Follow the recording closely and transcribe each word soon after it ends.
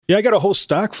Yeah, I got a whole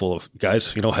stock full of guys,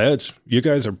 heads. You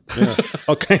guys are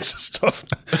all kinds of stuff.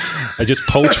 I just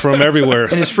poach from everywhere.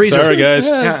 In his freezer. Sorry, guys.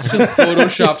 It's just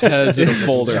photoshopped heads in a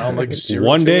folder. Sound like a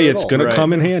One day it's going to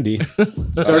come in handy.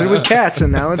 Started with cats,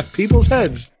 and now it's people's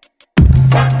heads.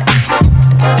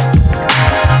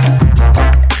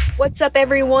 What's up,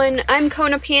 everyone? I'm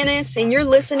Kona Panis, and you're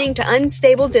listening to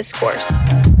Unstable Discourse.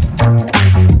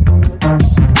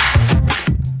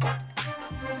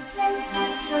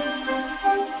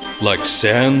 Like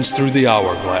sands through the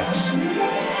hourglass,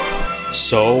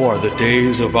 so are the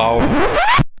days of our...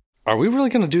 Are we really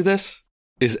going to do this?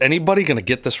 Is anybody going to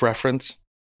get this reference?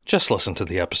 Just listen to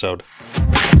the episode.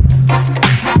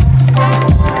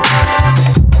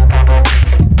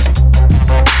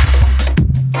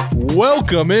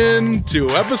 Welcome in to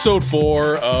episode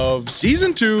 4 of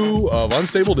season 2 of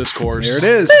Unstable Discourse. There it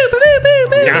is.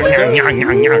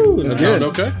 That sound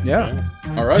okay? Yeah.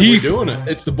 All right, we're doing it.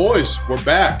 It's the boys. We're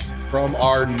back from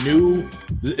our new...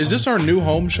 Is this our new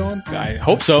home, Sean? I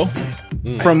hope so.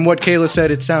 From what Kayla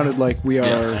said, it sounded like we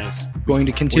are going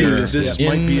to continue this. This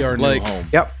might be our new home.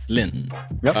 Yep. Lynn.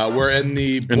 We're in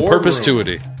the In boardroom.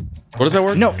 perpetuity. What is that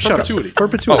word? No, shut Perpetuity. up.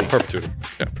 Perpetuity. Oh, perpetuity.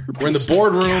 Yeah. We're in the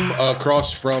boardroom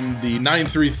across from the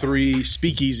 933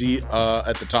 Speakeasy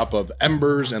at the top of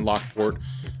Embers and Lockport.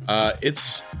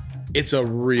 It's a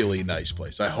really nice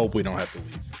place. I hope we don't have to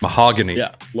leave. Mahogany.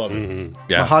 Yeah. Love it.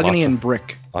 Yeah. Mahogany and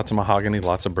brick. Lots of mahogany,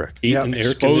 lots of brick. Eating air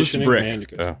exposed conditioning, brick. man, you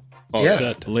could- Yeah.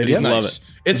 set. Ladies It's love nice. it.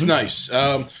 It's nice.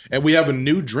 And we have a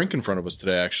new drink in front of us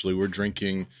today, actually. We're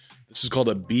drinking, this is called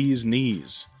a Bee's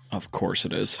Knees. Of course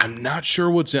it is. I'm not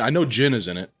sure what's in I know gin is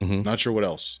in it. Not sure what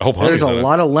else. I hope There's honey's a in it.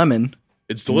 lot of lemon.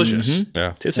 It's delicious.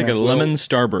 Yeah. Tastes like a lemon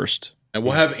starburst. And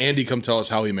we'll have Andy come tell us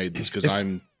how he made these because I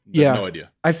have no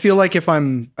idea. I feel like if I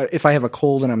have a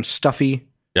cold and I'm stuffy,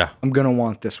 Yeah. I'm gonna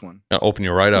want this one. It'll open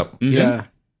you right up. Yeah.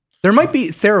 There might be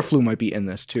Theraflu might be in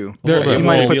this too. There, bit. you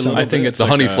might might put some- I think it's The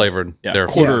like honey a- flavored. Yeah, There.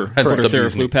 quarter Hence the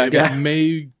Theraflu Bee's pack. It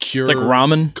may cure It's like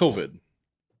ramen. COVID.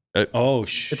 Oh,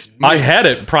 shit. I had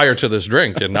it prior to this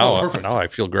drink, and now, perfect. now I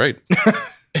feel great.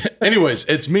 Anyways,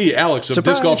 it's me, Alex of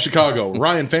Surprise. Disc Golf Chicago,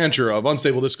 Ryan Fancher of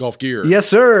Unstable Disc Golf Gear, Yes,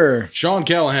 sir. Sean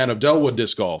Callahan of Delwood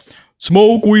Disc Golf.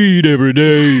 Smoke weed every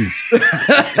day.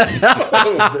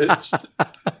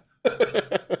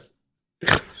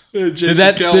 Did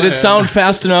it sound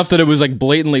fast enough that it was like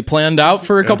blatantly planned out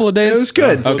for a couple of days? It was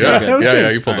good. Okay. Yeah, That was yeah, good. yeah,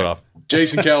 you pulled it off.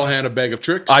 Jason Callahan of Bag of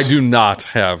Tricks. I do not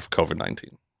have COVID-19.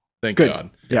 Thank Good. God.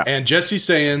 Yeah. And Jesse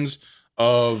Saenz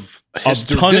of A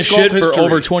history, ton of Disc Golf shit for history.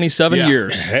 over 27 Yeah.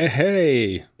 years.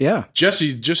 Hey. Yeah.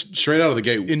 Jesse, just straight out of the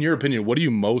gate, in your opinion, what are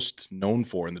you most known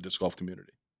for in the disc golf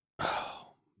community?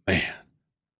 Man.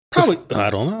 Probably, I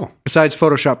don't know. Besides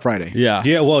Photoshop Friday. Yeah.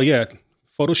 Yeah, well, yeah.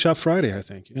 Photoshop Friday, I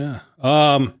think. Yeah.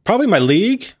 Probably my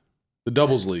league. The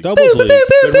Doubles League. Doubles League.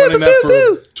 Been running that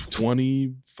for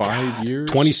 25 years.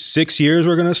 26 years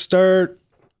we're going to start.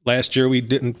 Last year we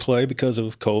didn't play because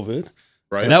of COVID.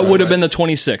 Right. That would have been the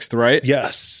 26th, right?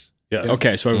 Yes. Yes.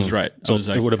 Okay, so I was right. So I was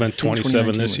like, it would have been I think 27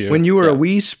 this 2019 year. When you were a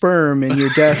wee sperm in your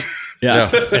desk.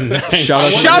 Yeah. And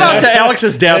Shout out to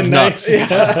Alex's dad's nuts. My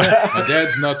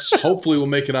dad's nuts. Hopefully, we'll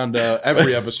make it onto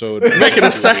every episode. Making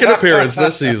a second appearance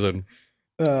this season.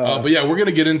 But yeah, we're going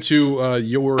to get into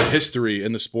your history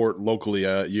in the sport locally.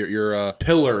 You're a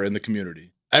pillar in the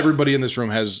community. Everybody in this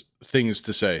room has things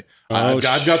to say. I've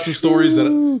got some stories that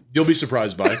you'll be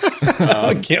surprised by.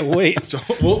 I can't wait. So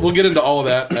we'll get into all of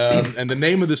that. And the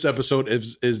name of this episode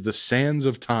is the Saenz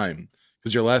of Time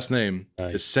because your last name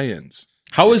is Saenz.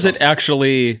 How is it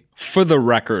actually, for the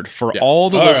record, for all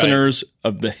the All listeners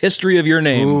of the history of your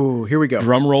name? Ooh, here we go.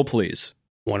 Drum roll, please.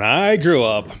 When I grew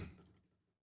up,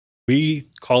 we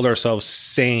called ourselves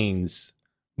Saenz,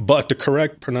 but the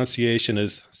correct pronunciation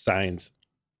is Saenz.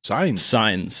 Signs.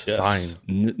 Signs. Yes.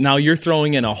 Sign. Now you're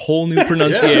throwing in a whole new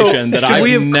pronunciation that should I've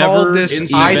we have never called this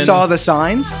even- I Saw the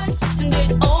Signs?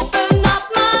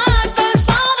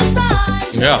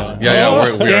 Yeah.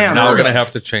 Damn. Now we're going to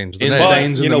have to change the name.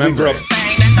 Insanes in You the know, we grew membrane. up.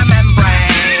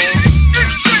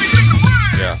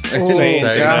 Yeah.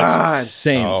 Saenz. God.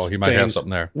 Saints. Oh, he might have Saenz.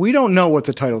 something there. We don't know what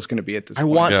the title's going to be at this I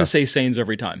point. want Yeah. to say Saints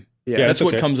every time. Yeah. Yeah, That's it's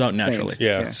what okay. comes out naturally.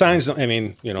 Yeah. Yeah. Signs, I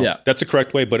mean, Yeah. that's the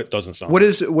correct way, but it doesn't sound. What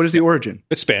is the origin?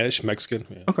 It's Spanish, Mexican.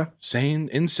 Yeah. Okay.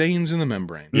 Insanes in the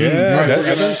membrane. Yeah, Right. I've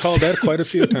been called that quite a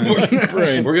few times.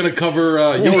 We're going to cover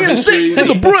your history, Insanes in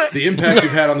the brain. the impact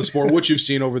you've had on the sport, what you've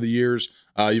seen over the years.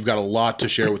 You've got a lot to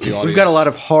share with the audience. We've got a lot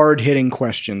of hard-hitting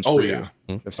questions Oh, for yeah.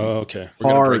 you. Okay. We're going to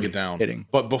break hard it down. hitting.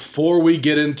 But before we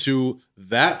get into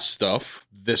that stuff,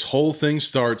 this whole thing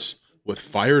starts with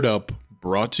Fired Up,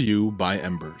 brought to you by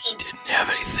Embers. Didn't have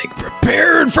anything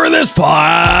prepared for this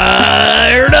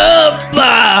fired up.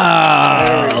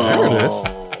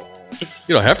 this.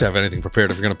 You don't have to have anything prepared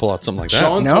if you're going to pull out something like that.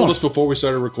 Sean told us before we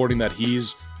started recording that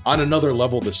he's on another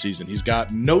level this season. He's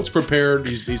got notes prepared.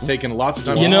 He's taken lots of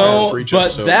time. For each but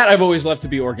episode. that I've always left to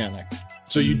be organic.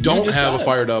 So you don't have a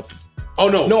fired up. Oh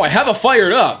no, No, I have a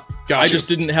fired up. Gotcha. I just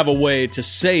didn't have a way to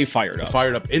say fired up.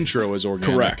 Fired up intro is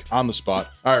organic. Correct. On the spot.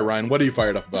 All right, Ryan, what are you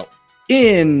fired up about?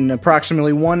 In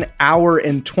approximately 1 hour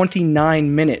and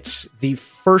 29 minutes, the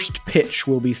first pitch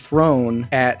will be thrown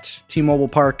at T-Mobile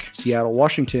Park, Seattle,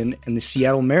 Washington, and the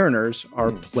Seattle Mariners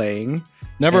are playing.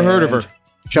 Never heard of her.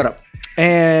 Shut up.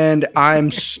 And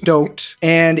I'm stoked.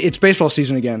 And it's baseball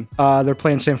season again. They're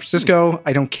playing San Francisco.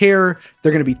 I don't care.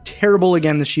 They're going to be terrible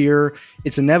again this year.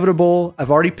 It's inevitable.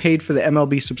 I've already paid for the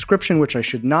MLB subscription, which I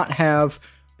should not have,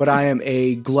 but I am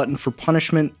a glutton for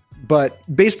punishment. But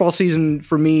baseball season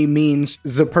for me means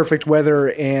the perfect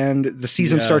weather and the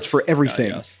season starts for everything.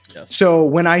 Yes. So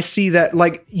when I see that,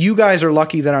 like, you guys are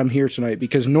lucky that I'm here tonight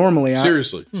because normally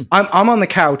Seriously. I'm on the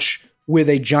couch with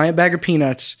a giant bag of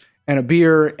peanuts and a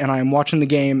beer and I'm watching the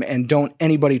game and don't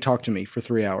anybody talk to me for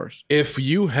 3 hours. If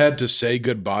you had to say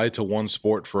goodbye to one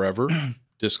sport forever,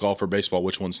 disc golf or baseball,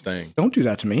 which one's staying? Don't do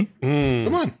that to me.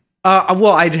 Come on.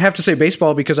 Well, I'd have to say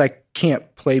baseball because I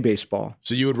can't play baseball.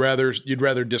 So you'd rather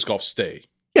disc golf stay?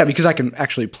 Yeah, because I can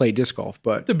actually play disc golf,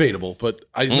 but Debatable, but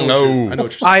I know No. I know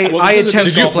what you're saying. I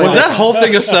attempt to play. Was that whole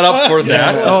thing a setup for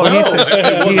that?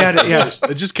 Oh, he had it. Yeah,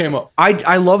 It just came up.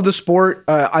 I love the sport.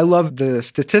 I love the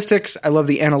statistics. I love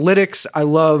the analytics. I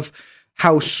love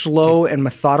how slow and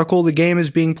methodical the game is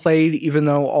being played, even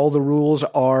though all the rules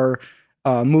are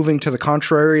moving to the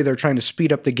contrary. They're trying to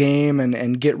speed up the game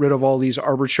and get rid of all these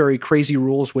arbitrary, crazy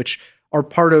rules, which are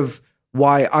part of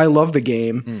why I love the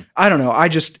game. I don't know.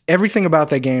 Everything about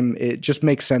that game, it just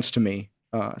makes sense to me.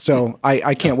 So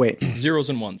I can't wait. Zeros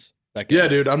and ones. That game. Yeah,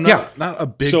 dude, I'm not a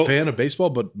big fan of baseball,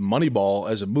 but Moneyball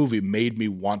as a movie made me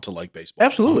want to like baseball.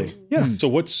 Absolutely. Yeah. So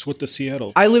what's with the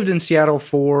Seattle? I lived in Seattle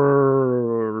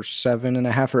for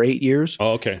 7.5 or 8 years.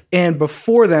 Oh, okay. And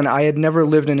before then, I had never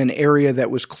lived in an area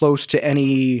that was close to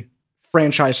any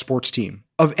franchise sports team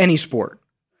of any sport.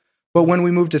 But when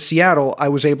we moved to Seattle, I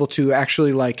was able to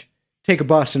actually take a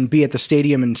bus and be at the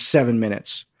stadium in 7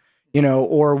 minutes,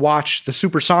 or watch the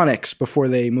Supersonics before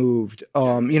they moved,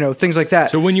 things like that.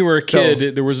 So when you were a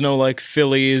kid, there was no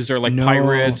Phillies or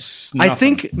Pirates. Nothing. I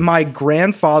think my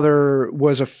grandfather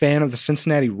was a fan of the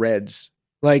Cincinnati Reds.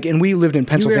 And we lived in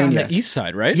Pennsylvania. You were on the east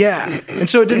side, right? Yeah. And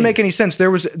so it didn't make any sense.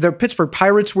 The Pittsburgh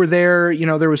Pirates were there,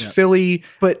 there was Philly,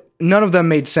 but none of them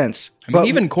made sense. But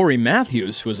even Corey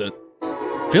Matthews was a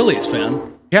Phillies fan.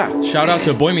 Yeah. Shout out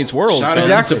to Boy Meets World. Shout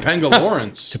out to Topanga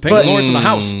Lawrence. Topanga Lawrence in the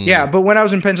house. Yeah, but when I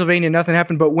was in Pennsylvania, nothing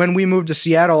happened. But when we moved to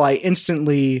Seattle, I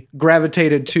instantly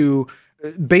gravitated to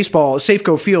baseball,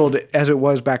 Safeco Field, as it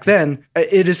was back then.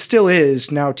 It still is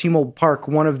now T-Mobile Park,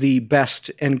 one of the best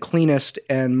and cleanest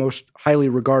and most highly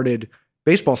regarded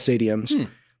baseball stadiums.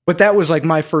 But that was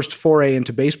my first foray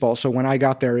into baseball. So when I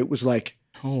got there, it was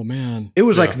oh man, it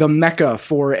was the mecca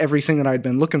for everything that I'd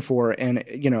been looking for. And,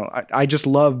 I just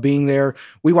love being there.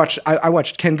 I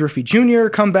watched Ken Griffey Jr.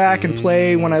 come back and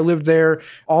play when I lived there.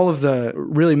 All of the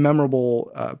really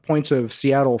memorable points of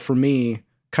Seattle for me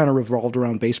kind of revolved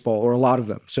around baseball, or a lot of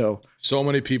them. So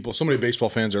many people, so many baseball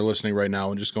fans are listening right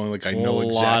now and just going I know exactly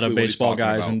a lot of what he's baseball talking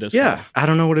guys about. in disc yeah, golf. I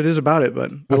don't know what it is about it,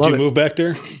 but I Would love you it. move back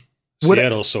there?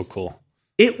 Seattle's so cool.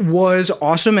 It was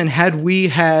awesome, and had we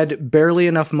had barely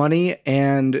enough money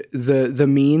and the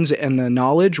means and the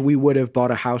knowledge, we would have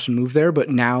bought a house and moved there. But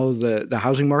now the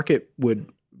housing market would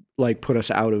put us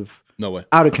out of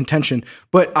contention.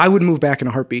 But I would move back in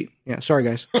a heartbeat. Yeah, sorry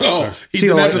guys. Oh, he See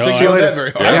you didn't have to later. think See you about later. that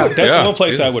very hard. That's Yeah. one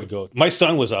place Jesus. I would go. My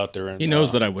son was out there. And, He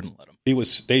knows that I wouldn't let him. He was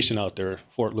stationed out there,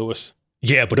 Fort Lewis.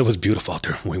 Yeah, but it was beautiful out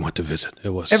there when we went to visit.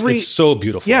 It's so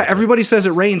beautiful. Yeah, everybody says it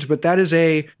rains, but that is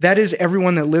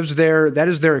everyone that lives there. That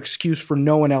is their excuse for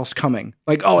no one else coming.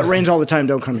 It rains all the time.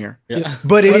 Don't come here. Yeah.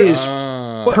 But it is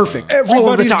perfect. all of the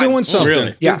Everybody's time. doing something.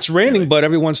 Really? Yeah. It's raining, but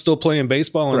everyone's still playing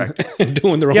baseball and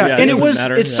doing their own Yeah, thing. and doesn't it's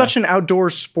matter. such an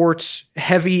outdoor sports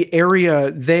heavy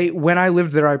area. When I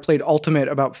lived there, I played Ultimate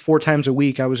about 4 times a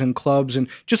week. I was in clubs and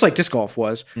just like disc golf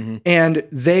was, and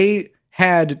they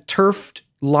had turfed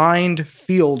lined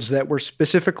fields that were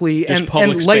specifically Just and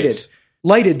public space.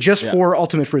 lighted just for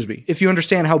Ultimate Frisbee. If you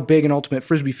understand how big an Ultimate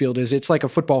Frisbee field is, it's like a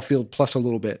football field plus a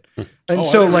little bit. And I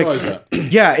so didn't realize that.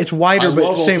 yeah, it's wider I but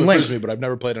love same Ultimate length. Frisbee, but I've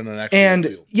never played on an actual And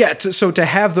field. yeah, so to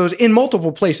have those in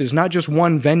multiple places, not just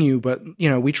one venue, but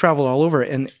we traveled all over,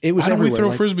 and it was Why don't we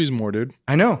everywhere. throw frisbees more, dude?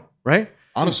 I know, right?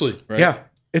 Honestly, right? Yeah.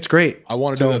 It's great. I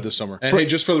want to do that this summer. And hey,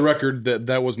 just for the record,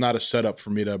 that was not a setup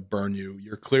for me to burn you.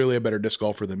 You're clearly a better disc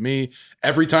golfer than me.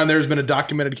 Every time there's been a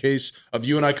documented case of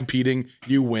you and I competing,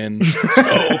 you win.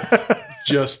 So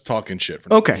just talking shit.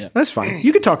 For Okay, that's fine.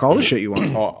 You can talk all the shit you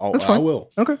want. That's fine. I will.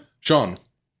 Okay. Sean,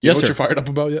 Yes, what sir. you're fired up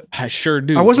about yet? I sure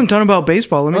do. I wasn't done about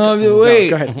baseball. Let me wait.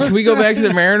 Go ahead. Can we go back to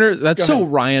the Mariners? That's so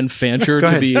Ryan Fancher Go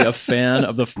to ahead. be a fan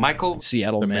of the Michael,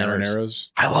 Seattle The Mariners. Marineros.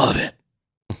 I love it.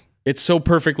 It's so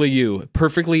perfectly you,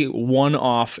 perfectly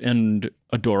one-off and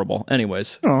adorable.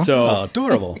 Anyways, so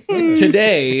Adorable.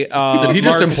 today, Did he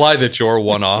just marks- imply that you're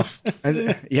one off?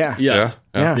 Yeah. Yes, Yeah. yes,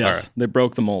 All right. they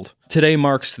broke the mold. Today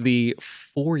marks the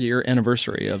 4-year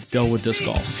anniversary of Delwood Disc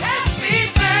Golf. Happy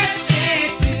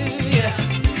birthday to you.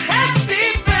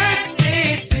 Happy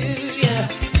birthday to you.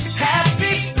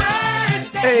 Happy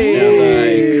birthday.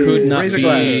 Hey. I could not Raise a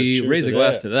glass. raise a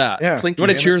glass to that. Yeah. You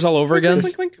want to cheers all over again?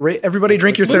 Everybody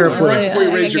drink your Theraflu. Right before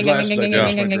you raise your glass, I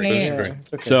just want to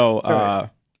drink. So,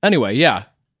 anyway, yeah,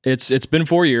 it's been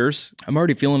 4 years. I'm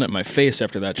already feeling it in my face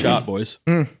after that shot, boys.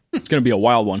 It's going to be a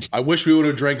wild one. I wish we would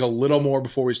have drank a little more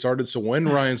before we started. So when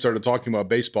Ryan started talking about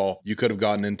baseball, you could have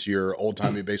gotten into your old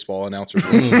timey baseball announcer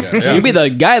voice again. Yeah. You'd be the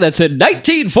guy that said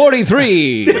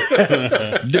 1943.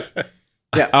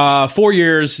 4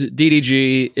 years,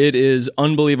 DDG. It is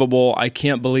unbelievable. I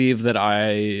can't believe that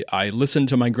I listened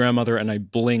to my grandmother and I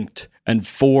blinked and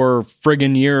 4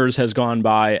 friggin' years has gone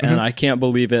by and I can't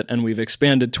believe it. And we've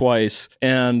expanded twice,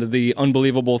 and the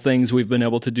unbelievable things we've been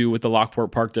able to do with the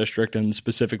Lockport Park District and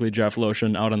specifically Jeff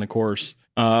Lotion out on the course,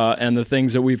 and the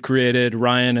things that we've created,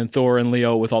 Ryan and Thor and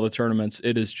Leo with all the tournaments.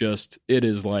 It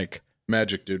is like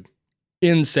Magic, dude.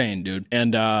 insane, dude.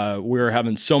 And we're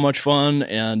having so much fun,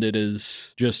 and it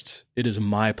is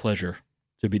my pleasure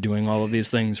to be doing all of these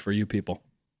things for you people.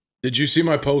 Did you see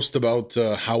my post about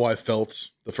how I felt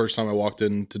the first time I walked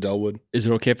into Delwood? Is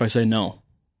it okay if I say no?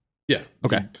 Yeah.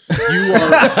 Okay. You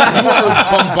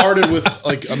are bombarded with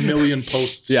like a million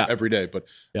posts every day. But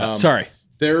sorry.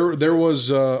 There was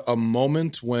a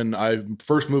moment when I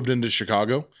first moved into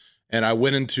Chicago, and I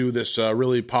went into this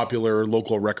really popular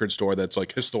local record store that's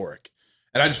like historic.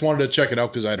 And I just wanted to check it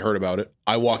out because I'd heard about it.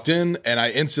 I walked in and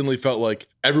I instantly felt like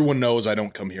everyone knows I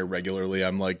don't come here regularly.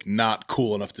 I'm like not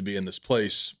cool enough to be in this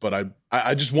place, but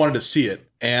I just wanted to see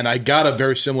it. And I got a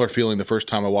very similar feeling the first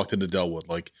time I walked into Delwood.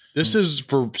 Like this is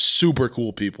for super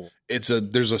cool people.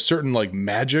 There's a certain like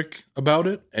magic about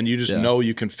it. And you just know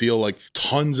you can feel like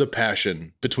tons of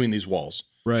passion between these walls.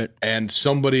 Right. And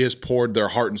somebody has poured their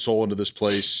heart and soul into this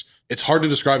place. It's hard to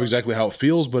describe exactly how it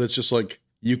feels, but it's just like,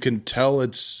 you can tell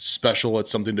it's special.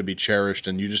 It's something to be cherished,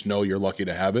 and you just know you're lucky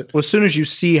to have it. Well, as soon as you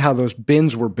see how those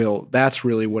bins were built, that's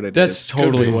really what it is. That's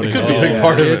totally what it is. It could be a big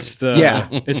part of it.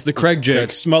 It's the Craig jig.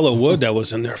 That smell of wood that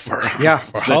was in there for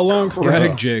how long?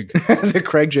 Craig jig. The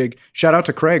Craig jig. Shout out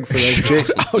to Craig for those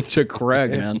jigs. Out to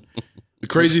Craig, man. The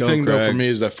crazy Let's go, thing, though, Craig. for me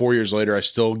is that 4 years later, I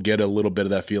still get a little bit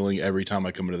of that feeling every time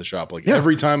I come into the shop. Like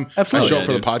every time absolutely. I show up Yeah,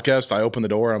 for dude. the podcast, I open the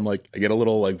door. I'm like, I get a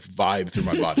little like vibe through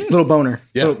my body. Little boner.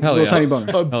 Yeah. Little tiny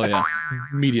boner. Hell yeah.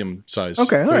 Medium size.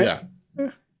 Okay, all But right. Yeah.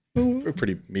 We're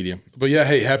pretty medium. But yeah,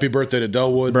 hey, happy birthday to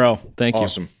Delwood. Bro, thank you.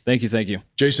 Awesome. Thank you.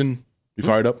 Jason, you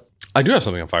fired up? I do have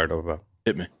something I'm fired up about.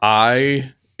 Hit me.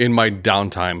 I, in my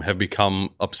downtime, have become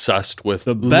obsessed with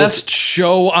The best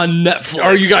show on Netflix.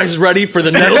 Are you guys ready for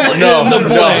the next? the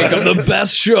blank of the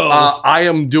best show? I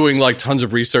am doing like tons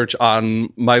of research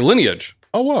on my lineage,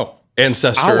 Oh, wow.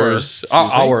 ancestors,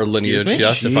 our lineage. me?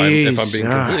 Yes, if I'm being Jesus.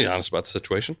 completely honest about the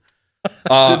situation.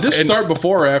 Did this start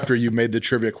before or after you made the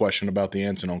trivia question about the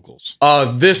aunts and uncles?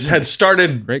 This had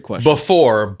started Great question.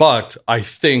 before, but I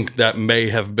think that may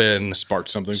have been Sparked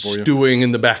something for you? stewing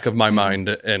in the back of my mind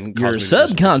and Your caused me to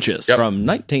subconscious Yep. from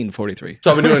 1943.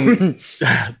 So I've been doing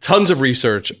tons of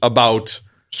research about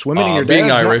Swimming in your being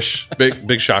dad's Irish.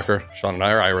 Big shocker. Sean and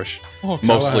I are Irish.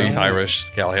 Mostly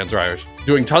Irish. Callahans are Irish.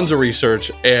 Doing tons of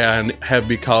research and have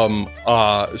become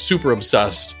super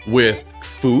obsessed with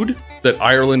food that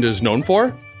Ireland is known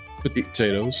for.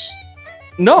 Potatoes.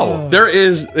 No, it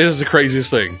is the craziest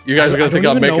thing. You guys are going to think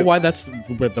I I'm don't even know making. why that's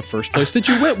the first place that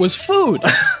you went was food.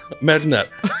 Imagine that.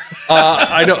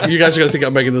 I know you guys are going to think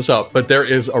I'm making this up, but there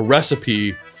is a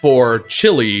recipe for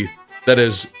chili that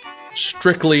is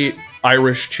strictly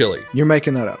Irish chili. You're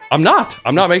making that up. I'm not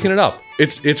making it up.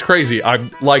 It's crazy.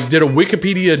 I like did a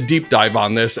Wikipedia deep dive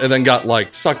on this and then got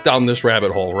like sucked down this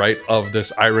rabbit hole, right, of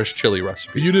this Irish chili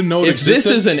recipe. You didn't know it If this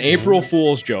existed? is an April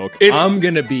Fool's joke, It's- I'm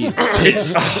gonna be.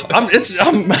 I'm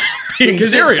being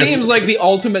Because it serious. seems like the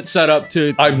ultimate setup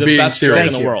to I'm the being best serious. drink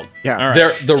in Thank the you. world. Yeah. All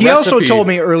right. The He also recipe- told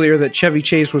me earlier that Chevy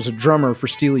Chase was a drummer for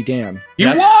Steely Dan. he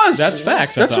That's- was. that's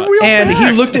facts, I That's a thought. real And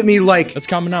fact. he looked at me like That's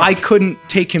common knowledge. I couldn't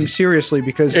take him seriously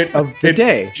because of the it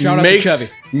day. Shout out to makes Chevy.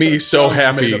 me so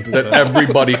happy up this that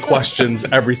everybody questions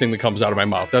everything that comes out of my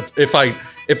mouth. That's if I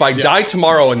die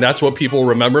tomorrow and that's what people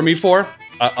remember me for,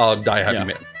 I'll die a happy Yeah.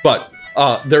 man. But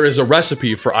there is a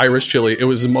recipe for Irish chili. It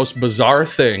was the most bizarre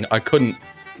thing. I couldn't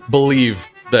believe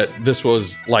that this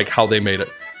was like how they made it.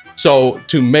 So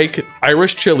to make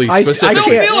Irish chili I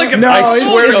specifically, can't. feel like it's- no, I it's,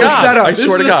 swear it's to a God, setup. I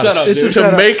swear This to is a God, setup, It's a to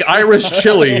setup. make Irish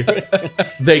chili,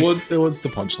 they What's the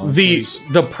punchline? the please?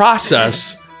 the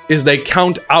process is they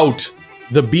count out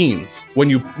the beans when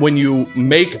you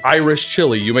make Irish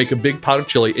chili. You make a big pot of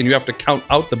chili and you have to count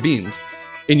out the beans,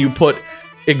 and you put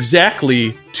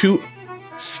exactly two.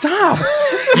 Stop.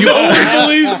 You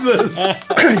believes this.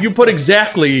 you put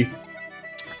exactly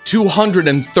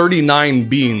 239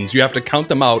 beans. You have to count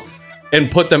them out and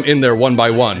put them in there one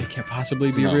by one. Can't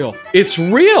possibly be real. It's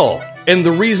real. And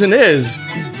the reason is,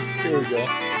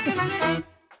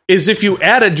 is if you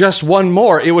added just one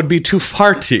more, it would be too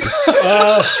farty.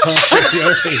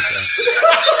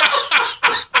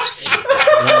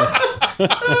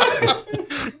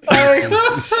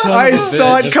 I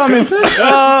saw it coming.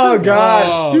 Oh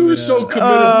God! You were so committed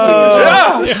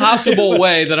to it. Possible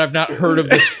way that I've not heard of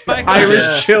this fact.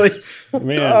 Irish chili.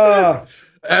 Man,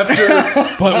 After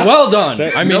But well done.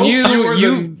 I mean, no fewer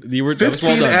you than were that was 15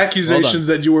 well done. accusations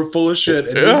that you were full of shit,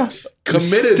 and Yeah. you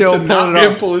committed Still to not pulling it be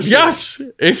off. full of shit. Yes.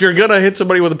 If you're going to hit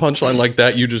somebody with a punchline like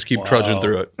that, you just keep trudging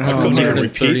through it. I couldn't even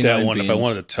repeat that 139 one if I beans.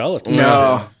 wanted to tell it.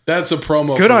 No, That's a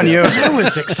promo. good for on you. I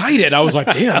was excited. I was like,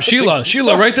 damn, Sheila,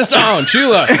 write this down.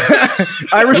 Sheila,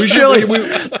 Irish chili.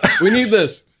 we need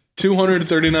this.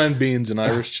 239 beans in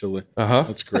Irish chili.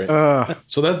 That's great.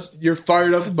 So you're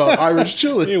fired up about Irish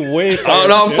chili. You're way Oh,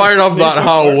 no, I'm fired up about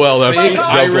how well that Fake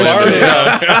Irish chili.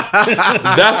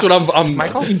 That's what I'm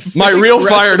my real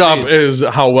fired up is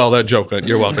how well that joke went.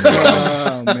 You're welcome.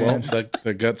 Well,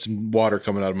 that got some water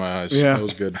coming out of my eyes. Yeah. That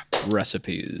was good.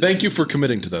 Recipes. Thank you for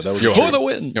committing to that. That was You're For great. the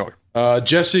win. You're welcome.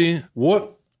 Jesse,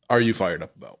 what are you fired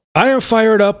up about? I am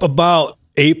fired up about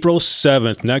April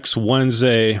 7th, next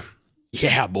Wednesday.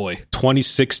 Yeah, boy.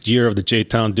 26th year of the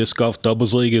J-Town Disc Golf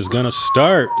Doubles League is going to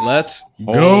start. Let's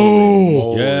go.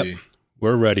 Holy. Yeah,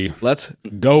 we're ready. Let's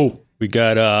go. We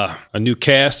got a new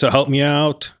cast to help me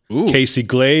out. Ooh. Casey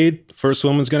Glade, first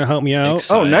woman's going to help me out.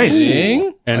 Oh, nice.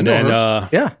 Exciting. And then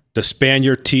Yeah. the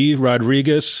Spaniard T,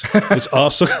 Rodriguez, is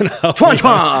also going to help me Twan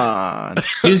out. twan.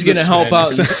 He's going to help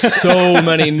out in so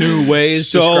many new ways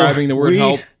So describing the word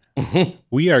help.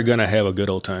 We are going to have a good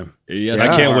old time. Yes, I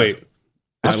we can't are. wait.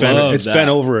 I love It's that. been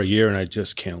over a year, and I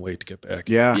just can't wait to get back.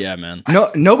 Yeah. Yeah, man.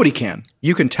 No, nobody can.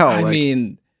 You can tell. I like,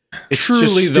 mean, it's truly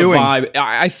just the stewing. vibe.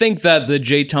 I think that the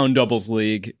J-Town Doubles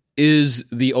League is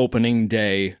the opening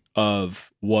day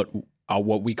of what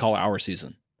we call our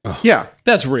season. Yeah.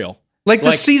 That's real. Like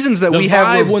the seasons that we have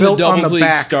vibe were when built the on doubles the league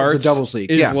back starts of the doubles league.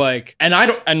 is Yeah. like, and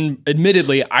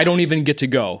admittedly, I don't even get to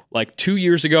go. Like 2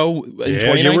 years ago in Yeah,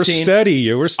 2019, you were steady.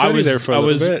 You were I steady was there for a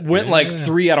little bit. went like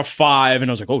 3 out of 5,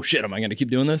 and I was like, oh shit, am I going to keep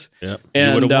doing this? Yeah, you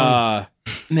And would've won.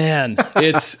 man,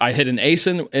 I hit an ace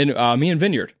in me and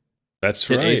Vineyard That's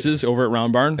hit right. aces over at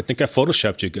Round Barn. I think I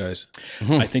photoshopped you guys.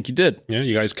 I think you did. Yeah,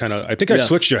 you guys kind of. I think I Yes.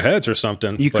 switched your heads or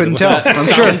something. You but couldn't it- tell. That I'm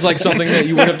sure. sounds like something that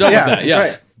you would have done Yeah, with that. Yes.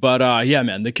 right. But yeah,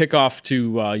 man, the kickoff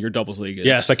to your doubles league is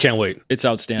Yes, I can't wait. It's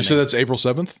outstanding. You said that's April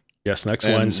 7th? Yes, next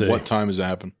And Wednesday. what time does that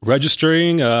happen?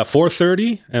 Registering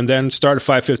 4:30, and then start at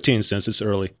 5:15 since it's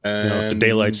early. The And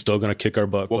daylight's still going to kick our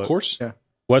butt. What but course? Yeah.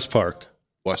 West Park.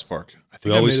 West Park. I We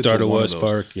always made it to start at one of West those.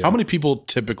 Park, yeah. How many people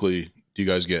typically do you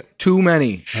guys get? Too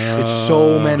many. It's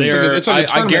so many. There, It's like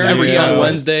a I tournament guarantee every on time.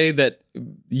 Wednesday that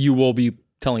you will be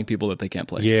telling people that they can't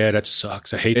play. Yeah, that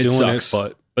sucks. I hate It doing sucks. it,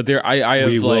 but But there, I have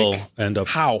we will like end up.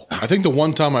 how I think the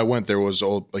one time I went, there was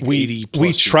like 80 plus.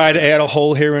 We try to add a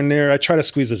hole here and there. I try to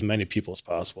squeeze as many people as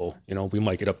possible. You know, we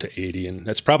might get up to 80, and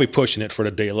that's probably pushing it for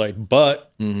the daylight.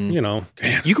 But you know,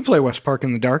 damn, You could play West Park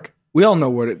in the dark. We all know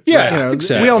what it. Yeah, you know,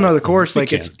 exactly. We all know the course. We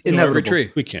Like it's can. inevitable. every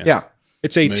tree. we can. Yeah.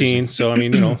 It's 18, so I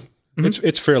mean, you know,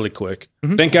 it's fairly quick.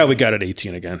 Thank God we got it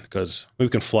 18 again because we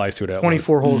can fly through that.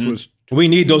 24 holes was. We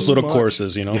need those little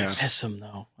courses, you know. Yeah. miss them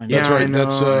though. I know. Yeah, That's I right. know,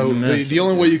 That's I the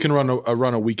only way you can run a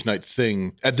weeknight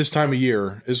thing at this time of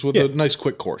year is with a nice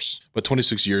quick course. But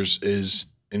 26 years is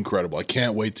incredible. I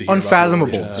can't wait to hear about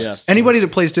Unfathomable. your origins. Yes. Anybody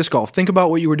that plays disc golf, think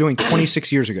about what you were doing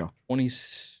 26 years ago, 20.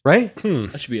 right?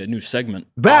 That should be a new segment.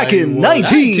 Back in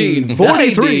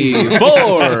 1943.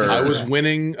 1944. I was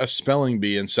winning a spelling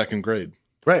bee in second grade.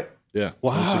 Right. Yeah.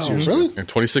 Wow, 26 years really? ago. And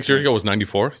 26 years ago was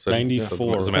 94. So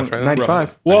 94. Is the math right?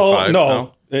 95. Well, 95 no,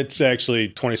 now? it's actually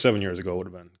 27 years ago would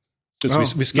have been. Since Oh,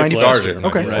 we skipped 95. last year.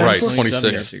 Okay. Right. 27 26.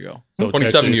 years ago. So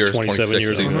 27 actually years, it's 26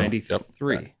 years ago. season.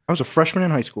 93. I was a freshman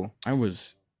in high school. I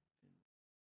was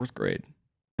 4th grade.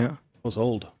 I was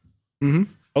old. Mm-hmm.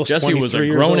 I was Jesse was a 23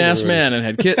 years grown old ass already. man and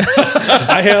had kids.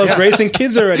 I was racing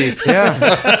kids already.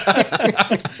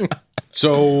 Yeah.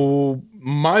 So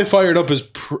my fired up is,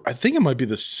 I think it might be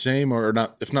the same or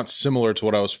not, if not similar to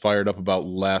what I was fired up about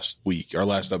last week, our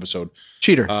last episode.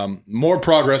 Cheater. More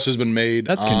progress has been made.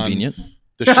 That's on convenient.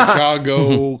 The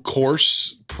Chicago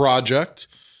course project.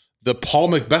 The Paul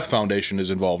Macbeth Foundation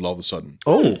is involved all of a sudden.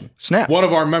 Oh, snap. One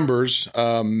of our members,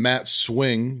 Matt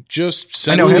Swing, just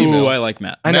sent I know an him. email. Ooh, I like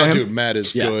Matt. I know him. Dude, Matt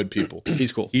is Yeah. good people.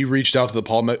 He's cool. He reached out to the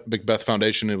Paul Macbeth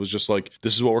Foundation. It was just like,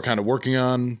 this is what we're kind of working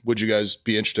on. Would you guys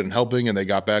be interested in helping? And they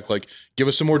got back like, give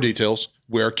us some more details.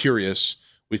 We're curious.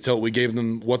 We gave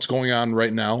them what's going on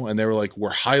right now, and they were like,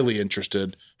 we're highly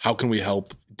interested. How can we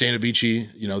help? Dana Vici,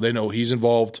 they know he's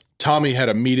involved. Tommy had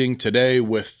a meeting today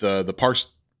with the parks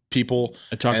people.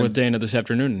 I talked and- with Dana this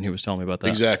afternoon, and he was telling me about that.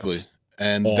 Exactly. That's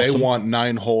And awesome. they want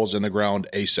 9 holes in the ground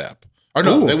ASAP. Or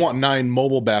no, Ooh. they want 9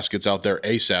 mobile baskets out there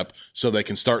ASAP so they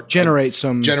can start Generate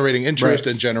some. generating interest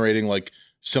Right. and generating like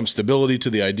some stability to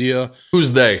the idea.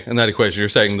 Who's they in that equation? You're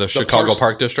saying the Chicago Parks-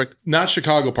 Park District? Not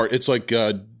Chicago Park. It's like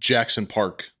Jackson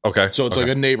Park. Okay. So it's okay.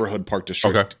 like a neighborhood park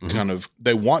district Okay. Mhm. kind of.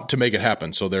 They want to make it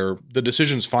happen. So the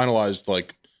decision's finalized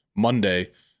like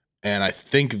Monday. And I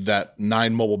think that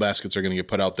 9 mobile baskets are going to get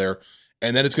put out there.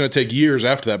 And then it's going to take years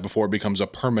after that before it becomes a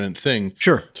permanent thing.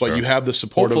 Sure. But you have the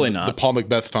support Hopefully of not. the Paul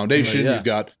Macbeth Foundation. Yeah. You've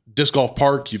got Disc Golf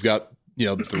Park. You've got,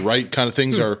 the right kind of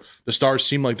things are, the stars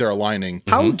seem like they're aligning.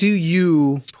 How do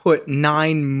you put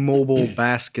 9 mobile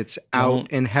baskets out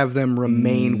and have them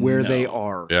remain where they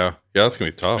are? Yeah. Yeah, that's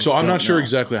going to be tough. So I'm not sure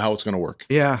exactly how it's going to work,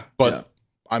 Yeah. but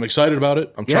I'm excited about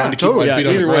it. I'm Yeah, trying to keep totally. my Yeah, feet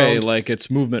on the either way, ground. like it's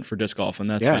movement for disc golf, and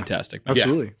that's Yeah. fantastic.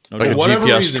 Absolutely. No Like doubt. a For whatever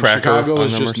GPS reason, tracker Chicago on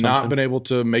has them or just not something? been able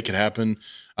to make it happen.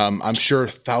 I'm sure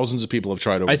thousands of people have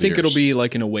tried over I the think years. it'll be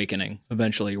like an awakening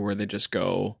eventually where they just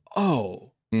go,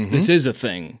 oh, Mhm. this is a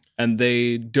thing. And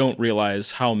they don't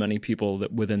realize how many people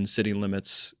that within city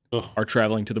limits Ugh. are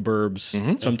traveling to the burbs,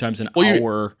 Mhm. sometimes an Well,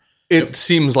 hour. It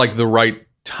seems like the right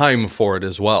time for it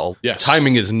as well. Yes.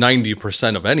 Timing is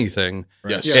 90% of anything.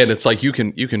 Yes. And it's like you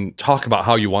can talk about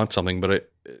how you want something, but it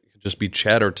could just be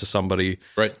chatter to somebody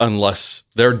Right. unless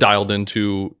they're dialed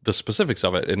into the specifics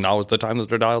of it. And now is the time that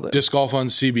they're dialed in. Disc golf on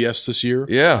CBS this year.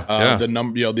 Yeah. yeah.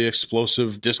 The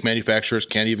explosive disc manufacturers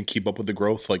can't even keep up with the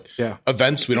growth. Like Yeah.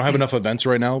 events, we don't have enough events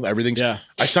right now. Everything's. Yeah.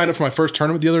 I signed up for my first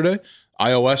tournament the other day.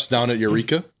 iOS down at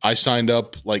Eureka. I signed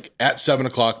up like at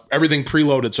 7:00. Everything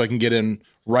preloaded so I can get in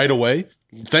right away.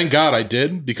 Thank God I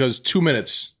did because 2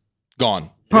 minutes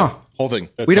gone. Huh. Whole thing.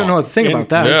 We don't know a thing about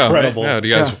that. yeah. incredible. Yeah. Do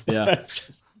you guys Yeah.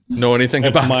 know anything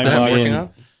That's about that mind-boggling. working on?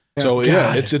 So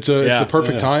yeah, it's Yeah. the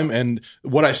perfect time. And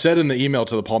what I said in the email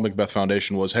to the Paul Macbeth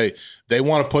Foundation was, hey, they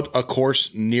want to put a course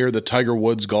near the Tiger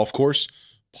Woods golf course,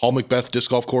 Paul Macbeth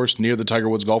disc golf course near the Tiger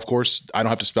Woods golf course. I don't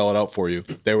have to spell it out for you.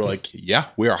 They were like, yeah,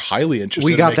 we are highly interested.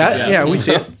 We in got making that. happen." Yeah, we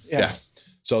see it. Yeah.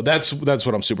 So that's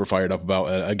what I'm super fired up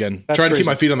about. Again, That's trying to keep crazy.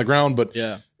 my feet on the ground, but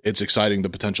Yeah. it's exciting. The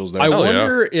potential's there. I Hell yeah.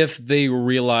 wonder if they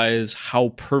realize how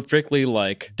perfectly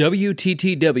like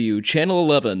WTTW Channel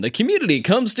 11, the community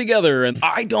comes together, and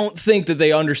I don't think that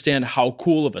they understand how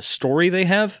cool of a story they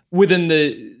have within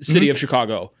the city of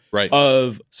Chicago. Right.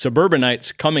 Of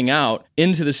suburbanites coming out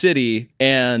into the city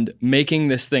and making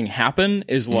this thing happen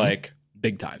is like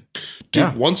big time. Dude,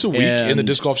 Yeah. once a week in the And-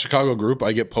 Disc Golf Chicago group,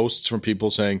 I get posts from people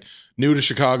saying, new to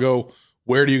Chicago,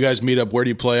 where do you guys meet up? Where do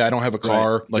you play? I don't have a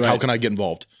car. Like, how right. can I get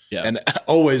involved? Yeah. And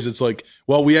always it's like,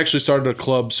 well, we actually started a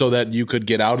club so that you could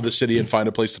get out of the city and find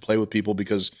a place to play with people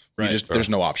because there's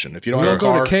no option. If you don't You have don't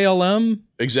a go car. to KLM?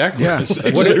 Exactly. Yeah. What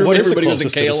if What is the everybody goes in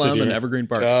closest to the KLM city and here? Evergreen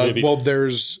Park? Maybe. Well,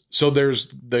 there's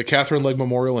the Catherine Legg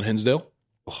Memorial in Hinsdale.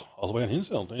 All the way in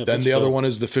Hinsdale. Damn, Then that's the other still- one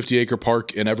is the 50-acre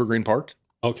park in Evergreen Park.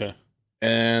 Okay.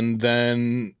 And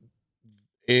then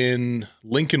in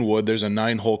Lincolnwood, there's a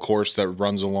 9-hole course that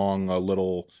runs along a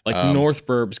little Like North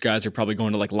Burbs guys are probably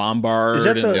going to like Lombard Is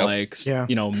that and the- Yep. like Yeah.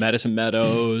 Medicine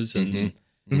Meadows, and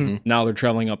Mhm. now they're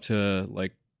traveling up to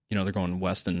like they're going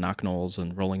west and Knock Knolls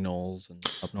and Rolling Knolls and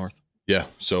up north. Yeah,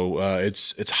 so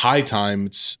it's high time.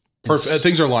 It's perfect. It's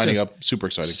Things are lining just up. Super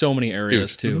exciting. So many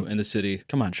areas Huge. too in the city.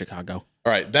 Come on, Chicago.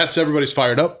 All right, that's everybody's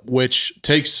fired up, which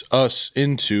takes us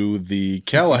into the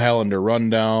Callahallander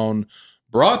rundown,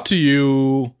 brought to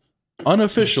you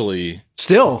unofficially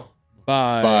Still.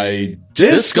 by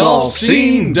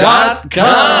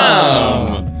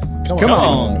DiscGolfScene.com. Come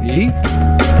on.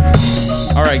 Pete.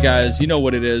 All right, guys, you know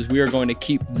what it is. We are going to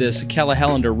keep this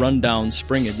Callahallander Rundown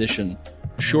Spring Edition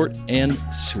short and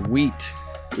sweet.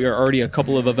 We are already a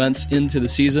couple of events into the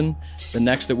season. The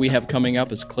next that we have coming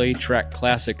up is Clay Track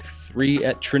Classic 3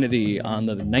 at Trinity on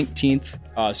the 19th.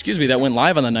 That went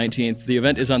live on the 19th. The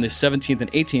event is on the 17th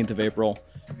and 18th of April.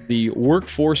 The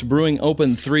Workforce Brewing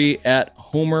Open 3 at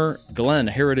Homer Glen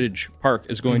Heritage Park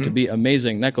is going to be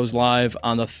amazing. That goes live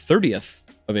on the 30th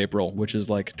of April, which is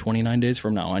like 29 days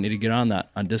from now. I need to get on that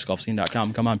on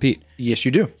discgolfscene.com. Come on, Pete. Yes,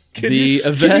 you do.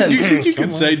 Event. You think you can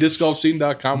say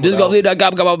discgolfscene.com?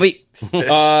 Discgolfscene.com. Come on, Pete.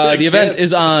 The event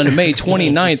is on May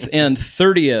 29th and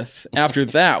 30th. After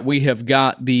that, we have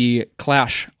got the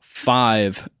Clash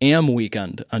 5 AM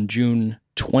weekend on June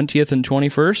 20th and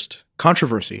 21st.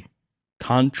 Controversy.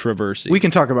 We We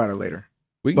can talk about it later.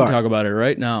 can talk about it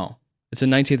right now. It's the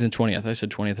 19th and 20th. I said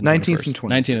 20th and 19th 21st. and 20th.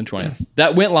 19th and 20th.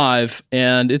 That went live,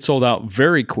 and it sold out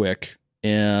very quick,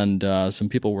 and some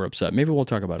people were upset. Maybe we'll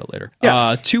talk about it later.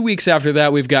 Yeah. 2 weeks after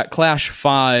that, we've got Clash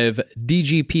 5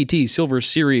 DGPT Silver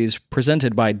Series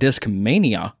presented by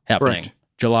Discmania happening Correct.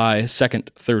 July 2nd,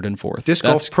 3rd, and 4th. Disc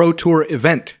Golf Pro Tour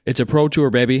event. It's a pro tour,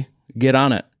 baby. Get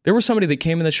on it. There was somebody that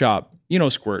came in the shop. You know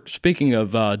Squirt. Speaking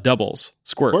of doubles,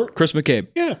 Squirt. Chris McCabe.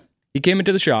 Yeah. He came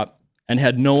into the shop and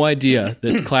had no idea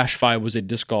that Clash 5 was a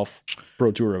disc golf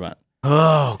pro tour event.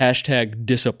 Oh, Hashtag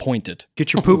disappointed.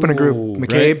 get your poop in a group,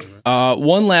 McCabe.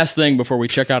 One last thing before we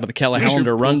check out of the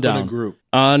Callahallander rundown. Group.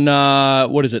 On,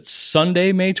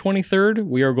 Sunday, May 23rd,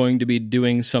 we are going to be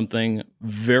doing something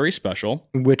very special,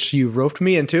 Which you've roped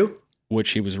me into.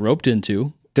 which he was roped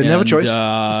into. Didn't have a choice.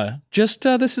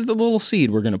 This is the little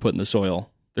seed we're going to put in the soil.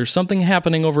 There's something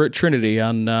happening over at Trinity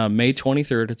on May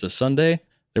 23rd. It's a Sunday.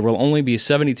 There will only be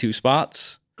 72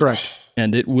 spots, Correct.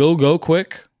 and it will go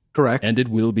quick, Correct. and it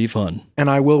will be fun. And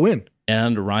I will win.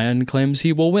 And Ryan claims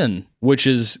he will win, which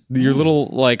is your little,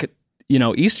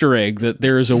 Easter egg that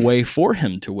there is a way for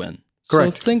him to win.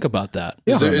 Correct. So think about that.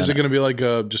 Is it going to be like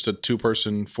just a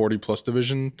 2-person 40+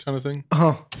 division kind of thing?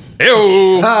 Oh,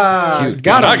 Ew. got him.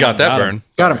 I got that burn.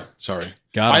 Got him. Sorry.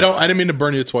 Got it. I didn't mean to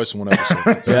burn you twice in one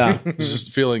episode. Yeah. It's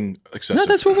just feeling excessive. No,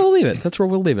 that's where we'll leave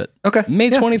it. Okay. May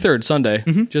Yeah. 23rd, Sunday.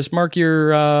 Just mark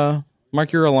your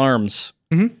alarms.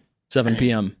 7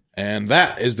 p.m. And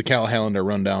that is the Callahallander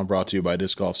Rundown brought to you by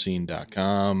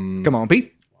discgolfscene.com. Come on,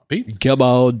 Pete. Pete. Come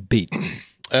on, beat.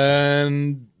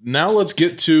 And now let's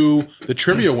get to the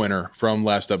trivia winner from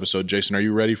last episode. Jason, are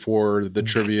you ready for the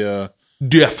trivia?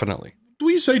 Definitely. Do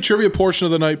we say trivia portion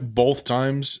of the night both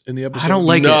times in the episode? I don't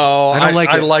like it. No, I don't like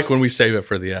I it. like when we save it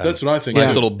for the end. That's what I think. Nice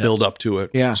Yeah. little build up to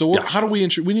it. Yeah. So how do we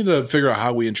we need to figure out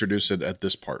how we introduce it at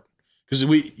this part. Because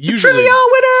we usually Trivia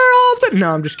winner of the...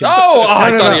 No, I'm just kidding. I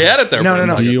No, thought no. you had it there. No, for a no,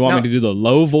 no. second. Do you want me to do the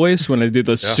low voice when I do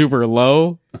the super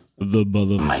low? The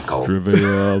mother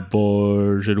trivia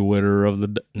portion winner of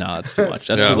the... No, it's too much.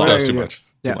 That's Yeah, too low. that's too much.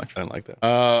 Yeah. Too much. I didn't like that.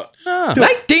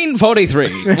 1943.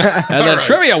 And the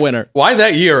trivia winner. Why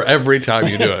that year every time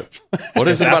you do it? What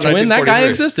is it about That's when that guy 1943?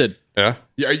 existed. Yeah.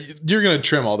 Yeah, you're going to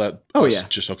trim all that. Oh, yeah.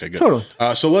 Just okay, good. Totally.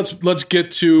 So let's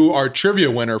get to our trivia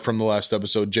winner from the last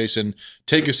episode. Jason,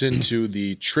 take us into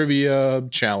the trivia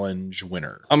challenge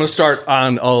winner. I'm going to start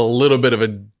on a little bit of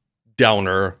a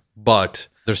downer, but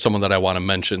there's someone that I want to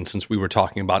mention since we were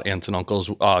talking about aunts and uncles.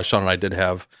 Sean and I did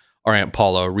have our Aunt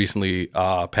Paula recently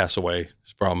pass away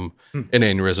from an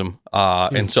aneurysm.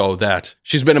 And so that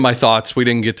she's been in my thoughts. We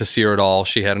didn't get to see her at all.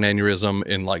 She had an aneurysm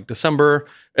in like December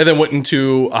and then went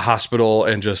into a hospital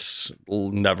and just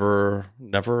never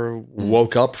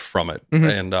woke up from it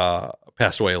and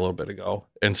passed away a little bit ago.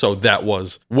 And so that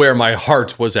was where my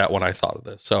heart was at when I thought of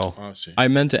this. So Oh, I see. I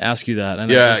meant to ask you that. And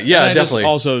Yeah, I yeah, just definitely.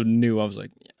 also knew. I was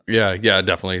like, yeah,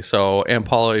 definitely. So Aunt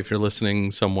Paula, if you're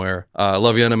listening somewhere, I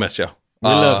love you and I miss you. we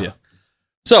love you.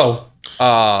 So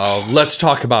let's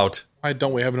talk about Why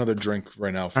don't we have another drink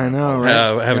right now? I know,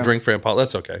 right? have a drink for Aunt Paula.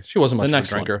 That's okay. She wasn't much of a next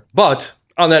drinker. But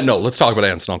on that note, let's talk about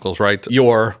aunts and uncles, right?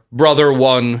 Your brother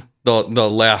won the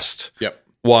last Yep.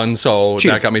 one, so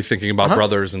Cheater. that got me thinking about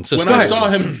brothers and sisters. When I saw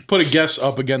him put a guess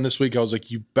up again this week, I was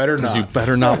like, you better not. You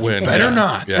better not win. better Yeah.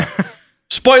 not. Yeah.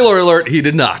 Spoiler alert, he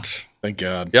did not. Thank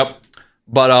God. Yep.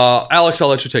 But Alex, I'll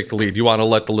let you take the lead. You want to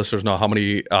let the listeners know how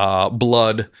many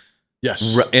blood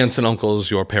Yes. aunts and uncles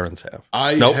your parents have?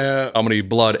 I Nope. have. How many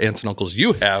blood aunts and uncles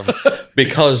you have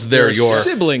because they're your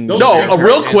Siblings. Those No, are your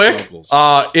real aunts quick. and uncles.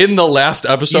 In the last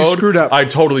episode, You screwed up. I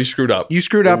totally screwed up. You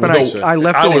screwed up, and No, I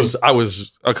left it in. I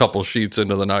was a couple sheets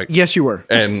into the night, Yes, you were.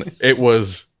 and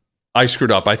I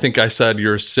screwed up. I think I said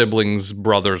your siblings,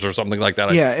 brothers, or something like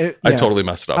that. Yeah, I yeah. totally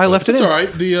messed it up. I left it It's in. all right.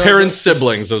 The Parents,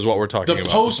 siblings is what we're talking The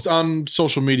about. post on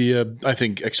social media, I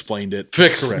think, explained it.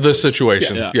 Fix correctly. the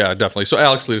situation. Yeah. Yeah, definitely. So,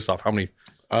 Alex, lead us off. How many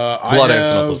I aunts and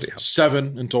have uncles do you have?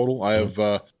 7 in total. I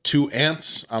have 2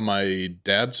 aunts on my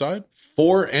dad's side,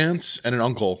 4 aunts, and an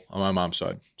uncle on my mom's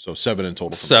side. So 7 in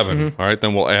total. 7. All right,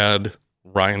 then we'll add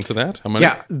Ryan to that. How many?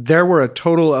 Yeah, there were a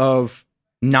total of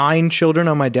 9 children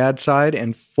on my dad's side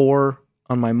and 4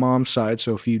 on my mom's side.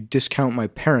 So if you discount my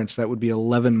parents, that would be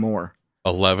 11 more.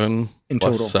 11 In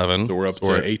plus total. 7. So we're up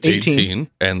to at 18.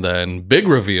 And then big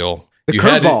reveal. The You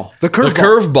had curveball. it- The curveball. The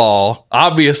curveball.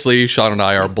 Obviously, Sean and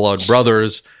I are blood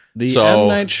brothers. The So M.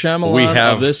 Night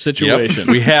Shyamalan of this situation. Yep,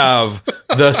 we have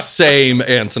the same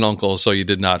aunts and uncles, so you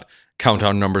did not count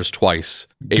our numbers twice.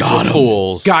 April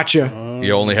Fools. Gotcha.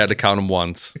 You only had to count them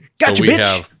once. Gotcha, so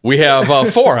bitch. we have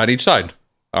 4 on each side.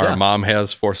 Our mom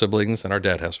has 4 siblings, and our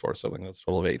dad has 4 siblings. That's a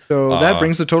total of 8. So that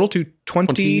brings the total to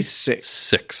 26.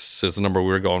 6 is the number we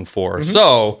were going for.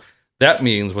 So that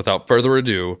means, without further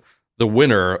ado, the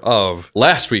winner of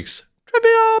last week's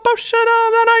Trivia Potion of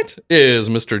the Night is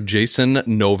Mr. Jason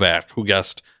Novak, who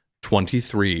guessed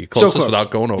 23. Closest close.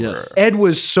 without going over. Yes. Ed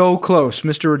was so close.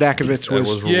 Mr. Radakovitz It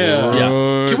was, Yeah.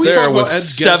 right Can we there talk about with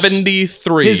Ed's guess?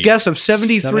 73. his guess of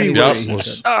 73 Yep. was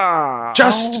Was ah.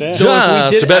 just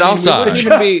So if a bit outside.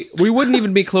 we wouldn't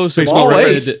even be close to Baseball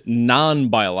rated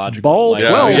non-biological. Ball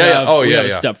 12. we Yeah, have- oh, we yeah, have a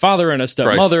yeah. stepfather and a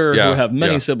stepmother Right, yeah, who have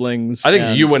many yeah. siblings. I think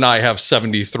and- you and I have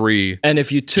 73. And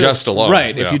if you took Just alone,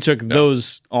 right, yeah, if you took yeah.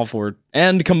 those all 4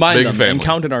 and combined Big them family. and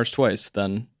counted ours twice,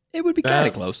 then it would be kind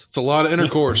of close. It's a lot of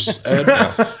intercourse. Ed,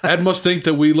 Ed must think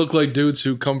that we look like dudes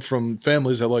who come from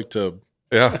families that like to.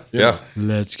 Yeah.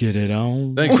 Let's get it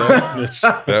on. Thanks,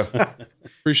 Ed. Yeah.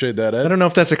 Appreciate that, I Ed. don't know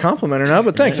if that's a compliment or not,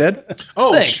 but thanks, Ed.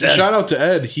 Oh, Thanks, Ed. shout out to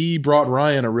Ed. He brought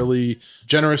Ryan a really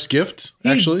generous gift,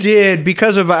 actually. He did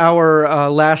because of our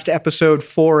last episode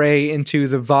foray into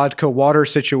the vodka water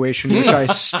situation, which I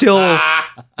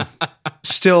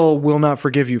still will not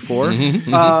forgive you for.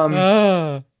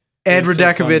 Ed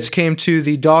Radakovitz came to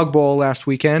the dog bowl last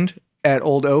weekend at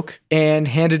Old Oak and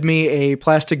handed me a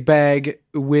plastic bag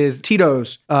with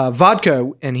Tito's vodka,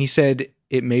 and he said,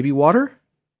 "It may be water,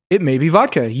 it may be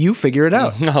vodka. You figure it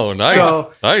out." Oh, nice.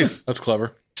 So- Nice. That's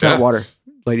clever. It's not Yeah. water,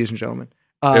 ladies and gentlemen.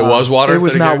 It was water? It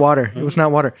was Did it not get- water. It was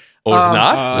not water. Oh, it's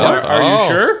not? What? Are Oh. you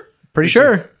sure? Pretty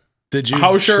sure. Did you?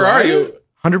 How sure try are you? it?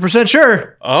 100%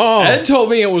 sure. Oh. Ed told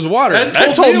me it was water. Ed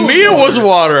Ed told me it was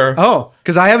water. Oh,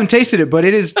 because I haven't tasted it, but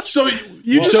it is. So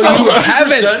you just So told you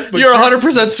 100%, but You're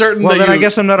 100% certain Well, that then you I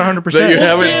guess I'm not 100%. that you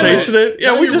haven't damn tasted it.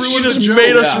 Yeah, Now we you just you ruined just the joke.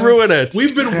 made us Yeah. ruin it. we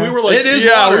were like, It is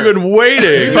yeah, water. we've been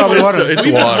waiting. probably water. It's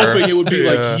we've been water. hoping it would be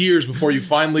Yeah. like years before you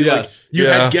finally Yes. you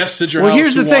Yeah. had guests at your Well, house.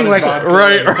 here's who the thing, wanted like- vodka.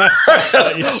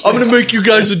 Right. I'm gonna make you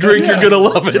guys a drink. You're gonna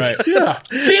love it. Yeah.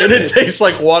 Damn And it tastes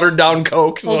like watered down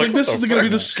Coke. I was like, this is going to be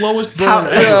the slowest burn. How-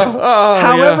 ever.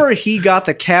 However, he got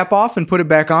the cap off and put it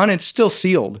back on. It's still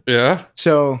sealed. Yeah.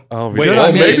 So Oh, Wait, good well,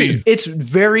 on maybe- maybe. it's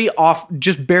very off,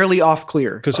 just barely off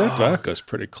clear. Because that vodka's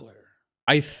pretty clear.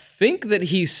 I think that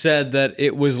he said that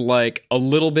it was like a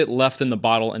little bit left in the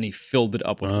bottle and he filled it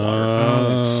up with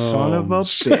water. Son of a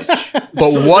bitch.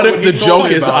 But So what then if when the he told joke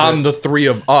me is about on it- the 3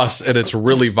 of us and it's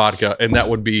really vodka, and that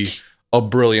would be a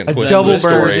brilliant twist to double the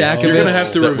story. burn You're going to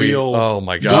have to That we- reveal. oh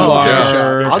my You god!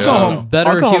 are I'll go home. better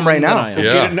I'll go home human right than now. I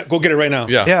am. Yeah. Go get it right now.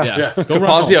 Yeah. Yeah. Yeah. Go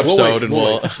Pause the run home. episode and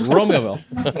we'll. Romeo.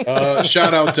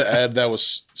 Shout out to Ed. That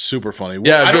was super funny.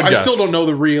 Yeah, I good still guess. don't know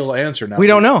the real answer now. We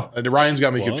don't know. Ryan's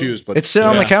got me confused, but It's sitting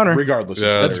on the counter. regardless, Yeah,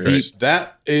 it's that's hilarious. great.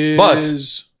 That is. But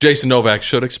Jason Novak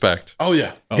should expect Oh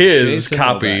yeah. his Jason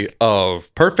copy Novak.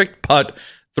 of Perfect Putt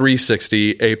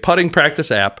 360, a putting practice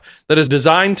app that is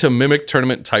designed to mimic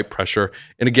tournament type pressure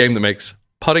in a game that makes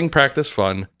putting practice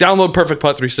fun. Download Perfect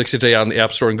Putt 360 today on the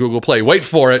App Store and Google Play. Wait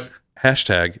for it.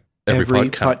 Hashtag every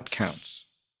putt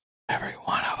counts. Every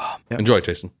one of them. Yep. Enjoy,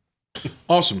 Jason.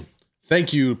 Awesome.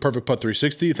 Thank you, Perfect Putt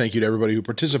 360. Thank you to everybody who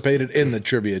participated in the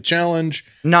trivia challenge.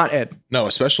 Not Ed. No,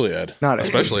 especially Ed. Not Ed.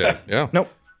 Especially, yeah. Nope.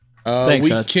 Thanks,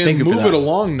 we Ed. can Thank you for move that. it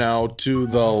along now to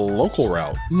the local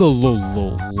route.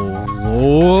 Local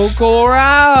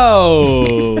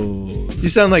route. You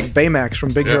sound like Baymax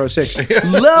from Big Hero 6.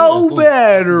 Low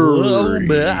battery.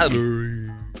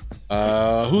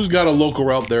 Who's got a local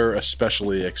route they're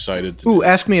especially excited to Ooh,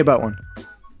 ask me about one.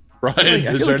 Ryan, I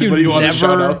is feel there like anybody you you want to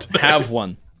shout never out? have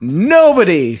one.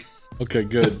 Nobody. Okay,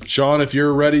 good. Sean, if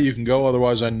you're ready, you can go.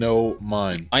 Otherwise, I know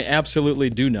mine. I absolutely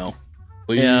do know.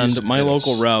 Please. And my hit us.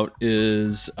 local route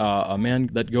is a man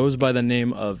that goes by the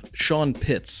name of Sean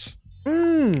Pitts.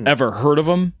 Ever heard of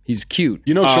him? He's cute.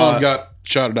 You know, Sean got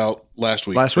shouted out last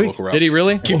week. Last for week? Local route. Did he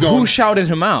really? Keep Who going. shouted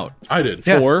him out I did.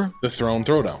 Yeah. for? The Throne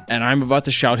Throwdown. And I'm about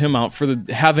to shout him out for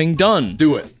the having done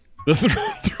Do it.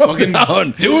 Throw it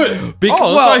down. Do it.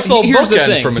 Oh, that's a nice little here's the bookend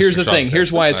thing. for Mr. Here's the Sean thing. Pitts.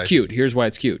 Here's why That's it's nice. cute. Here's why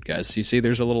it's cute, guys. You see,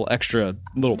 there's a little extra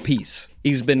little piece.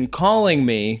 He's been calling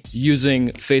me using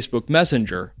Facebook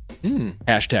Messenger,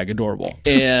 hashtag adorable,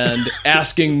 and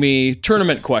asking me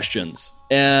tournament questions.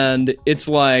 And it's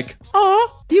like,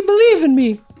 oh, you believe in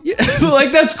me. Yeah,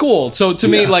 like that's cool. So to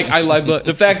me, like I love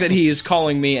the fact that he is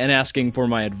calling me and asking for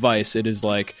my advice. It is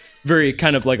like very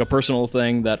kind of like a personal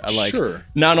thing that I like. Sure.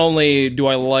 Not only do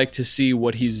I like to see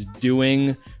what he's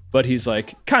doing, but he's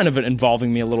like kind of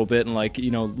involving me a little bit and like,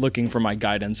 you know, looking for my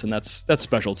guidance, and that's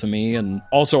special to me. And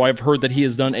also I've heard that he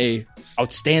has done a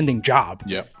outstanding job.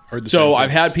 Yeah. Heard the So same thing. I've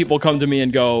had people come to me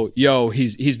and go, "Yo,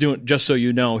 he's doing, just so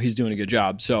you know, he's doing a good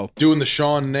job." So doing the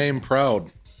Sean name proud.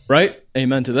 right,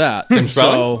 amen to that. Tim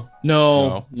So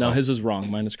spelling? no, his is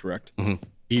wrong. Mine is correct.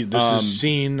 This is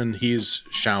seen and he's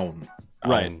shown.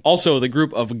 Right. Also, the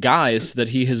group of guys that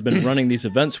he has been running these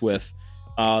events with,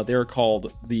 they're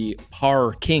called the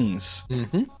Par Kings.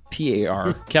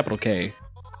 PAR, capital K,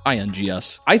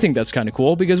 INGS. I think that's kind of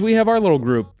cool because we have our little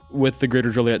group with the Greater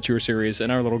Joliet Tour Series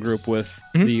and our little group with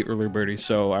the Early Birdies.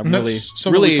 So I'm That's really,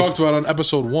 something really we talked about on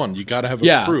episode 1. You got to have a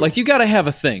yeah, crew. like you got to have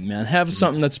a thing, man. Have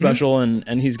something that's special,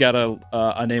 and he's got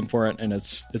a name for it, and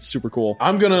it's super cool.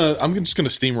 I'm just gonna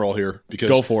steamroll here because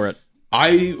Go for it.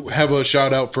 I have a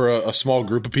shout out for a small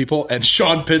group of people, and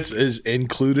Sean Pitts is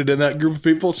included in that group of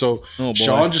people. So Oh, boy.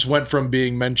 Sean just went from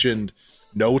being mentioned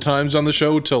no times on the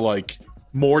show to like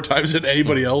more times than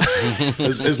anybody else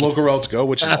as local routes go,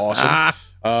 which is awesome.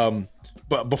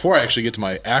 But before I actually get to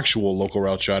my actual local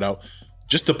route shout out,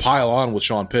 just to pile on with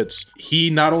Sean Pitts, he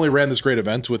not only ran this great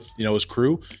event with his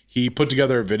crew, he put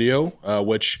together a video,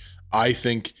 which I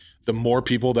think the more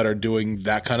people that are doing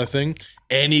that kind of thing,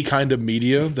 any kind of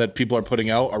media that people are putting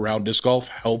out around disc golf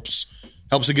helps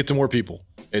it get to more people.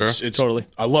 It's Totally.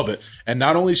 I love it. And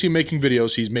not only is he making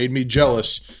videos, he's made me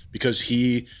jealous because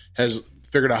he has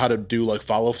figured out how to do like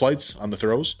follow flights on the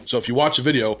throws. So if you watch a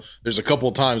video, there's a couple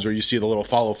of times where you see the little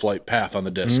follow flight path on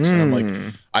the discs. And I'm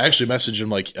like, I actually messaged him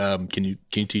like, can you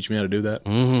teach me how to do that?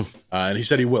 And he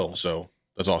said he will. So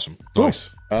that's awesome. Nice.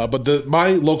 But my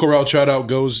local route shout out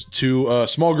goes to a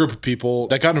small group of people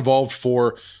that got involved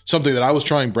for something that I was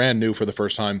trying brand new for the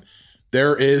first time.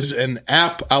 There is an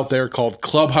app out there called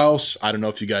Clubhouse. I don't know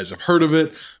if you guys have heard of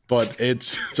it, but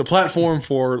it's a platform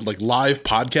for like live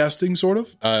podcasting sort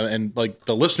of. And like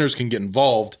the listeners can get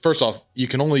involved. First off, you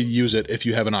can only use it if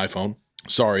you have an iPhone.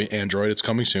 Sorry, Android, it's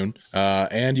coming soon.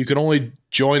 And you can only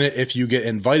join it if you get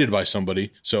invited by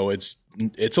somebody. So it's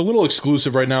a little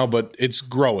exclusive right now, but it's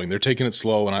growing. They're taking it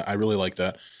slow, and I really like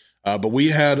that. But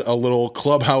we had a little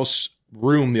Clubhouse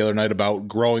room the other night about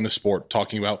growing the sport,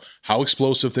 talking about how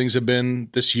explosive things have been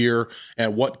this year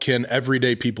and what can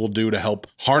everyday people do to help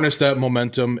harness that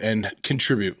momentum and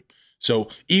contribute. So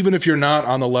even if you're not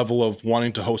on the level of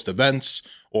wanting to host events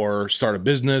or start a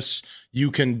business,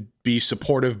 you can be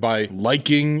supportive by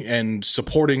liking and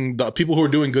supporting the people who are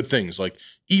doing good things. Like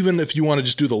even if you want to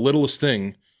just do the littlest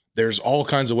thing, there's all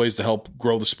kinds of ways to help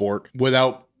grow the sport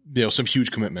without some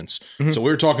huge commitments. So we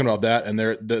were talking about that, and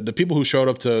the people who showed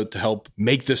up to help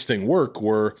make this thing work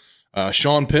were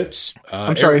Sean Pitts.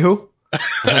 I'm sorry, who?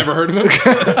 Ever heard of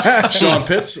him? Sean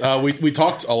Pitts. We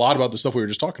talked a lot about the stuff we were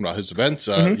just talking about, his events,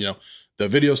 the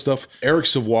video stuff. Eric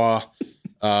Savoy,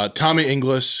 Tommy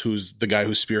Inglis, who's the guy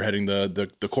who's spearheading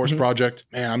the course project.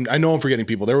 Man, I know I'm forgetting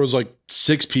people. There was like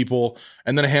 6 people,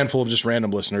 and then a handful of just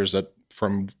random listeners that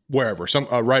from wherever. Some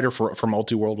writer from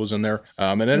Multiworld was in there,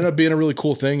 and it ended up being a really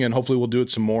cool thing. And hopefully we'll do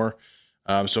it some more.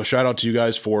 So shout out to you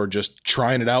guys for just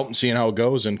trying it out and seeing how it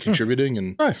goes and contributing.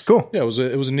 And Nice. Cool. yeah, it was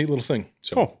a neat little thing.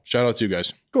 So Cool. Shout out to you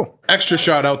guys. Cool. Extra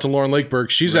shout out to Lauren Lakeberg.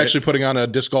 She's actually putting on a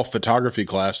disc golf photography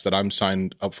class that I'm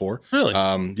signed up for. Really?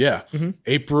 Yeah.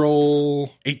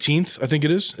 April 18th, I think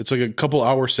it is. It's like a couple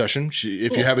hour session.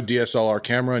 If you have a DSLR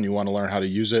camera and you want to learn how to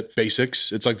use it,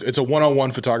 basics. It's a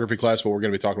one-on-one photography class, but we're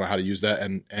going to be talking about how to use that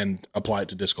and apply it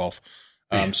to disc golf.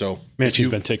 So Man, she's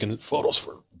been taking photos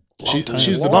for a long time.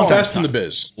 she's the Long best time. in the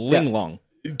biz. Ling Long.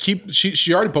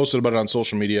 She already posted about it on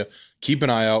social media. Keep an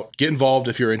eye out. Get involved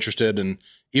if you're interested, and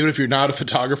even if you're not a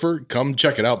photographer, come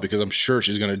check it out because I'm sure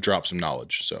she's going to drop some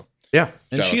knowledge. So Yeah.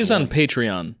 And Shout she out is to on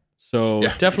Patreon. So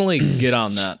definitely get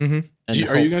on that. And are you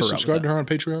help guys her out subscribed to with her on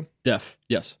Patreon? that.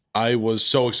 Yes. I was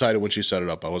so excited when she set it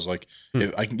up. I was like,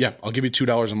 if I can, I'll give you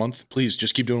 $2 a month. Please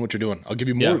just keep doing what you're doing. I'll give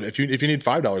you more. Yeah. If you need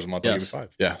 $5 a month, I'll give you Yes. $5.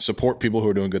 Yeah. Support people who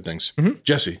are doing good things.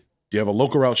 Jesse, do you have a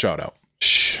local route shout out?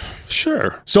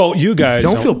 Sure. So you guys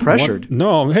Don't feel pressured.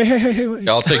 No. Hey. Wait.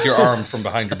 Yeah, I'll take your arm from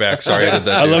behind your back. Sorry, I did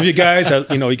that. I too. love you guys.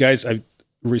 You guys, I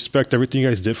respect everything you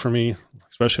guys did for me,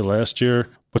 especially last year.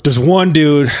 But there's one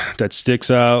dude that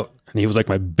sticks out, and he was like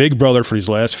my big brother for these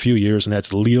last few years, and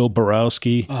that's Leo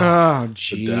Borowski. Oh,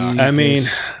 jeez. I mean,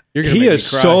 You're gonna he make me is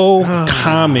cry. so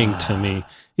calming to me.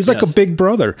 He's like a big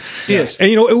brother. Yes. And,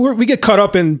 we get caught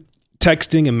up in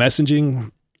texting and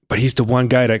messaging, but he's the one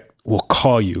guy that will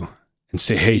call you and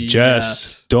say, hey,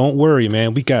 Jess, don't worry,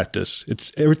 man. We got this.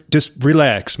 Just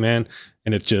relax, man.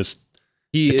 And it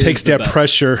takes that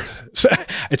pressure.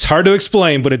 It's hard to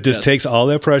explain, but it just takes all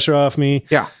that pressure off me.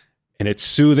 Yeah. And it's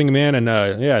soothing, man. And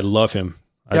I love him.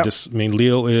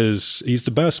 Leo he's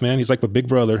the best, man. He's like my big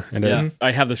brother. And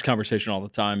I have this conversation all the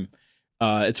time.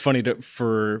 It's funny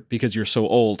because you're so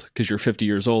old, because you're 50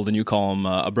 years old and you call him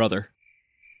a brother.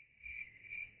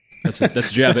 That's a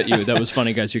jab at you. That was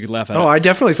funny, guys. You could laugh at it. Oh, I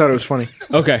definitely thought it was funny.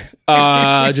 Okay.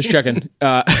 Just checking.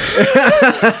 Got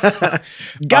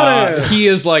it. He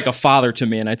is like a father to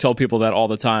me, and I tell people that all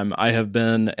the time. I have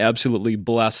been absolutely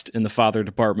blessed in the father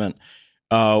department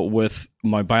with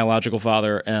my biological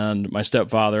father and my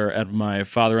stepfather and my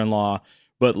father-in-law.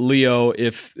 But Leo,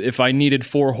 if I needed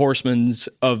 4 horsemen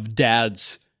of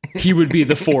dads, he would be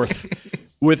the 4th,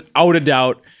 without a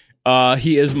doubt.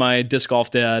 He is my disc golf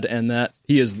dad, and that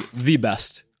he is the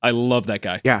best. I love that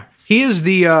guy. Yeah. He is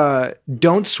the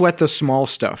don't sweat the small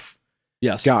stuff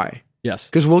guy. Yes.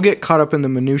 Because we'll get caught up in the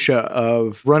minutia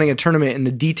of running a tournament and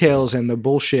the details and the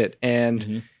bullshit,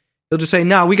 and he'll just say,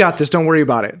 no, we got this. Don't worry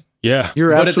about it. Yeah.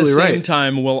 You're absolutely But at the right. same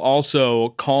time, will also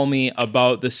call me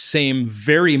about the same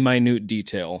very minute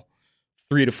detail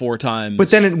 3 to 4 times. But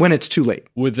then when it's too late.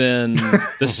 Within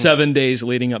the 7 days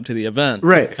leading up to the event.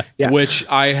 Right. Yeah. Which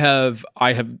I have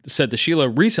said to Sheila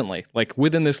recently, like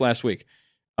within this last week,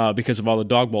 because of all the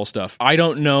dog bowl stuff. I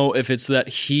don't know if it's that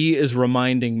he is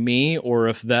reminding me or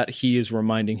if that he is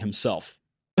reminding himself.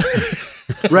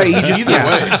 Right. You just,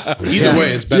 Either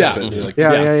way, it's benefit. You're like,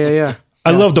 yeah. I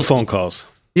love the phone calls.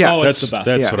 Yeah. Oh, it's the best.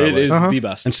 That's what I It like. is the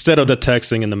best. Instead of the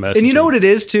texting and the messaging. And you know what it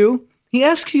is, too? He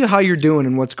asks you how you're doing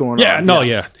and what's going on. Yeah, no, Yes.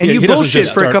 yeah. And Yeah, you he doesn't bullshit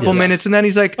just for a start- couple yes. minutes, and then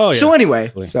he's like, Oh, yeah. so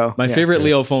anyway. So My favorite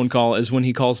Leo phone call is when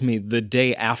he calls me the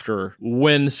day after,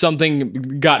 when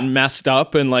something got messed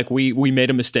up and like we made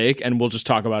a mistake, and we'll just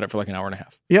talk about it for like an hour and a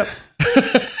half. Yep.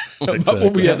 About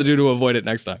what we have to do to avoid it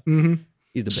next time. Mm-hmm.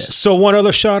 He's the best. So one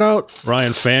other shout out,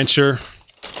 Ryan Fancher,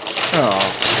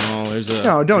 Oh, Oh,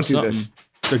 no, don't do this.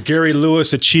 the Gary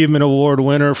Lewis Achievement Award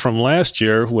winner from last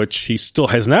year, which he still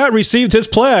has not received his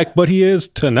plaque, but he is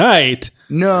tonight.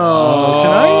 No.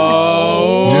 Tonight?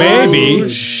 Oh, Maybe.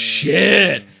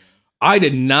 Shit. I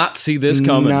did not see this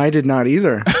coming. No, I did not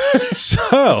either. So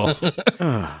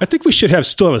I think we should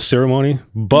still have a ceremony,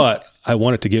 but I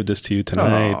wanted to give this to you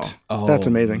tonight. Oh, that's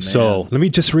amazing. So let me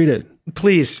just read it.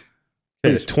 Please.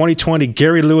 The 2020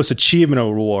 Gary Lewis Achievement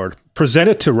Award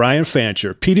presented to Ryan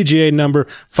Fancher, PDGA number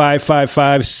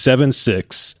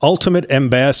 55576, Ultimate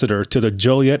Ambassador to the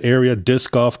Joliet area disc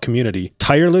golf community,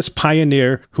 tireless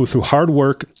pioneer who through hard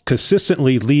work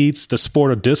consistently leads the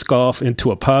sport of disc golf into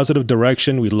a positive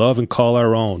direction we love and call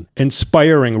our own,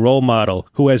 inspiring role model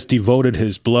who has devoted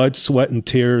his blood, sweat, and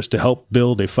tears to help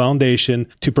build a foundation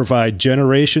to provide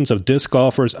generations of disc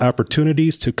golfers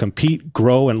opportunities to compete,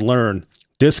 grow, and learn.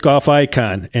 Disc golf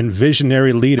icon and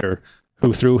visionary leader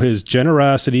who through his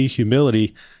generosity,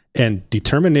 humility, and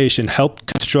determination helped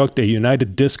construct a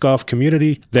united disc golf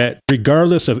community that,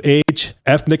 regardless of age,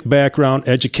 ethnic background,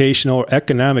 educational, or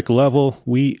economic level,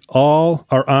 we all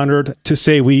are honored to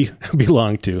say we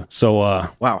belong to. So,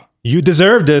 Wow. you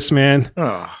deserve this, man.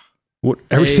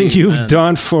 Everything you've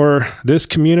done for this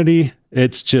community,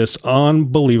 it's just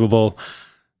unbelievable.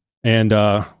 And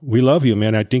we love you,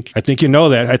 man. I think you know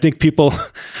that. I think people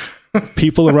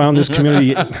around this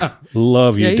community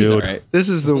love you, dude. All right. This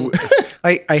is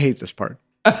I hate this part.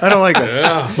 I don't like this.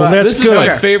 Well, that's This good. is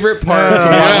my favorite part.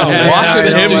 Watching I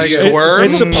him don't like it. squirm.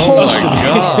 It's supposed to be.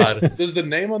 God. Does the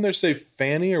name on there say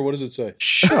Fanny or what does it say?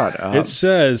 Shut up. It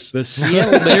says The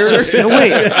Seattle Mariners. No,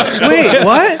 wait,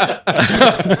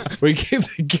 what? We gave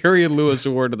the Gary Lewis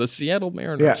Award to the Seattle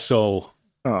Mariners. Yeah. so.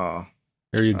 Oh,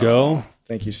 There you go.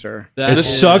 thank you, sir. That It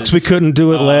sucks we is- couldn't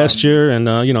do it last year, and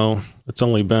it's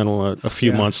only been a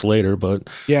few months later. But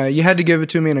Yeah, you had to give it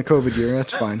to me in a COVID year.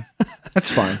 That's fine. That's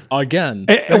fine. Again.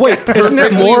 wait, isn't that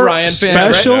Perfectly more Ryan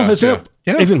Fancher, special? right? Isn't it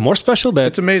Yeah. even more special that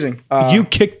It's amazing. you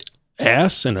kicked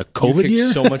ass in a You COVID kicked year?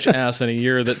 so much ass in a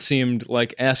year that seemed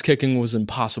like ass kicking was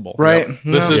impossible. right?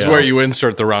 This No. is where you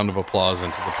insert the round of applause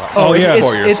into the podcast. Oh, yeah.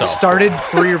 For It yourself. started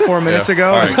 3 or 4 minutes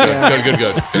ago. All right, Yeah.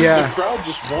 good. The Yeah. crowd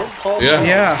just won't call me. Yeah.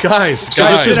 Yeah. Guys. So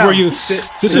this is down. where you. Sit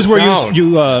This is where down.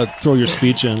 you throw your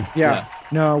speech in. Yeah.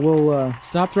 No, we'll.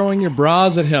 Stop throwing your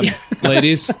bras at him,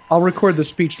 ladies. I'll record the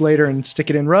speech later and stick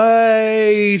it in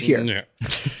right here. Yeah.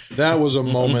 That was a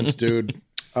moment, dude.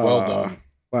 Well done.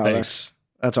 Wow, Thanks.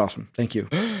 That's awesome. Thank you.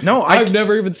 No, I've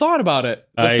never even thought about it.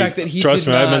 The fact that he trust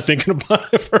did me, not, I've been thinking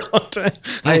about it for a long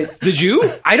time. Did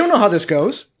you? I don't know how this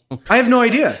goes. I have no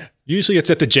idea. Usually it's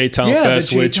at the J-Town Yeah, the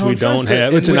Fest, which we J-Town don't Fest,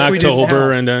 have. in It's in which we did October,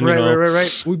 that. and then,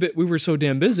 Right. We were so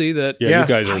damn busy that Yeah, you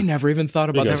guys are. I never even thought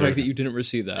about the guys are- fact that you didn't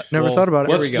receive that. Never thought about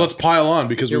it. Let's pile on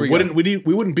because Here we we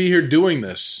wouldn't be here doing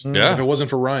this Yeah. if it wasn't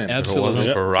for Ryan. If it Absolutely.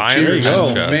 wasn't for Ryan. Cheers. and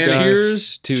Oh, Chad. man.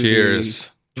 Cheers to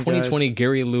Cheers. the 2020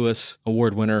 Gary Lewis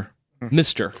Award winner,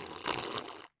 Mr.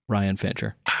 Ryan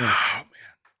Fancher.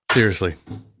 Seriously.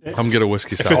 I'm get a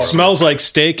whiskey If sour. it smells like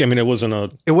steak, I mean, it wasn't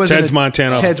Ted's a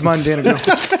Montana. Ted's Montana.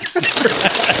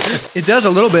 It does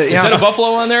a little bit. Is that Yeah. a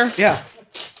buffalo on there? Yeah.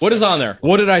 What is on there?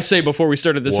 What did I say before we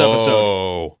started this episode?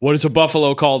 Whoa. What is a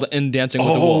buffalo called in Dancing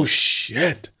with the Oh, Wolves?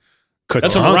 shit.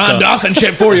 That's some Ron Dawson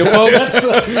shit for you, folks.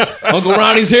 Uncle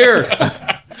Ronnie's here.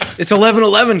 It's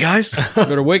 11:11, guys.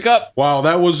 Better wake up. Wow,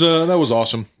 that was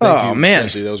awesome. Thank you, man.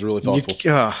 Jesse. That was really thoughtful.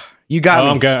 You got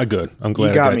me. I'm good. I'm glad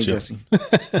You got I got me, you. Jesse.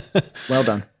 Well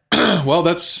done. Well,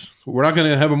 we're not going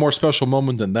to have a more special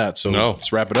moment than that. So No.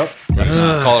 let's wrap it up.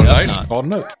 Call it a night. Call it a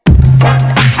night.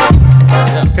 Okay. All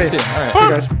right. See you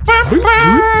guys.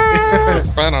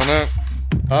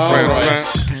 All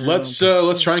right,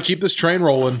 let's try and keep this train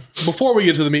rolling. Before we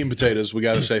get to the meat and potatoes, we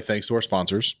got to say thanks to our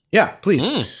sponsors. Yeah,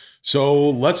 please. So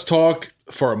let's talk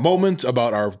for a moment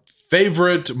about our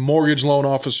favorite mortgage loan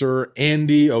officer,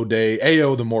 Andy O'Day,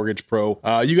 AO the Mortgage Pro.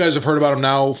 You guys have heard about him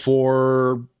now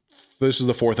for, this is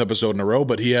the 4th episode in a row,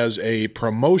 but he has a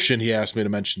promotion he asked me to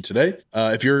mention today.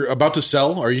 If you're about to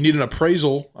sell or you need an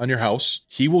appraisal on your house,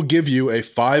 he will give you a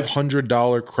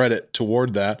 $500 credit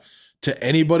toward that to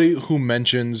anybody who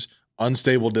mentions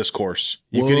Unstable Discourse.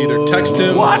 You can either text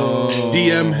him,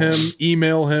 DM him,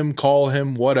 email him, call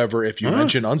him, whatever. If you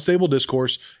mention Unstable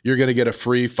Discourse, you're going to get a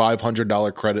free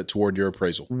 $500 credit toward your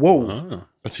appraisal. Whoa.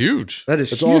 That's huge. That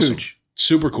is It's huge. awesome.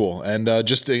 Super cool. And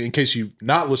just in case you've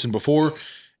not listened before,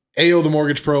 AO the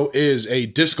Mortgage Pro is a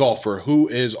disc golfer who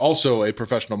is also a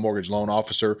professional mortgage loan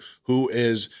officer who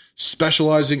is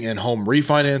specializing in home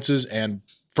refinances and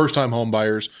first-time home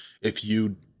buyers. If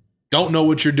you don't know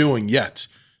what you're doing yet,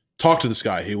 talk to this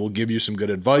guy. He will give you some good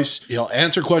advice. He'll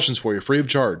answer questions for you free of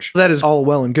charge. That is all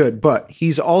well and good, but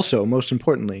he's also, most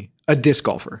importantly, a disc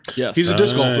golfer. Yes. He's a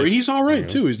disc golfer. He's all right,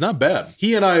 too. He's not bad.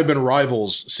 He and I have been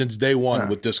rivals since day one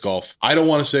with disc golf. I don't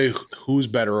want to say who's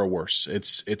better or worse.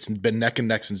 It's been neck and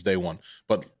neck since day one.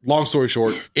 But long story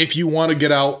short, if you want to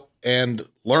get out and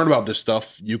learn about this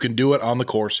stuff, you can do it on the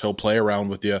course. He'll play around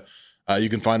with you. You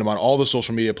can find him on all the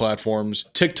social media platforms,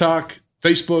 TikTok,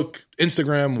 Facebook,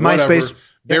 Instagram, whatever. MySpace.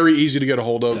 Very easy to get a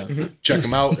hold of. Check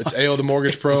him out. It's AO the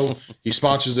Mortgage Pro. He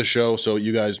sponsors the show, so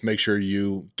you guys make sure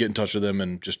you get in touch with him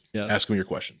and just ask him your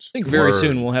questions. I think very Word.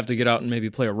 soon we'll have to get out and maybe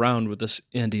play around with this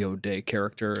Andy O'Day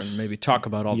character and maybe talk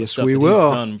about all the Yes, stuff we that will.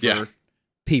 he's done for Yeah.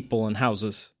 people and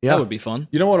houses. Yeah. That would be fun.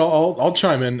 You know what? I'll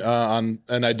chime in on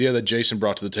an idea that Jason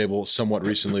brought to the table somewhat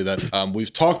recently that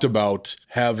we've talked about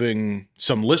having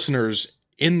some listeners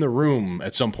in the room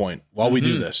at some point while we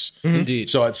do this. Indeed.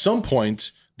 So at some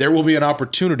point, there will be an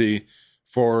opportunity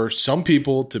for some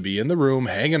people to be in the room,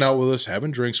 hanging out with us,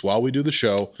 having drinks while we do the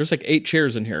show. There's like 8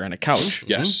 chairs in here and a couch.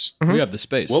 Yes. We have the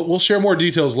space. We'll share more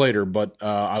details later, but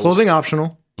Clothing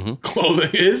optional. clothing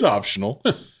is optional.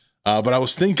 But I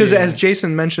was thinking, Because as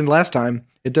Jason mentioned last time,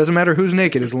 it doesn't matter who's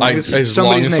naked as long as As long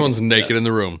somebody's as naked. someone's naked in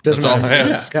the room. Doesn't That's all I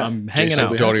matter. ask. Yeah. I'm hanging Jason,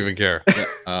 out. Don't even care.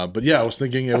 but yeah, I was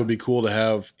thinking it would be cool to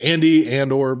have Andy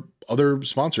and or other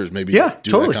sponsors maybe Yeah,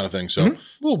 do totally. that kind of thing. So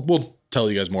we'll tell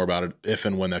you guys more about it if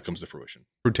and when that comes to fruition.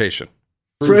 Fruitation.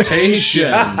 Fruitation.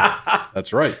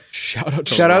 That's right. Shout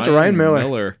out to Ryan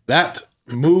Miller. That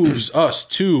moves us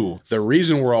to the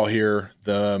reason we're all here,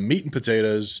 the meat and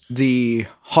potatoes, The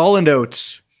Holland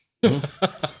Oats. Very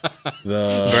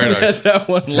nice. That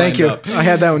one Thank lined you. up. I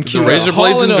had that one The queued razor up.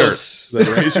 blades and Hall & dirt. Oates. the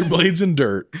razor blades and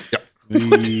dirt,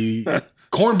 the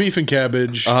corned beef and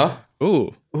cabbage,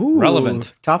 Ooh. Ooh,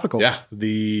 Relevant. Topical. yeah,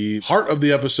 the heart of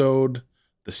the episode,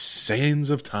 the Saenz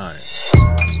of Time.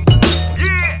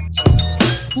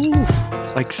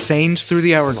 Like Saenz through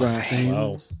the hourglass.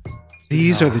 Wow.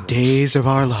 These are the days of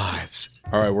our lives.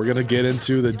 All right, we're gonna get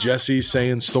into the Jesse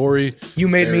Saenz story. You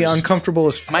made me There's- uncomfortable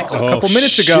as fuck a couple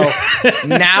minutes ago.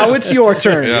 Now it's your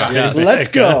turn. Yeah. Let's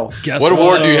go. Guess What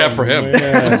award do you have for him?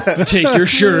 Take your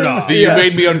shirt off. The You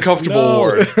made me uncomfortable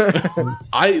award.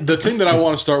 The thing that I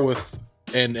want to start with,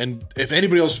 and if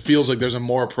anybody else feels like there's a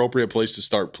more appropriate place to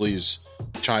start, please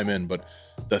chime in. But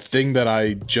the thing that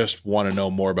I just want to know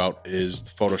more about is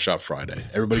Photoshop Friday.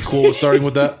 Everybody cool with starting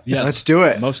with that? Yes. Let's do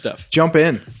it. Most stuff. Jump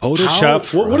in.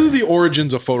 Photoshop. What are the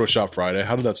origins of Photoshop Friday?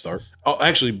 How did that start? Oh,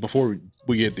 actually, before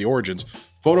we get the origins,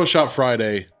 Photoshop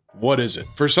Friday What is it?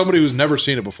 For somebody who's never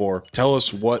seen it before, tell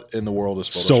us what in the world is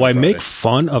Photoshop So I Friday. make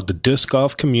fun of the disc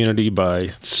golf community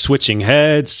by switching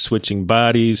heads, switching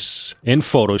bodies in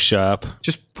Photoshop.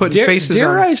 Just putting faces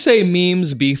dare on. I say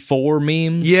memes before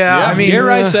memes? Yeah, I mean, dare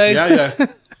I say? Yeah.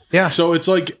 yeah. So it's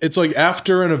like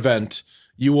after an event,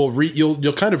 you'll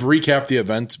kind of recap the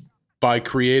event by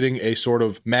creating a sort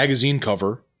of magazine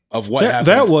cover of what happened.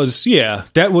 That was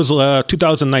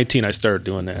 2019 I started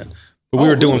doing that. But we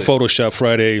were doing Photoshop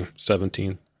Friday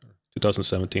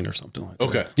 2017 or something like that.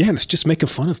 Okay. Yeah, and it's just making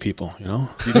fun of people, you know?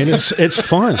 And it's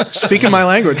fun. Speaking my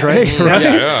language, right? Right?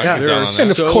 Yeah, get down on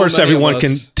And that. of course, everyone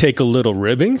can take a little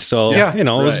ribbing. So, Yeah. it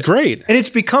was great. And it's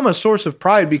become a source of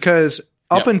pride because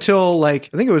up until like,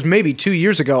 I think it was maybe 2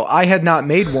 years ago, I had not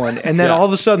made one. And then all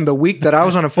of a sudden, the week that I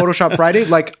was on a Photoshop Friday,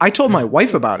 like I told my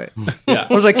wife about it. Yeah.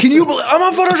 I was like, can you believe I'm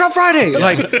on Photoshop Friday?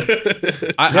 Like,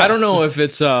 I don't know if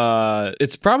it's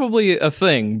probably a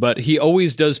thing, but he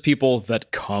always does people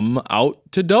that come out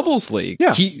to Doubles League.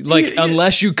 Yeah.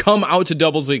 Unless you come out to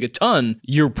Doubles League a ton,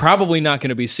 you're probably not going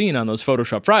to be seen on those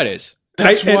Photoshop Fridays.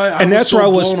 That's why I was that's so where I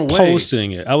was blown away.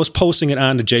 posting it. I was posting it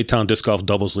on the J-Town Disc Golf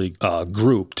Doubles League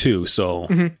group too. So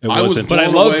it I was wasn't. But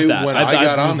I blown loved away that. when I I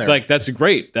got on was there. like, that's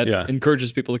great. That Yeah.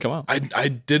 encourages people to come out. I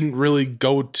didn't really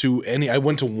go to any. I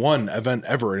went to one event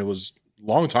ever, and it was a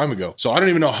long time ago. So I don't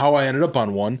even know how I ended up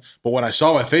on one. But when I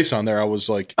saw my face on there, I was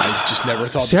like, I just never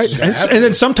thought See, this was going to happen. and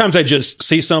then sometimes I just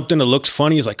see something that looks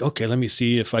funny. It's like, okay, let me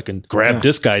see if I can grab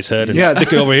this guy's head and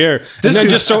stick it over here. And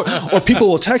then or people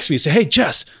will text me and say, hey,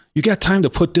 Jess, you got time to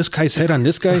put this guy's head on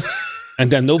this guy? And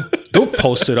then they'll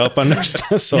post it up on their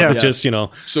stuff. So just,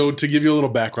 So to give you a little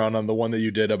background on the one that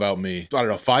you did about me, I don't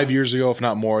know, 5 years ago, if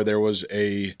not more, there was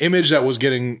a image that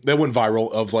went viral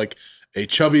of like a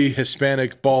chubby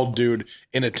Hispanic bald dude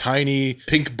in a tiny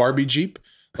pink Barbie Jeep,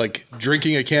 like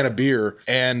drinking a can of beer.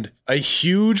 And a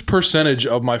huge percentage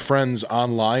of my friends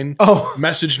online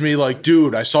messaged me like,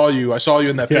 dude, I saw you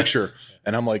in that picture.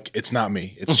 And I'm like, it's not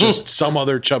me. It's just some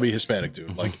other chubby Hispanic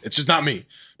dude. Like, it's just not me.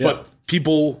 But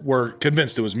people were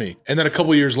convinced it was me. And then a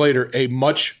couple years later, a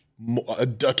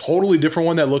totally different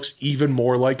one that looks even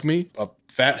more like me, a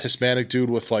fat Hispanic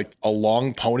dude with like a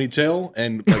long ponytail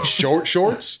and like short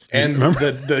shorts. And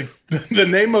the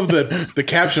name of the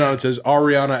caption on it says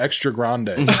Ariana Extra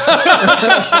Grande.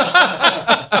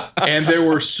 And there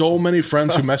were so many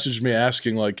friends who messaged me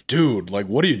asking like, dude, like,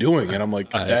 what are you doing? And I'm like,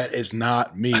 that is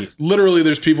not me. Literally,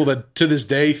 there's people that to this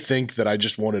day think that I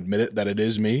just won't admit it, that it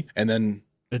is me. And then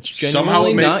It's somehow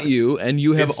genuinely it made- not you, and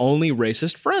you have only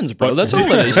racist friends, bro. That's all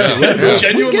it is. It's it's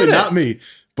genuinely not me.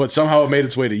 But somehow it made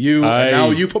its way to you. And now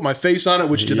you put my face on it,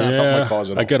 which did not help my cause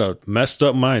at all. I got a messed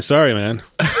up mind. Sorry, man.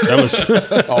 That was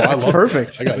I love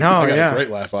perfect. I got a great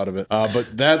laugh out of it.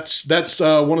 But that's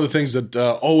one of the things that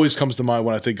always comes to mind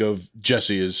when I think of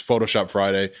Jesse is Photoshop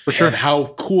Friday. For sure. And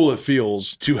how cool it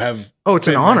feels to have it's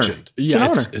an been honor. mentioned. It's an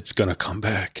honor. it's gonna come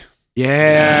back.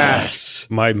 Yes.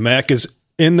 My Mac is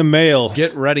in the mail.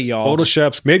 Get ready, y'all.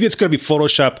 Photoshop's maybe it's gonna be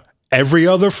Photoshop every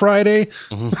other Friday.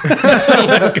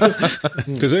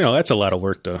 Because that's a lot of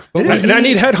work though. And I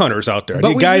need headhunters out there. I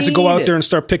need guys to go out there and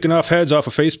start picking off heads off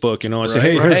of Facebook, and say,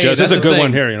 hey, here, Jess, this is a good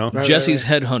one here, Jesse's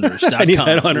Headhunters.com. I need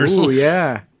headhunters. Ooh,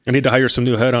 yeah. I need to hire some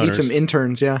new headhunters. Need some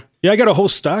interns, yeah. Yeah, I got a whole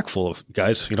stock full of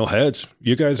guys, heads.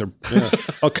 You guys are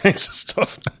all kinds of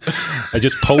stuff. I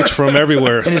just poach from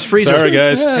everywhere. And it's freezer. Sorry,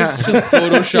 guys. It's just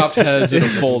photoshopped heads in a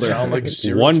folder. Sound like a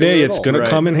serial One day killer at it's all. going to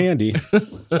come in handy.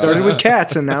 Started with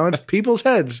cats, and now it's people's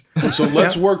heads. So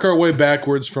let's work our way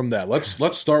backwards from that.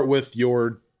 Let's start with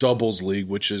your doubles league,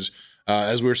 which is,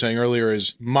 as we were saying earlier,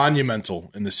 is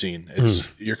monumental in the scene. It's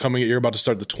you're about to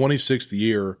start the 26th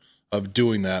year of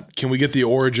doing that. Can we get the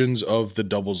origins of the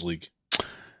doubles league?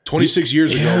 26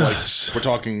 years ago, like we're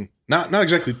talking, not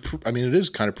exactly. It is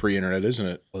kind of pre-internet, isn't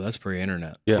it? Well, that's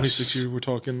pre-internet. Yes. 26 years. We're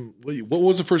talking. What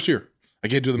was the first year? I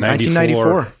can't do the math.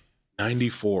 1994.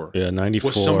 94. Yeah, 94.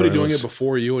 Was somebody doing it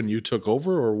before you and you took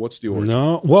over, or what's the origin?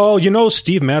 No. Well,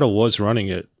 Steve Matto was running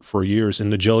it for years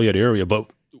in the Joliet area, but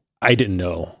I didn't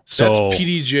know. So that's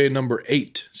PDJ number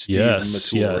 8, Steve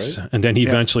Matul, right? And then he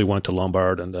eventually went to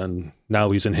Lombard, and then now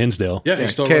he's in Hinsdale. Yeah,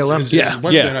 he's still KLM. his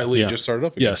Wednesday night league just started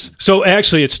up again. Yes. So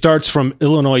actually, it starts from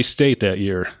Illinois State that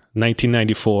year,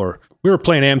 1994. We were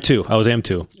playing AM2. I was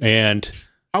AM2. And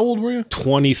How old were you?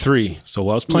 23. So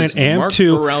I was playing Mark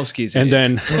AM2. Borowski's And age.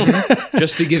 then,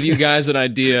 Just to give you guys an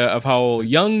idea of how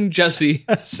young Jesse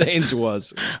Saenz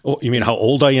was. oh, you mean how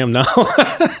old I am now?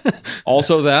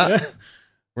 Also that,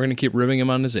 we're going to keep ribbing him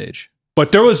on his age.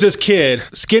 But there was this kid,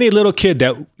 skinny little kid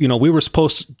that, we were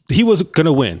he was going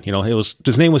to win.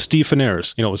 His name was Steve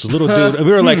Finares. It was a little dude. And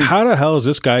we were like, how the hell is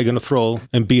this guy going to throw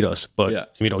and beat us?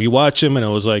 But, you watch him and it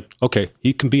was like, okay,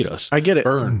 he can beat us. I get it.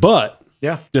 But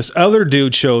Yeah. this other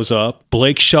dude shows up,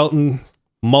 Blake Shelton,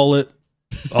 mullet,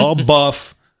 all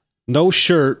buff, no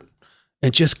shirt,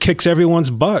 and just kicks everyone's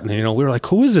butt. And, we were like,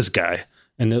 who is this guy?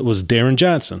 And it was Darren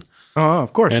Johnson. Oh,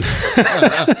 of course. And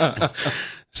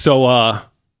so,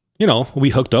 we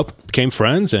hooked up, became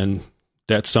friends, and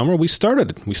that summer we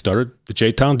started the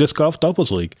J-Town Disc Golf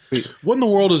Doubles League. What in the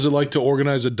world is it like to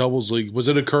organize a doubles league? Was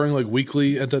it occurring like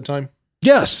weekly at that time?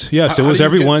 Yes. It was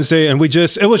every Wednesday, and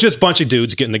it was just a bunch of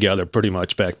dudes getting together pretty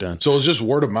much back then. So it was just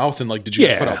word of mouth, and like, did you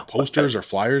put out posters or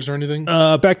flyers or anything?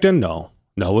 Back then, no,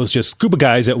 it was just a group of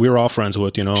guys that we were all friends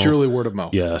with, Purely word of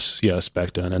mouth. Yes,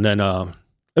 back then. And then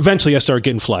eventually I started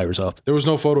getting flyers up. There was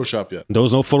no Photoshop yet. There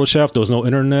was no Photoshop. There was no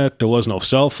internet. There was no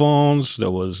cell phones. There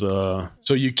was...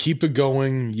 So you keep it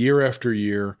going year after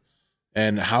year.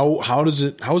 And how is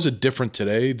it different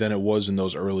today than it was in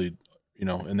those early,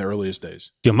 in the earliest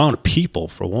days? The amount of people,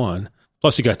 for one.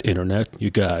 Plus you got the internet. You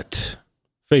got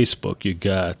Facebook. You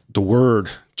got the word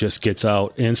just gets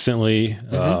out instantly.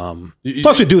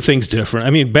 Plus we do things different. I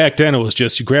mean, back then it was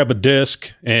just you grab a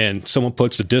disc and someone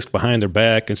puts the disc behind their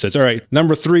back and says, all right,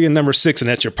 number 3 and number 6, and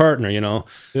that's your partner,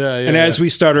 And as we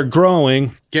started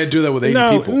growing... Can't do that with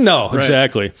 80 people. No, right.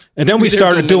 Exactly. And then we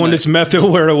started doing this method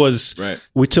where it was,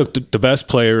 we took the best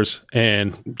players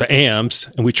and the AMs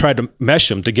and we tried to mesh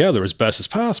them together as best as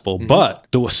possible. But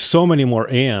there was so many more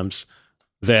AMs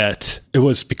that it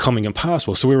was becoming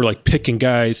impossible. So we were like picking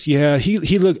guys. Yeah, he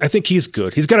look. I think he's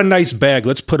good. He's got a nice bag.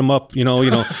 Let's put him up.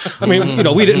 I mean,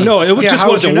 we didn't know. It just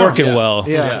wasn't working well.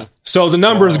 Yeah. So the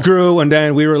numbers grew, and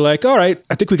then we were like, all right,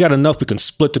 I think we got enough. We can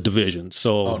split the divisions.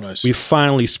 So we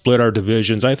finally split our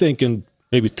divisions. I think in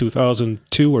maybe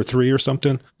 2002 or 3 or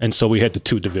something. And so we had the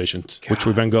 2 divisions, which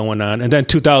we've been going on. And then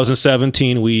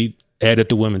 2017, we added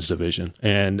the women's division.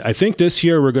 And I think this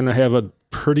year we're going to have a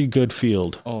pretty good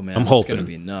field. Oh man, I'm hoping. It's going to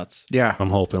be nuts. Yeah.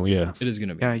 I'm hoping, yeah. It is going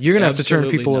to be. Yeah, you're going to have to turn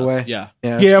people away. Yeah.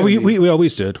 Yeah, we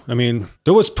always did. I mean,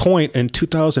 there was point in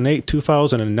 2008,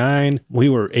 2009, we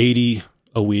were 80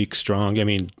 a week strong. I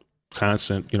mean,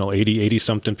 constant, 80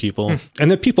 something people.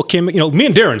 And then people came, me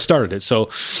and Darren started it. So,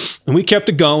 and we kept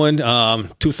it going.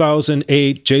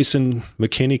 2008, Jason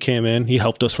McKinney came in. He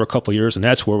helped us for a couple of years, and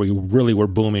that's where we really were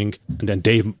booming. And then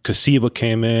Dave Kasiba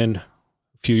came in a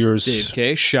few years. Dave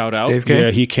K, shout out. Dave K.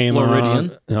 Yeah, he came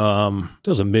Floridian. on. That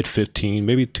was a mid-15,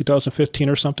 maybe 2015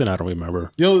 or something. I don't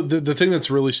remember. The thing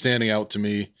that's really standing out to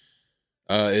me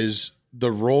is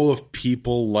the role of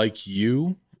people like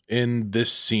you in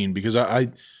this scene, because I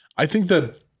think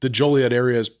that the Joliet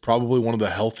area is probably one of the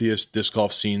healthiest disc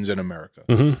golf scenes in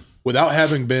America. Without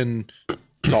having been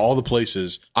to all the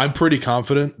places, I'm pretty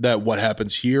confident that what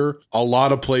happens here, a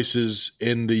lot of places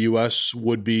in the U.S.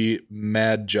 would be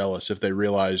mad jealous if they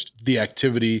realized the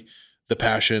activity, the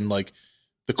passion, like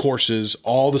the courses,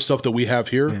 all the stuff that we have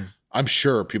here. Yeah. I'm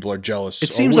sure people are jealous.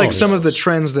 It seems like some of the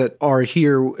trends that are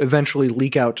here eventually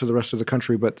leak out to the rest of the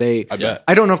country, but I bet.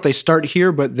 I don't know if they start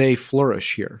here, but they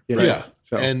flourish here. Yeah.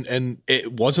 So. And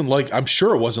it wasn't like, I'm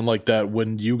sure it wasn't like that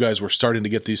when you guys were starting to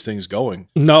get these things going.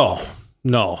 No.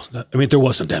 I mean, there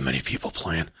wasn't that many people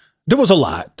playing. There was a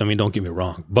lot. I mean, don't get me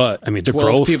wrong. But, I mean, the 12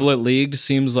 growth. people at League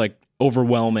seems like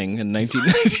overwhelming in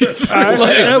 1993.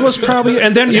 That was probably,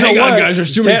 and then, hang on, guys,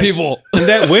 there's too many people. And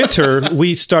that winter,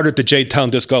 we started the J-Town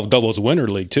Disc Golf Doubles Winter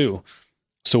League, too.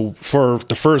 So for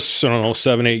the first,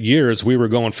 7-8 years, we were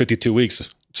going 52 weeks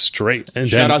straight. And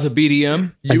shout out to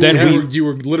BDM. You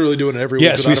were literally doing it every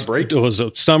week without a break. It was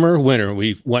a summer, winter.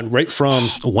 We went right from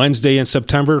Wednesday in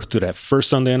September to that first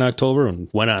Sunday in October and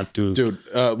went on through. Dude,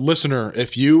 listener,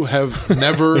 if you have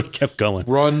never kept going,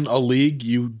 run a league,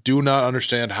 you do not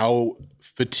understand how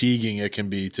fatiguing it can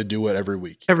be to do it every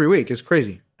week. Every week is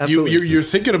crazy. You're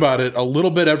thinking about it a little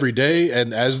bit every day,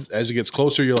 and as it gets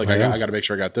closer, you're like, I got to make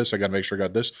sure I got this. I got to make sure I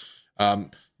got this.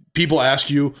 People ask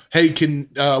you, hey, can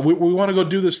we want to go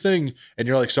do this thing? And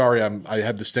you're like, sorry, I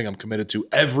have this thing I'm committed to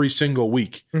every single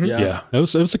week. Mm-hmm. Yeah. It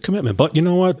was a commitment. But you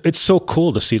know what? It's so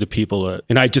cool to see the people.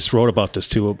 And I just wrote about this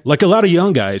too. Like a lot of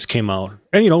young guys came out.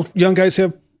 And, young guys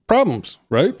have problems,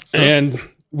 right? Sure. And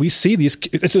we see these,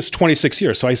 it's just 26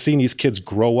 years. So I've seen these kids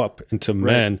grow up into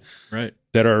men. Right.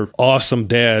 that are awesome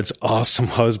dads, awesome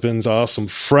husbands, awesome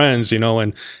friends,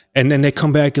 and then they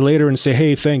come back later and say,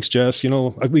 hey, thanks, Jess.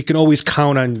 We can always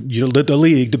count on the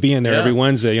league to be in there every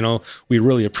Wednesday. We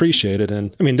really appreciate it.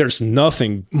 And I mean, there's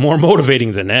nothing more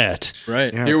motivating than that.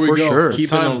 Right. Yeah, Here we for go. sure.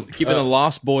 Keeping the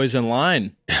Lost Boys in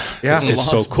line. Yeah. The It's Lost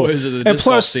so cool. Boys of the And disc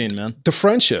golf plus, scene, man. the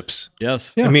friendships.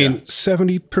 Yes. I mean,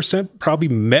 70% probably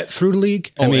met through the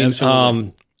league. Oh,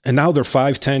 absolutely. And now they're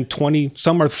 5, 10, 20,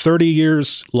 some are 30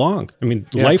 years long. I mean,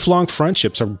 lifelong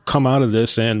friendships have come out of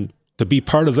this, and to be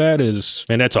part of that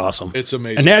that's awesome. It's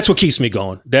amazing. And that's what keeps me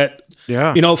going.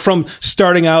 From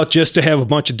starting out just to have a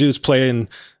bunch of dudes playing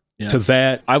to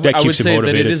that, I that keeps would you say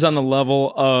motivated. that it is on the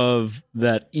level of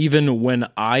that even when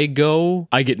I go,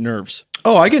 I get nerves.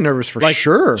 Oh, I get nervous for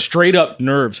sure. Straight up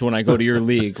nerves when I go to your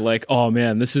league. Like, oh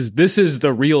man, this is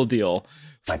the real deal.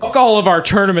 Fuck all of our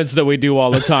tournaments that we do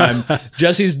all the time.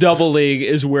 Jesse's double league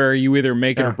is where you either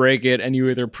make it or break it, and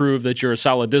you either prove that you're a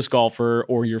solid disc golfer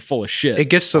or you're full of shit. It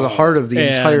gets to the heart of the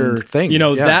entire thing.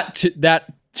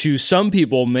 That to some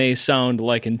people may sound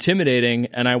like intimidating,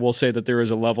 and I will say that there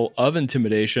is a level of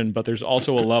intimidation, but there's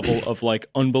also a level of like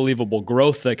unbelievable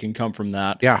growth that can come from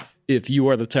that. Yeah. If you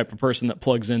are the type of person that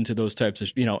plugs into those types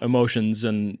of, emotions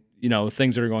and,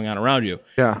 things that are going on around you.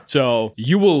 Yeah. So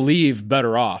you will leave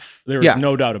better off. There is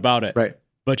no doubt about it. Right.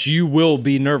 But you will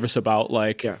be nervous about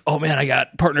oh man, I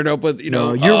got partnered up with,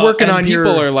 you're working and on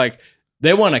people are like,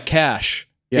 they want to cash.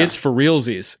 Yeah. It's for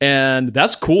realsies. And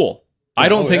that's cool. I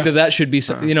don't think that should be,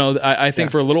 I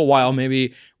think for a little while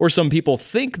maybe, or some people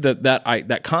think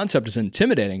that concept is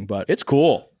intimidating, but it's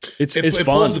cool. It's It fun.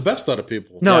 pulls the best out of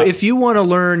people. No, Yeah. if you want to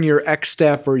learn your X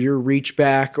step or your reach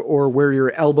back or where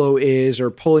your elbow is or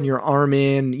pulling your arm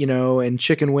in, and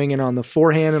chicken winging on the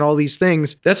forehand and all these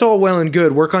things, that's all well and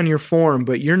good. Work on your form,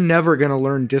 but you're never going to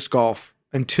learn disc golf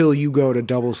until you go to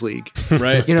doubles league.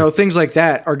 Right. Things like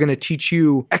that are going to teach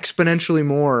you exponentially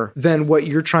more than what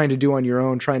you're trying to do on your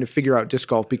own, trying to figure out disc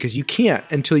golf, because you can't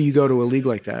until you go to a league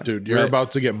like that. Dude, you're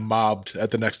about to get mobbed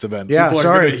at the next event. Yeah, People are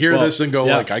sorry. going to hear this and go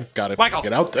yeah. I got to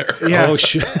get out there. Yeah. Oh,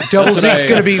 shit. Doubles league's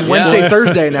going to be Wednesday,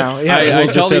 Thursday now. Yeah. I We'll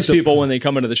tell just these have to- people when they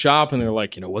come into the shop and they're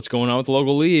like, what's going on with the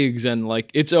local leagues? And like,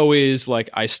 it's always like,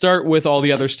 I start with all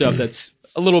the other stuff that's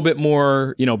a little bit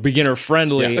more, beginner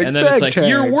friendly. Like and then it's bag like,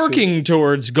 you're tags. working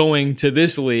towards going to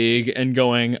this league and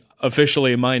going,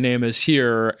 officially, my name is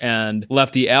here. And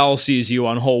Lefty Al sees you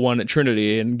on hole 1 at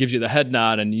Trinity and gives you the head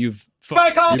nod, and you've You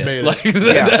made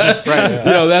it.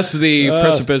 That's the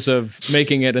precipice of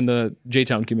making it in the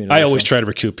J-Town community. I always try to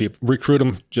recruit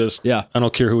them. I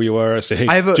don't care who you are. I say,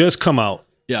 hey, just come out.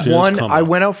 Yeah. Just come I out.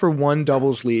 went out for one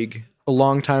doubles league a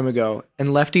long time ago,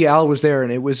 and Lefty Al was there,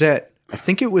 and I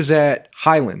think it was at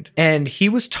Highland, and he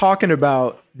was talking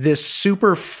about this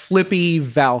super flippy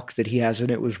Valk that he has, and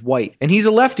it was white. And he's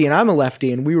a lefty, and I'm a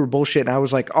lefty, and we were bullshitting. I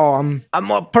was like, oh,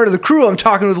 I'm a part of the crew. I'm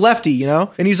talking with Lefty, And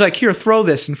he's like, here, throw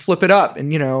this and flip it up,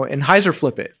 and and Heiser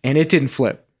flip it, and it didn't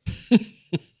flip.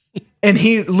 And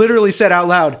he literally said out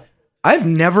loud, I've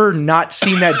never not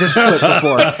seen that disc flip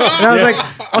before. And I was like,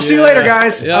 I'll see you later,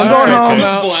 guys. I'm going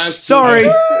home. Sorry.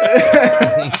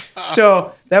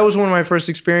 So that was one of my first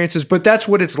experiences, but that's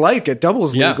what it's like at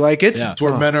doubles league. Like it's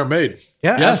where men are made.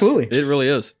 Yeah, Yes, absolutely. it really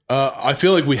is. I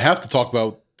feel like we have to talk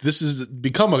about this. Has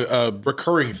become a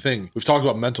recurring thing. We've talked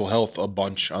about mental health a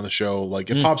bunch on the show. Like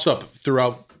it pops up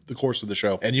throughout the course of the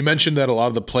show. And you mentioned that a lot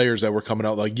of the players that were coming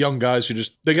out, like young guys who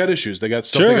they got issues. They got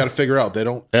stuff they got to figure out. They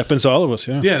don't. Happens to all of us,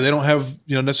 yeah. Yeah, they don't have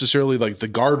necessarily like the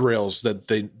guardrails that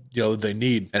they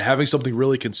need. And having something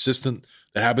really consistent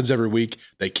that happens every week,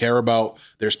 they care about.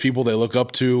 There's people they look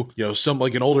up to, some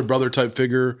like an older brother type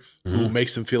figure who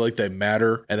makes them feel like they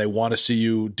matter and they want to see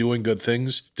you doing good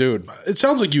things. Dude, it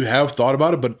sounds like you have thought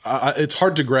about it, but it's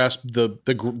hard to grasp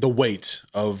the weight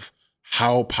of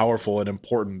how powerful and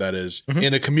important that is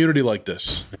in a community like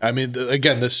this. I mean,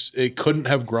 again, it couldn't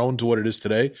have grown to what it is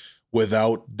today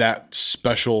without that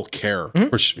special care.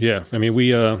 Yeah. I mean,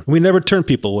 we never turned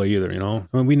people away either, I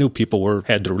mean, we knew people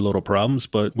had their little problems,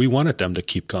 but we wanted them to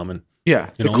keep coming.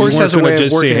 Yeah. You The know, course we weren't has a gonna way of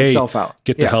just working say, hey, itself out.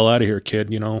 Get the hell out of here, kid.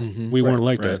 We weren't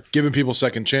like that. Giving people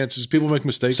second chances. People make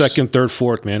mistakes. Second, third,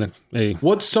 fourth, man. Hey,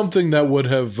 What's something that would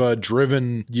have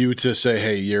driven you to say,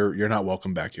 hey, you're not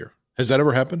welcome back here? Has that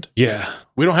ever happened? yeah.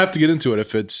 We don't have to get into it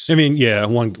if it's... I mean, yeah,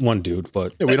 one dude,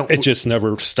 but it just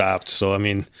never stopped. So, I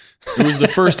mean, It was the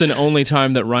first and only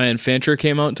time that Ryan Fancher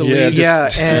came out to lead. Yeah,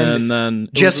 and then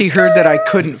Jesse heard that I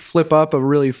couldn't flip up a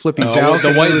really flippy Valk.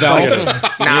 the white He was Valk.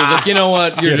 like, And he was like, you know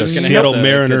what? You're the just going to Seattle have to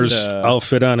Mariners get,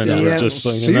 outfit on, and yeah, we're just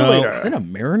like, see you later. in a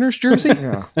Mariners jersey?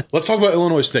 Let's talk about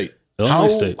Illinois State. Illinois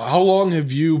State. How long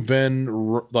have you been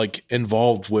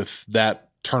involved with that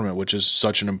tournament, which is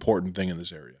such an important thing in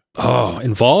this area? Oh,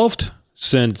 involved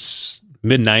since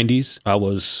mid-90s. I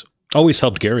was always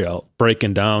helped Gary out,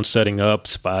 breaking down, setting up,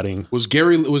 spotting. Was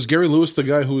Gary Lewis the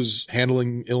guy who was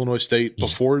handling Illinois State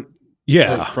before?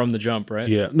 Yeah. Like from the jump, right?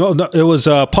 Yeah. No, it was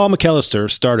Paul McAllister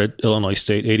started Illinois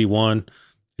State, 81.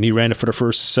 And he ran it for the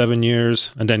first 7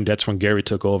 years. And then that's when Gary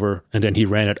took over. And then he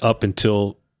ran it up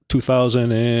until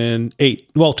 2008.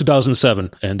 Well,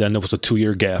 2007. And then there was a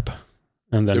 2-year gap.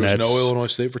 And then There was that's no Illinois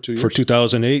State for 2 years? for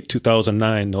 2008,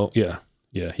 2009. No, yeah.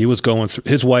 Yeah. He was going through,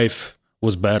 his wife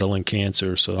was battling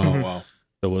cancer. So wow.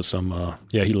 there was some,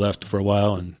 he left for a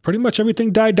while and pretty much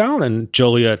everything died down in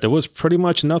Joliet. There was pretty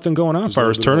much nothing going on as far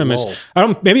as tournaments.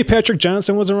 Maybe Patrick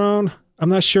Johnson was around. I'm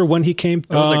not sure when he came. It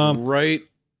was like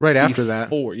right after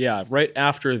that. Yeah, right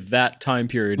after that time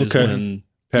period is Okay. when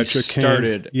Patrick he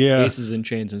started yeah. Aces and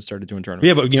Chains and started doing tournaments.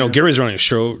 Yeah, but Gary's running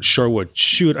Shorewood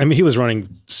Shoot. I mean, he was running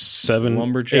 7,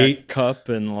 Lumberjack 8, Cup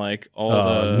and like all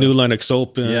the New Lennox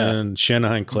Open, Yeah.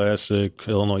 Shanahan Classic,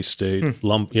 Illinois State. It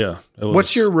was,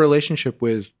 What's your relationship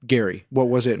with Gary? What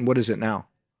was it and what is it now?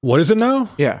 What is it now?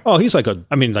 Yeah. Oh, he's like a dad.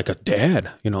 I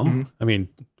mean,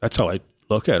 that's how I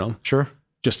look at him. Sure.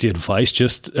 Just the advice,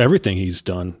 just everything he's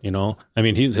done, I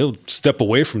mean, he'll step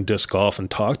away from disc golf and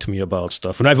talk to me about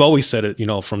stuff. And I've always said it,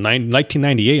 from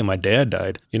 1998 when my dad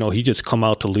died, he just come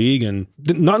out to league and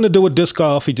nothing to do with disc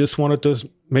golf. He just wanted to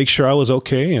make sure I was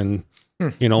okay. And,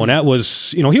 and that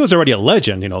was, he was already a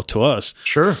legend, to us.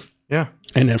 Sure. Yeah.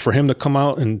 And then for him to come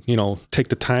out and, take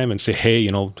the time and say, hey,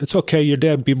 it's okay. Your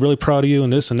dad would be really proud of you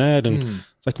and this and that. And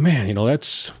it's like, man,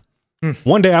 that's...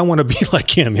 One day I want to be like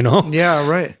him, Yeah,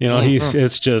 right.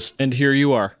 It's just... And here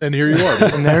you are, And here you are.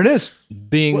 And there it is.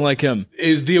 being like him.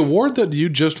 Is the award that you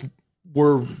just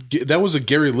were, that was a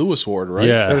Gary Lewis award, right?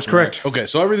 Yeah. That is correct. Okay,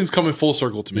 so everything's coming full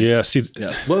circle to me. Yeah, see...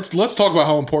 Let's talk about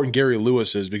how important Gary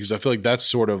Lewis is, because I feel like that's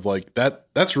sort of like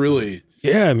that's really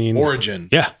Yeah, I mean... origin.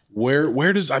 Yeah.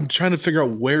 Where does, I'm trying to figure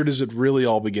out, where does it really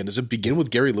all begin? Does it begin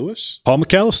with Gary Lewis? Paul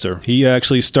McAllister. He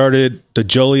actually started the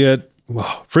Joliet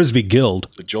Frisbee Guild.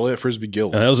 The Joliet Frisbee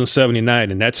Guild. That was in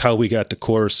 79, and that's how we got the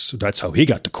course. That's how he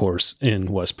got the course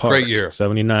in West Park. Great year.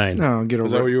 79. No, get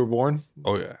Is that over where it. you were born?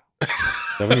 Oh, yeah.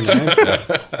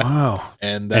 79? Wow.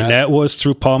 And And that was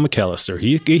through Paul McAllister.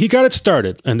 He got it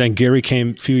started, and then Gary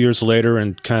came a few years later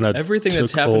and kind of Everything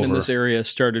that's happened in this area. area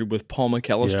started with Paul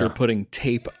McAllister Yeah. putting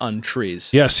tape on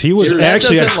trees. Yes, he was If that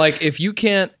actually... doesn't, if you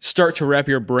can't start to wrap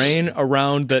your brain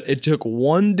around that it took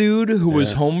one dude who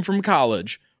was home from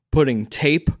college putting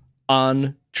tape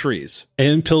on trees.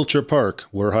 in Pilcher Park,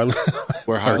 where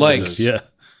Harlan Like- is. yeah.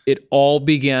 It all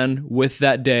began with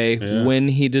that day when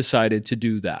he decided to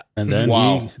do that. And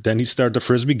then he started the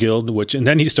Frisbee Guild, and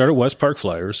then he started West Park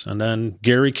Flyers, and then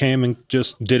Gary came and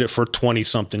just did it for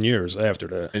 20-something years after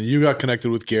that. And you got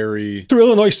connected with Gary. Through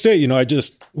Illinois State, I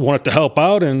just wanted to help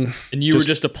out, and You were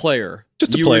just a player.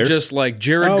 Just a you player. were just like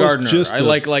Jared I was Gardner. just I a-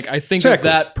 like I think Exactly.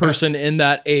 of that person in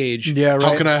that age. Yeah, right.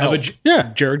 How can I help?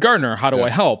 yeah. Jared Gardner, how do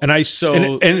I help? And I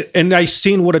and I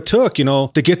seen what it took, to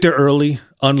get there early,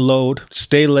 unload,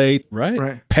 stay late, right.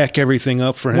 Right. pack everything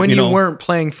up for him. When you weren't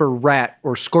playing for Rat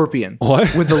or Scorpion.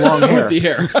 What? With the long hair. The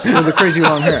hair. With the crazy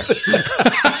long hair.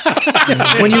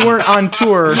 When you weren't on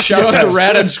tour. Shout out to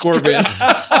Rat and Scorpion.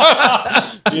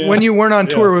 When you weren't on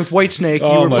tour with Whitesnake, you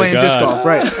Oh were my playing disc God. golf.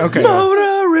 Right. Okay.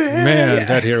 man,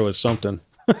 that hair was something.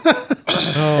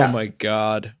 Oh my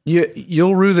God.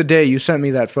 You'll rue the day you sent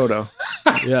me that photo.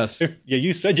 Yes. Yeah,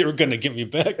 you said you were going to get me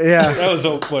back. Yeah. That was,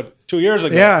 2 years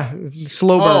ago? Yeah.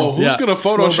 Slow burn. Oh, who's Yeah. going to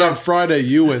Photoshop Friday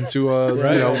you into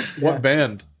what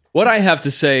band? What I have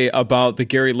to say about the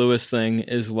Gary Lewis thing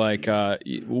is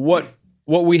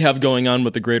what we have going on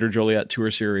with the Greater Joliet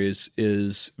Tour Series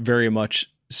is very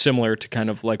much similar to kind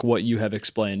of like what you have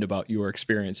explained about your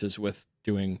experiences with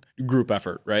doing group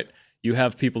effort, right? You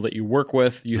have people that you work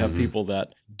with, you have people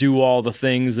that do all the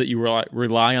things that you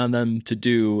rely on them to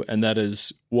do, and that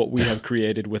is what we have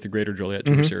created with the Greater Joliet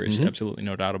Tour Series. Absolutely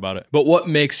no doubt about it. But what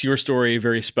makes your story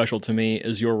very special to me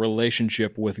is your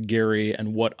relationship with Gary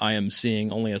and what I am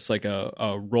seeing, only it's like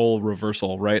a role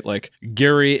reversal, right? Like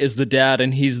Gary is the dad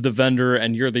and he's the vendor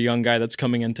and you're the young guy that's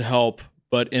coming in to help.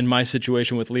 But in my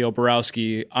situation with Leo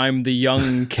Borowski, I'm the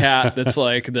young cat that's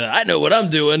like, I know what I'm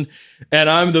doing, and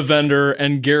I'm the vendor,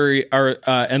 and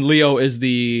and Leo is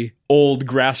the old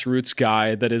grassroots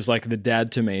guy that is like the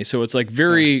dad to me. So it's like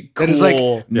very cool. That is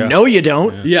like, no, you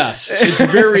don't. Yes, it's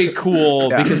very cool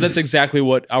because that's exactly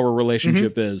what our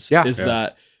relationship is. Yeah. Is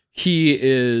that he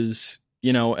is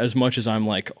as much as I'm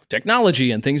like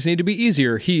technology and things need to be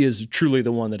easier, he is truly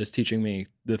the one that is teaching me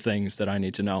the things that I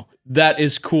need to know. That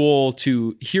is cool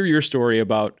to hear your story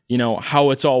about, how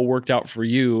it's all worked out for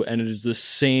you. And it is the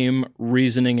same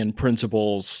reasoning and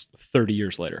principles 30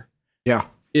 years later. Yeah.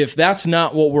 If that's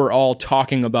not what we're all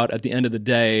talking about at the end of the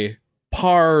day,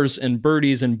 pars and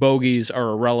birdies and bogeys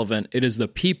are irrelevant. It is the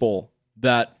people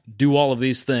that do all of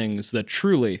these things that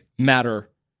truly matter.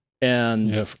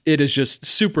 And it is just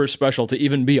super special to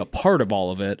even be a part of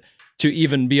all of it, to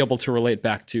even be able to relate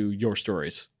back to your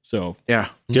stories. So yeah,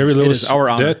 Gary Lewis, it is our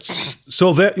honor.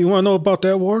 You want to know about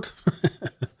that award?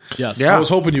 Yes. I was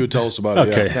hoping you would tell us about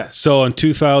it. Okay. Yeah. So in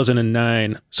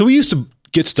 2009, so we used to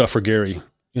get stuff for Gary,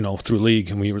 through League,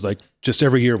 and we were like, just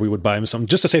every year we would buy him something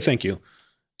just to say thank you.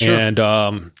 Sure. And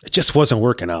it just wasn't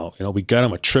working out. We got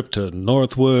him a trip to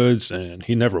Northwoods, and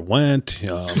he never went.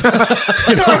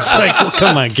 It's like,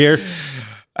 come on, Gary.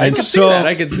 I can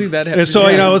see that. And so,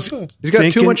 he's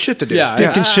got too much shit to do. Yeah,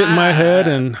 thinking shit in my head,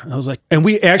 and I was like, and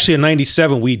we actually in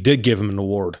 '97 we did give him an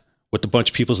award with a bunch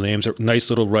of people's names, a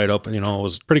nice little write up, and it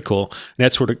was pretty cool. And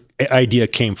that's where the idea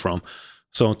came from.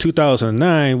 So in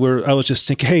 2009, I was just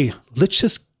thinking, hey, let's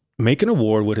just make an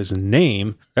award with his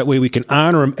name. That way we can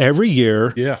honor him every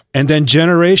year. Yeah. And then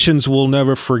generations will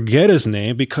never forget his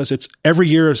name, because it's every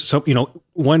year,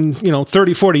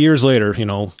 30, 40 years later,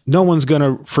 no one's going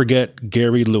to forget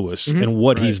Gary Lewis and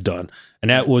what he's done. And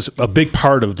that was a big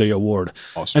part of the award.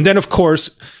 Awesome. And then, of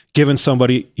course, giving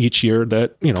somebody each year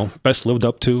that, best lived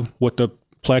up to what the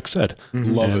plaque said.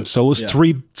 Love it. So it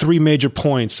was three major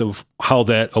points of how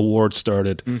that award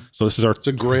started. So this is It's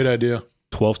a great idea.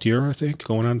 12th year, I think,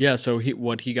 going on. Yeah, so he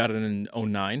got it in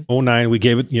 09. 09, we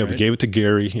gave it, we gave it to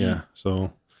Gary. Yeah.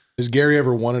 So Has Gary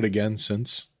ever won it again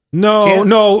since?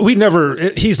 No,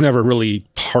 he's never really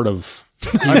part of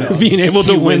being able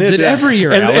to win it every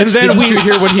year. And Alex, then didn't you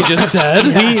hear what he just said?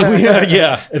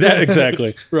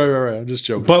 Exactly. Right. I'm just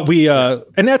joking. But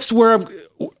and that's where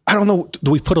I don't know.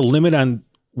 Do we put a limit on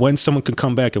when someone can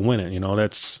come back and win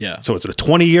it? So it's a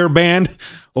 20-year ban,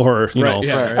 or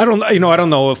I don't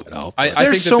know if I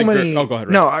there's think so many. go ahead.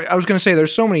 Ray. No, I was going to say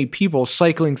there's so many people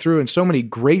cycling through, and so many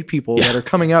great people that are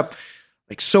coming up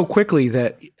like so quickly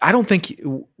that I don't think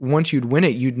once you'd win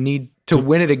it, you'd need to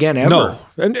win it again ever. No,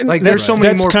 and like there's so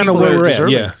many more kind of people where that we're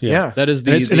deserve at. it. Yeah. That is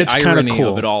the it's irony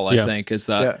cool. of it all, I think, is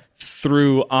that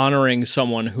through honoring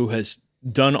someone who has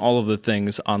done all of the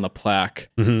things on the plaque,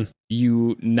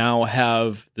 you now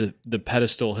have the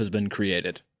pedestal has been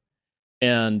created.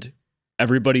 And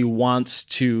everybody wants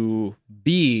to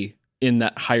be in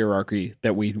that hierarchy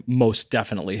that we most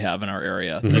definitely have in our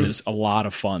area. That is a lot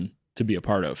of fun to be a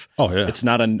part of. Oh yeah. It's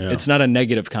not a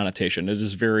negative connotation. It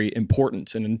is very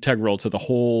important and integral to the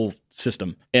whole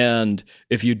system. And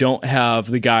if you don't have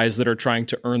the guys that are trying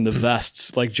to earn the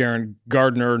vests like Jared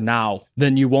Gardner now,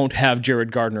 then you won't have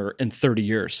Jared Gardner in 30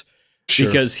 years. Sure.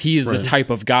 Because he's the type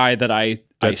of guy that I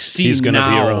see he's gonna now,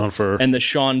 be around for, and the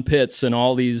Sean Pitts and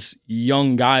all these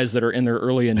young guys that are in their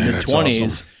early and mid 20s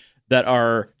awesome. that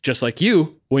are just like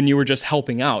you when you were just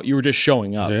helping out. You were just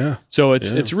showing up. Yeah. So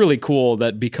it's really cool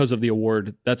that because of the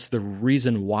award, that's the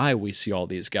reason why we see all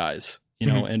these guys,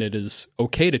 and it is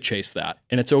okay to chase that.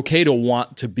 And it's okay to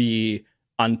want to be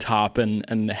on top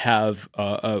and have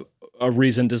a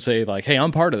reason to say like, hey,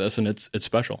 I'm part of this, and it's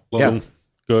special.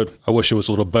 Good. I wish it was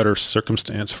a little better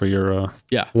circumstance for your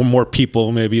one more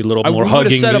people, maybe a little more we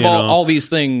hugging. We would have said all these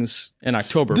things in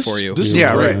October for you. This is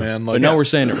great, man. But now we're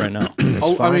saying it right now.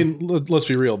 I mean, let's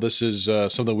be real. This is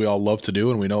something we all love to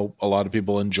do, and we know a lot of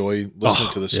people enjoy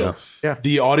listening to this. So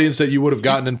the audience that you would have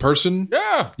gotten in person,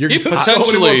 you're so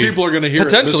many more people are going to hear.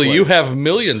 Potentially, it you have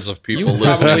millions of people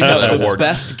listening to that award.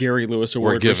 Best Gary Lewis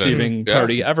award receiving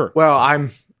party ever. Well,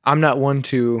 I'm not one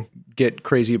to get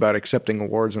crazy about accepting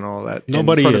awards and all that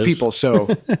Nobody in front is. of people, so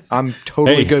I'm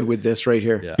totally good with this right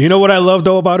here. Yeah. You know what I love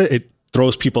though about it? It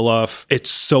throws people off.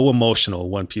 It's so emotional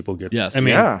when people get. Yes. I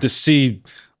mean, to see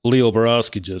Leo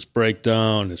Borowski just break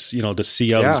down, to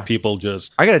see how these people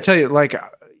just. I got to tell you, like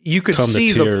you could come to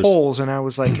see the tears. polls, and I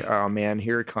was like, oh man,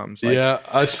 here it comes. Like,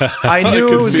 I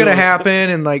knew it was feel going to happen,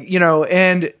 and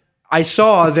and I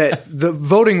saw that the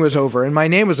voting was over, and my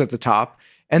name was at the top,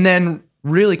 and then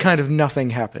really kind of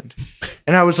nothing happened.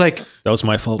 And I was like, that was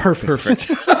my fault. Perfect.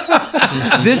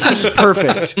 This is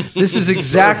perfect. This is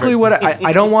exactly what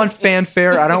I don't want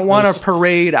fanfare. I don't want a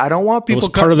parade. I don't want people. It was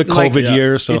part of the COVID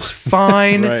year, so it's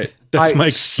fine. Right. That's my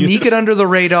sneak excuse. it under the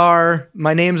radar.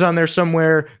 My name's on there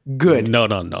somewhere. Good. No.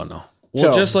 Well,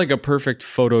 So- just like a perfect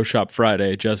Photoshop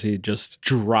Friday, Jesse just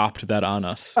dropped that on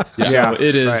us. Yeah. So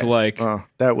it is like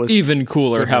that was even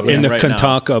cooler having in it the right now.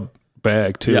 Kantanka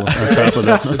bag too. On top of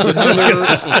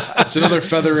that, It's another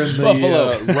feather in the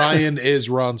Buffalo. Ryan is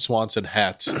Ron Swanson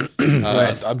hat.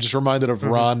 I'm just reminded of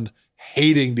Ron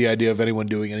hating the idea of anyone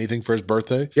doing anything for his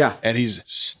birthday. Yeah. And he's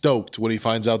stoked when he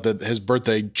finds out that his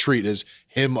birthday treat is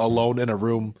him alone in a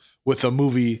room with a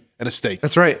movie and a steak.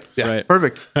 That's right. Yeah. Right.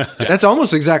 Perfect. That's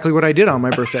almost exactly what I did on my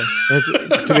birthday,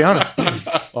 to be honest.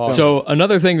 So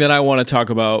another thing that I want to talk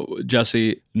about,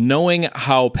 Jesse, knowing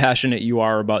how passionate you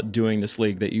are about doing this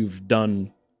league that you've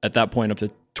done at that point up to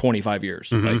 25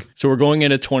 years. Like, so we're going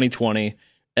into 2020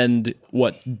 and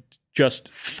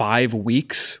just 5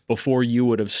 weeks before you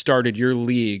would have started your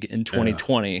league in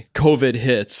 2020, COVID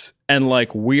hits. And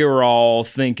like, we're all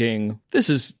thinking, this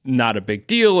is not a big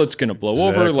deal. It's going to blow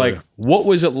over. Like, what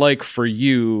was it like for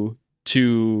you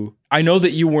to, I know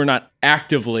that you were not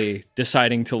actively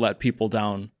deciding to let people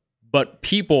down, but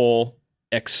people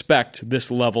expect this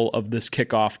level of this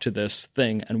kickoff to this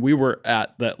thing. And we were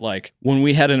at that, like, when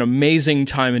we had an amazing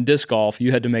time in disc golf,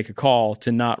 you had to make a call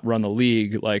to not run the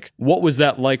league. Like, what was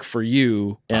that like for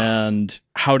you? And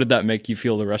how did that make you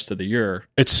feel the rest of the year?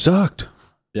 it sucked.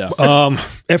 Yeah.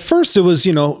 At first, it was,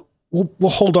 we'll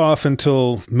hold off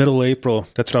until middle April.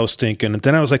 That's what I was thinking. And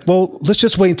then I was like, well, let's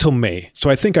just wait until May. So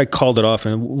I think I called it off,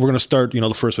 and we're going to start,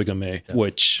 the first week of May,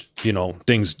 which,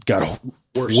 things got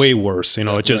way worse.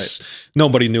 It just,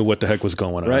 nobody knew what the heck was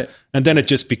going on. Right. And then it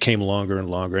just became longer and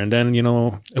longer. And then,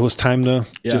 it was time to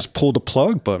just pull the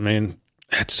plug. But man,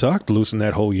 it sucked losing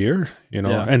that whole year,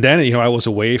 Yeah. And then, I was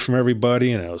away from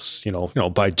everybody, and I was,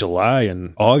 by July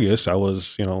and August, I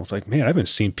was, like, man, I haven't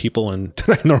seen people that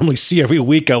I normally see every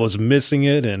week. I was missing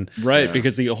it. And Right,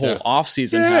 because the whole off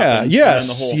season yeah, happens. yes,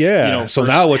 and then the whole, so first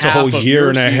now it's a whole half of year your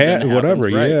and a season half, whatever.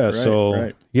 happens. Right, Yeah. right, So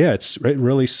right. yeah, it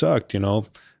really sucked,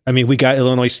 I mean, we got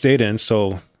Illinois State in,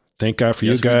 so thank God for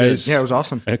Yes, you we did. guys. Yeah, it was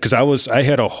awesome. Because I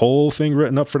had a whole thing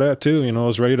written up for that too. I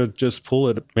was ready to just pull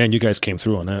it. Man, you guys came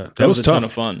through on that. That was a tough. ton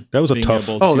of fun. That was a being tough,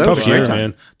 able Oh, to that was a tough great year, time.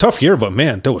 man. Tough year, but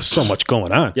man, there was so much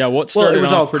going on. Yeah, what started it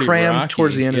was off all pretty crammed rocky.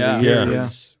 towards the end of the year. Yeah.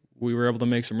 We were able to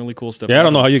make some really cool stuff. Yeah, I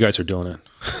don't know how you guys are doing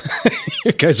it.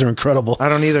 You guys are incredible. I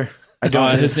don't either. I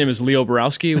don't. His name is Leo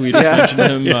Borowski. We just mentioned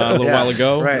him a little while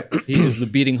ago. Right. He is the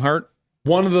beating heart.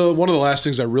 One of the last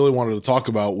things I really wanted to talk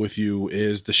about with you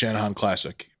is the Shanahan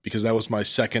Classic, because that was my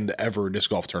second ever disc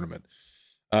golf tournament.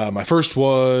 My first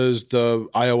was the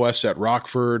iOS at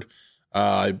Rockford.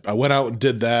 I went out and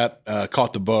did that,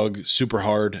 caught the bug super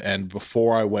hard. And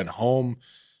before I went home,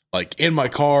 like in my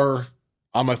car,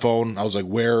 on my phone, I was like,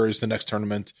 where is the next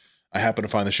tournament? I happened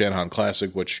to find the Shanahan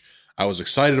Classic, which I was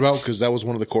excited about because that was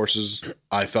one of the courses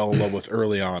I fell in love with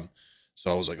early on. So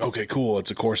I was like, okay, cool.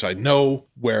 It's a course I know,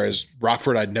 whereas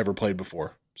Rockford I'd never played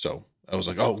before. So I was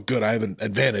like, oh, good. I have an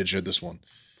advantage at this one.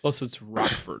 Plus, it's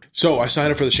Rockford. So I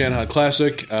signed up for the Shanahan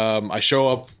Classic. I show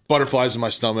up, butterflies in my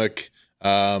stomach.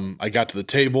 I got to the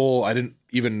table. I didn't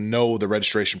even know the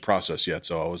registration process yet.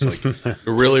 So I was like,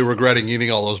 You're really regretting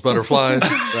eating all those butterflies.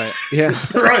 Right. Yeah.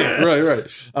 right.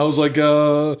 I was like,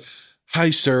 hi,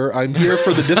 sir. I'm here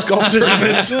for the disc golf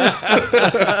tournament.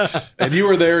 And you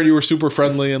were there and you were super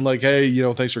friendly and like, hey,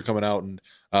 thanks for coming out. And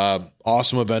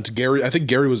awesome event. I think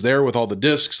Gary was there with all the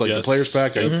discs, like the Yes. players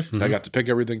pack. I got to pick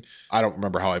everything. I don't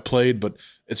remember how I played, but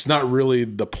it's not really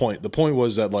the point. The point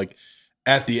was that like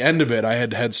at the end of it, I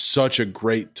had such a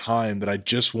great time that I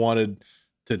just wanted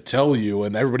to tell you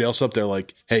and everybody else up there,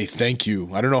 like, hey, thank you.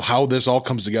 I don't know how this all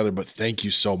comes together, but thank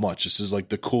you so much. This is like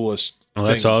the coolest Well,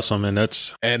 that's thing. awesome,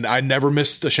 and And I never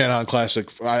missed the Shanahan Classic.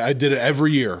 I did it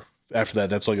every year after that.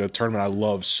 That's like a tournament I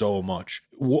love so much.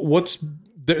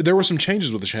 There were some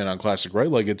changes with the Shanahan Classic, right?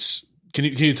 Like can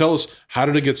you tell us how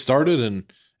did it get started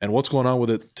and what's going on with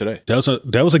it today?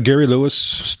 that was a Gary Lewis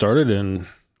started, and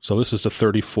so this is the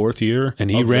 34th year, and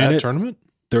he Of ran that it. tournament?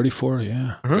 34,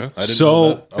 yeah. Okay. I didn't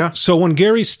know that. Oh. So when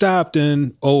Gary stopped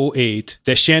in 08,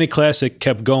 that Shanny Classic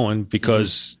kept going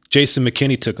because Jason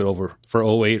McKinney took it over for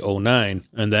 08, 09.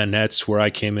 And then that's where I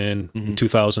came in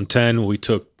 2010.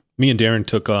 Me and Darren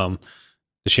took the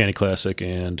Shanny Classic.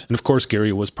 And of course,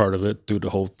 Gary was part of it through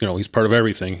the whole, he's part of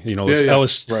everything. I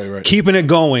was Right. keeping it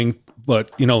going, but,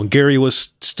 Gary was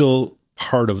still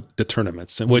part of the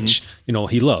tournaments, which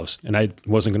he loves, and I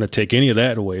wasn't going to take any of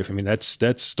that away from him.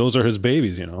 Those are his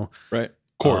babies, Right.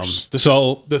 Of course.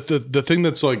 The thing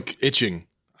that's like itching,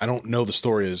 I don't know the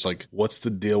story, is like, what's the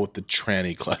deal with the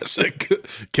Tranny Classic?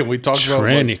 Can we talk about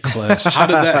Tranny Class. how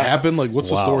did that happen? Like,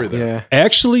 what's the story there? Yeah.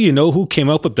 Actually, you know who came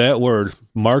up with that word?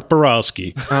 Mark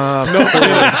Borowski.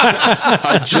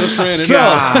 I just ran into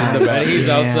that in the back. He's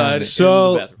outside. in the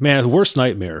So, bathroom. man, worst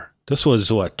nightmare. This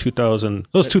was what, 2000?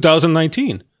 It was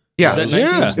 2019. Yeah. Was that it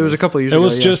was- 19? It was a couple of years It ago.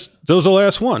 was yeah. that was the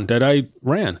last one that I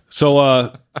ran. So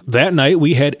that night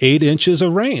we had 8 inches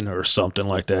of rain or something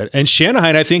like that. And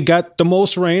Shanahan, I think, got the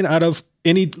most rain out of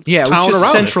any it was town just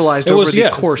around centralized it. over was, the yeah.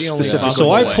 course It's the only specifically.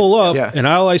 So I pull up, Yeah. and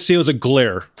all I see was a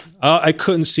glare. I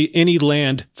couldn't see any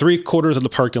land. 3/4 of the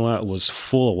parking lot was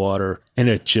full of water, and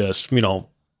it just, heart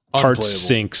Unplayable.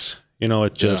 sinks.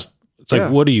 It just, it's Yeah.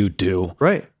 like, what do you do?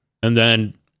 Right. And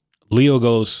then Leo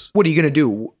goes, What are you going to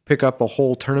do? Pick up a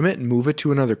whole tournament and move it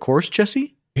to another course,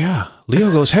 Jesse? yeah.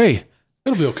 Leo goes, hey,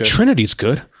 It'll be okay. Trinity's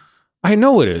good. I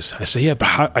know it is. I say, yeah, but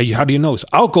how do you know? He says,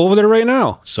 I'll go over there right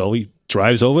now. So he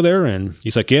drives over there, and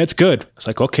he's like, yeah, it's good. It's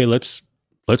like, okay, let's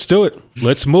do it.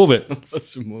 Let's move it.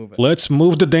 Let's move it. Let's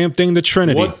move the damn thing to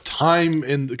Trinity. What time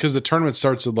because the tournament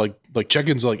starts at like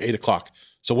check-ins at like 8:00.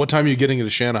 So what time are you getting into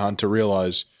Shanahan to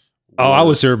realize? Oh, I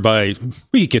was there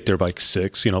we get there by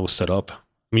 6, we'll set up.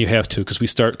 I mean, you have to, because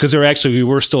we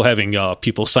were still having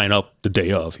people sign up the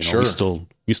day of, Sure.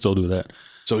 we still do that.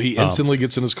 So he instantly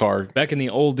gets in his car. Back in the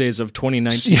old days of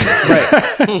 2019.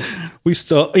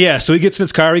 So he gets in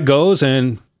his car, he goes,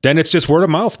 and then it's just word of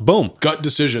mouth. Boom. Gut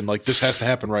decision, like this has to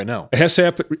happen right now. It has to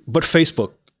happen, but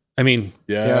Facebook, I mean,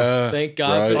 Yeah. Thank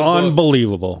God for the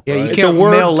unbelievable. Yeah, you Right. can't The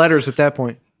word- mail letters at that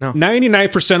point. No.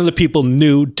 99% of the people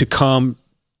knew to come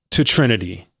to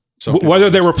Trinity. Some people Whether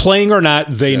they just- were playing or not,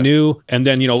 they Yeah. knew. And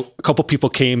then, a couple people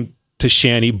came to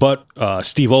Shanny, but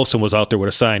Steve Olson was out there with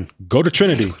a sign, go to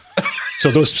Trinity. So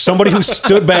there was somebody who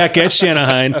stood back at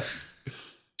Shanahan,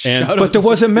 Shout out but there to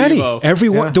wasn't many. Steve-O.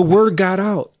 Everyone, Yeah. the word got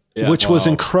out, Yeah. which was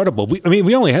incredible.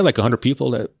 We only had like 100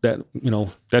 people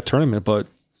that tournament, but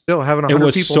Still, having it 100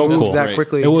 was people so move cool. that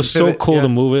quickly. It was and so pivot, cool yeah. to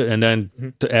move it and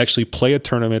then to actually play a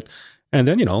tournament, and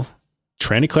then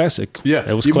Tranny Classic. Yeah,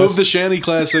 it was you close. moved the Shanny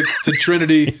Classic to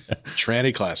Trinity.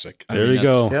 Tranny Classic. I There mean, you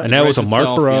go. that's- And that was a writes Mark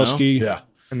itself, Borowski. Yeah.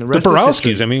 And the The rest is Borowskis.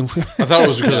 history. I mean, I thought it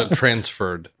was because it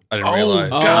transferred. I didn't realize.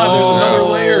 God, there's another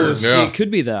layer. See, Yeah. it could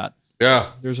be that. Yeah.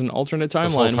 There's an alternate whole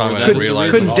timeline. time where I that didn't is the realize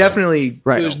reason. Couldn't awesome. definitely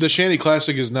right. The Shanny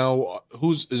Classic is now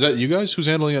is that you guys? Who's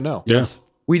handling it now? yeah.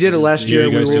 We did it last Yeah, year.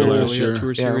 you guys we did it will, last year.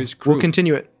 Tour yeah, series crew. we'll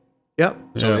continue it. Yep.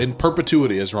 So Yeah. in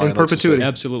perpetuity, as Ryan In likes to say. perpetuity.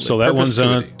 Absolutely. So that one's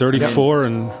on Perpetuity. 34,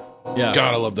 and yeah.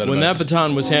 God, I love that When event. that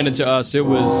baton was handed to us, it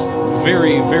was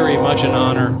very, very much an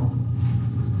honor.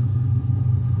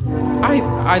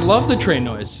 I love the train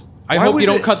noise. I Why hope was you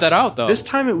don't it- cut that out, though. This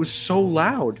time it was so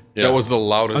loud. Yeah. That was the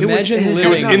loudest. Imagine it living It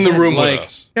was in the room like, with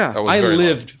us. Yeah. That was I very loud.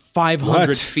 lived 500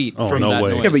 What? feet Oh, from no that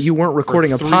way. noise. Yeah, but you weren't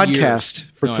recording a 3 podcast years.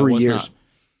 for No, I 3 was years. not.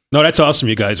 no, that's awesome.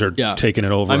 You guys are Yeah. taking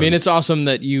it over. I mean, it's awesome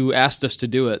that you asked us to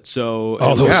do it. So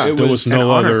Oh, there was, Yeah. there was an no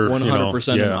honor. other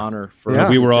 100% an yeah. honor for Yeah. us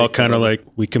We to were all take kind of over. like,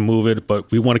 we can move it, but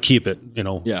we want to keep it.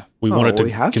 Yeah. we Oh, want it we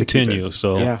to have to keep continue. it.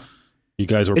 So Yeah. you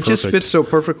guys were It perfect. just fits so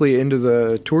perfectly into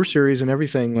the tour series and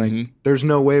everything. Like, there's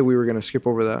no way we were going to skip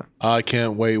over that. I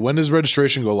can't wait. When does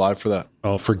registration go live for that?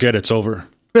 Oh, forget it's over.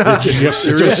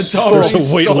 Serious? It's already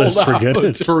There's a wait sold list. out. Forget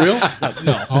it. For real?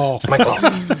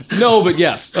 No, but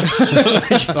yes.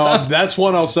 That's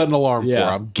one I'll set an alarm Yeah.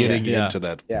 for. I'm getting Yeah. into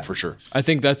that for sure. I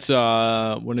think that's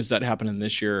when is that happening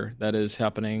this year? That is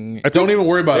happening. Don't even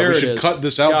worry about it. There We it should is. cut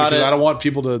this out Got because it. I don't want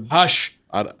people to. Hush.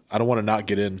 I don't want to not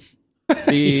get in.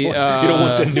 The You don't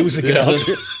want the news to get out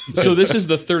there. so this is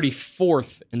the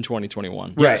 34th in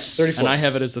 2021. Right. And I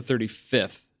have it as the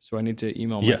 35th. So I need to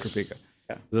email Mike Yes. Kopeka.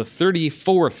 The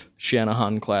 34th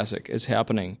Shanahan Classic is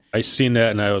happening I seen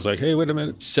that and I was like, hey, wait a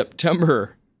minute.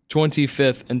 September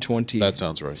 25th and 26th. That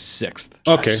sounds right.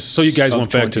 Okay, so you guys Of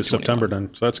went back to 2021. September then.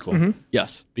 So that's cool.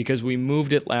 Yes, because we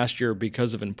moved it last year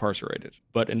because of Incarcerated.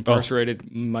 But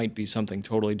Incarcerated might be something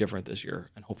totally different this year,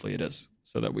 and hopefully it is,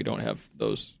 so that we don't have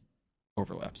those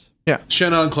overlaps.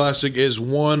 Shannon Classic is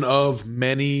one of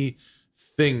many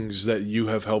things that you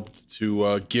have helped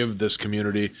to give this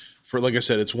community. For like I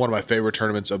said, it's one of my favorite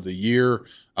tournaments of the year.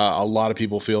 A lot of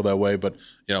people feel that way, but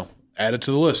add it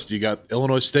to the list. You got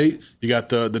Illinois State, you got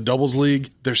the doubles league.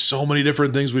 There's so many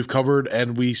different things we've covered,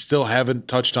 and we still haven't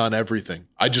touched on everything.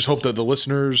 I just hope that the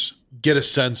listeners get a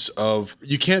sense of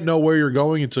you can't know where you're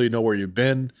going until you know where you've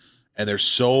been, and there's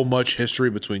so much history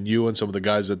between you and some of the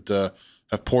guys that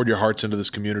have poured your hearts into this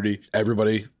community.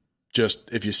 Everybody, just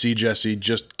if you see Jesse,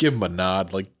 just give him a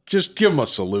nod, like just give him a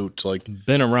salute, like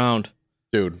Been around.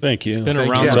 dude. Thank you. Been Thank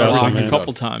around you. the That's block awesome, a man.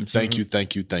 couple times. Thank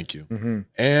you.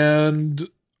 And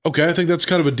okay, I think that's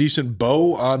kind of a decent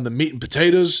bow on the meat and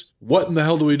potatoes. What in the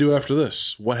hell do we do after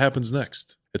this? What happens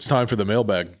next? It's time for the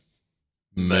mailbag.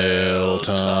 Mail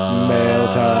time. Mail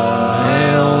time.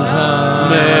 Mail time.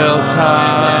 Mail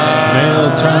time.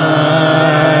 Mail time.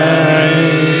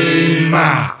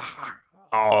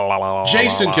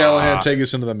 Jason Callahan, take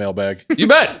us into the mailbag. You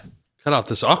bet. cut out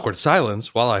this awkward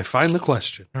silence while I find the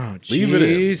question. Oh, Leave it in.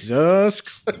 Jesus.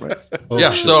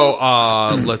 Yeah, so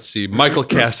let's see. Michael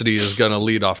Cassidy is going to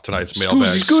lead off tonight's mailbag.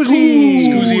 Scoozy.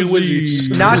 Scoozy and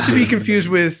Wizzy. Not to be confused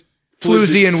with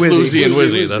Floozy and Wizzy. Floozy and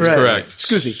Wizzy, that's Right. correct.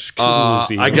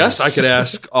 Scoozy. I guess I could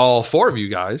ask all four of you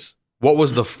guys, what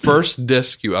was the first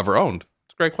disc you ever owned?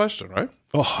 It's a great question, right?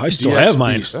 Oh, I still DX have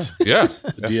mine. Beast. Yeah.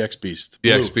 The DX Beast.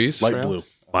 DX Blue. Beast. Light blue.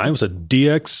 Mine was a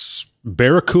DX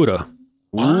Barracuda.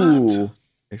 Ooh.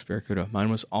 DX Barracuda. Mine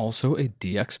was also a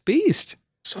DX Beast.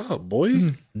 What's up,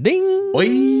 boy? Ding.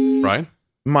 Boy. Ryan?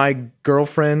 My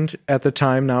girlfriend at the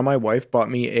time, now my wife, bought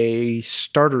me a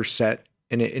starter set,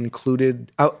 and it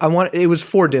included. It was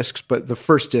 4 discs, but the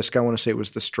first disc I want to say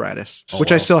was the Stratus,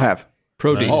 which I still have.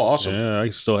 Pro D. Oh, awesome. Yeah, I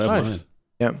still have Nice. mine.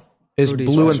 Yeah, is Pro D's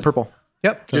blue awesome. and purple.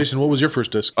 Yep. Jason, what was your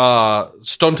first disc?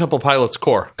 Stone Temple Pilots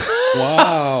Core.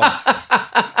 Wow.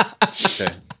 Okay.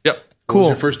 Yep. What Cool. was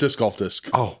your first disc golf disc?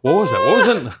 Oh, what was that? What was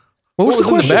in, What was the in the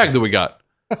question? bag that we got?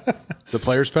 The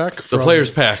players pack? The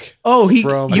players pack. Oh, he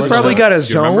From- you What probably is got a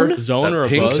Do you remember? zone. Zone That or a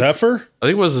pink buzz? Zephyr? I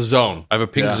think it was a zone. I have a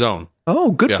pink Yeah. zone.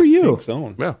 Oh, good Yeah. for you.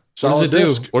 Zone. Yeah. Solid What does it do?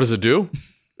 disc. What does it do?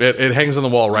 It hangs on the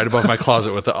wall right above my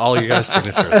closet with all you guys'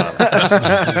 signatures on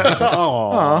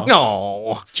it.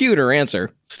 No. Cuter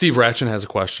answer. Steve Ratchin has a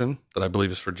question that I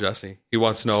believe is for Jesse. He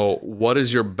wants to know, what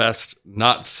is your best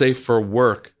not safe for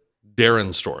work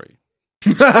Darren story?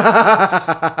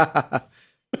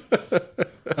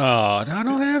 Oh, I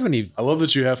don't have any. I love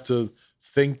that you have to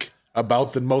think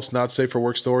about the most not safe for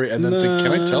work story and then think,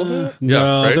 can I tell that? Yeah,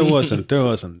 No, right? there wasn't. There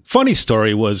wasn't. Funny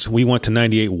story was we went to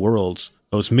 98 Worlds.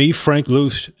 It was me, Frank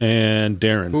Luce, and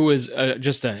Darren. Who is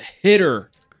just a hitter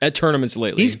at tournaments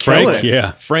lately. He's killing Frank, it.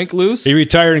 yeah. Frank Luce He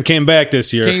retired and came back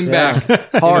this year. came back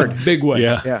Hard. in a big way.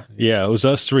 Yeah. Yeah. Yeah. It was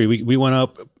us three. We went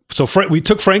up. So we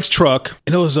took Frank's truck,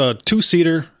 and it was a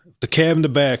 2-seater, the cab in the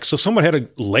back. So someone had to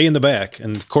lay in the back.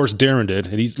 And of course, Darren did.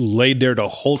 And he laid there the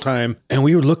whole time. And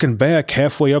we were looking back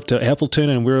halfway up to Appleton,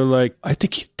 and we were like, I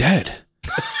think he's dead.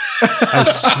 I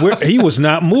swear he was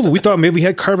not moving. We thought maybe he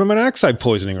had carbon monoxide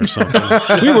poisoning or something.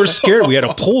 We were scared. We had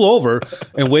to pull over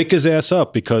and wake his ass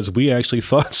up because we actually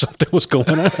thought something was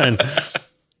going on.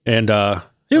 And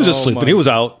he was just sleeping. He was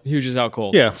out. He was just out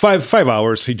cold. Yeah, 5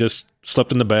 hours. He just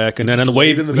slept in the back, and then on the way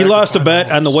laid in the he back lost for a 5 bet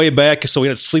hours. on the way back, so we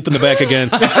had to sleep in the back again.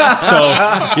 So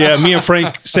yeah, me and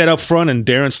Frank sat up front, and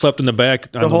Darren slept in the back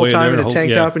on The whole way time there. in a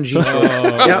tank top and jeans. Oh,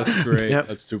 Yep. that's great. Yep.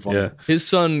 That's too funny. Yeah. His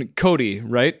son Cody,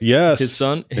 right? Yes. His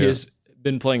son has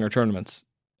been playing our tournaments,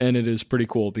 and it is pretty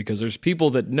cool because there's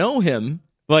people that know him.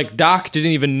 Like Doc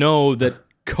didn't even know that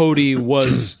Cody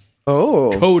was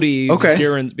Oh. Cody Okay.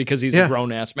 Darren's because he's Yeah. a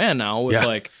grown ass man now with Yeah.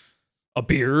 like a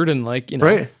beard and like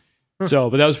Right.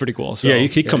 So, but that was pretty cool. So Yeah,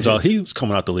 he comes out. his- He was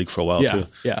coming out the league for a while yeah, too.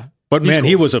 yeah. But He's man,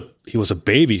 he cool. was a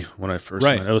baby when I first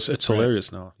Right. met. It's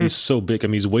hilarious now. He's so big. I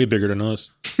mean, he's way bigger than us.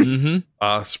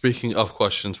 Speaking of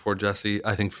questions for Jesse,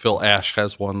 I think Phil Ash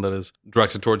has one that is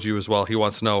directed towards you as well. He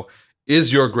wants to know,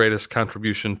 is your greatest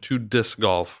contribution to disc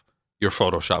golf your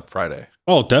Photoshop Friday?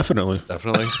 Oh, definitely.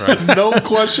 Definitely, right? No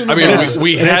question. I mean, about it.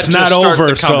 we and had it's to not start over,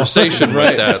 the so- conversation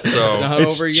with that. It's So not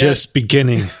It's over yet. just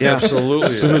beginning. Yeah. absolutely,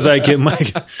 As soon as I get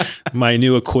my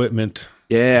new equipment,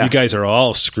 Yeah. you guys are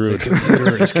all screwed.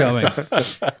 Computer is coming.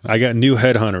 I got new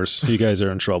headhunters. You guys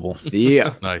are in trouble.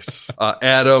 Yeah. nice.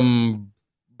 Adam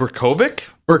Berkovic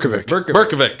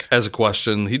Berkovic. has a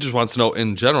question. He just wants to know,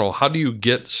 in general, how do you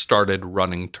get started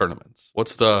running tournaments?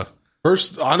 What's the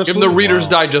First, honestly, give him the Reader's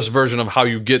Digest version of how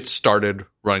you get started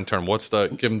running tournament?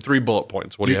 Give him 3 bullet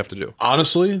points. What do you have to do?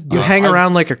 Honestly, You hang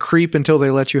around like a creep until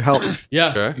they let you help. Yeah,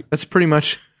 Okay. That's pretty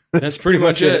much. that's pretty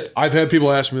much it. I've had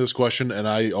people ask me this question, and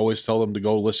I always tell them to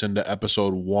go listen to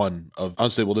episode 1 of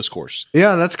Unstable Discourse.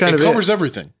 Yeah, that's kind It of covers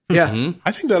everything. Yeah.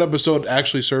 I think that episode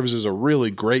actually serves as a really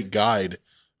great guide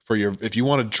for if you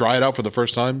want to try it out for the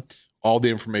first time. All the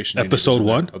information. you need is Episode in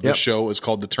there. 1? of this Yep. show is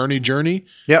called The Tourney Journey.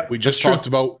 Yeah. We just that's true. talked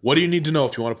about what do you need to know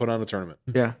if you want to put on a tournament.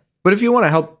 Yeah. But if you want to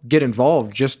help get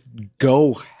involved, just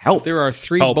go help. There are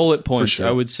 3 Help, bullet points. sure.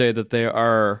 I would say that they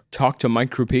are talk to Mike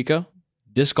Krupika,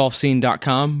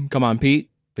 discgolfscene.com, come on Pete,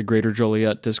 the Greater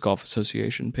Joliet Disc Golf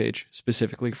Association page,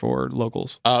 specifically for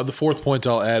locals. The fourth point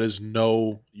I'll add is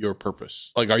know your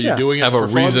purpose. Like, are you Yeah. doing it Have for a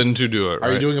fun? reason to do it. Are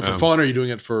you right? doing it for fun? Are you doing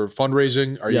it for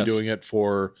fundraising? Are Yes. you doing it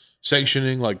for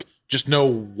sanctioning? Like, just know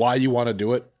why you want to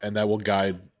do it, and that will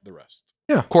guide the rest.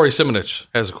 Corey Simonich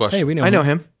has a question. Hey, we know I know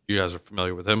him. You guys are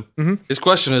familiar with him. Mhm. His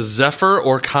question is Zephyr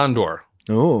or Condor?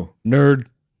 Oh. Nerd.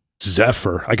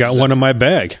 Zephyr. I got one in my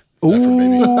bag. Zephyr,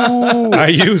 baby. Ooh. I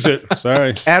use it.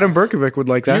 Sorry. Adam Berkovic would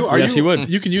like that. Yes, he would.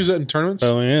 You can use that in tournaments.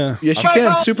 Oh yeah. Yes, you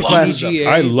can. Super class. PGA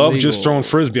I love legal. just throwing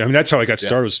frisbee. I mean, that's how I got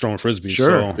started, was throwing frisbee.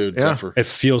 Sure. So Dude, Yeah. Zephyr. it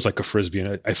feels like a frisbee,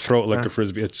 and I throw it like a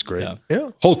frisbee. It's great. Yeah. Yeah.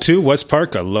 Hole 2, West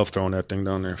Park. I love throwing that thing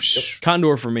down there.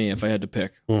 Condor for me, if I had to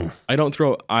pick. Mm. I don't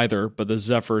throw either, but the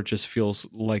Zephyr just feels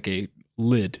like a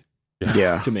lid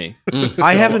Yeah. to me.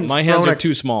 I haven't My hands thrown are a,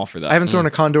 too small for that. I haven't thrown a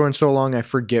Condor in so long I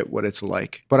forget what it's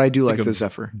like. But I do like a the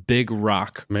Zephyr. big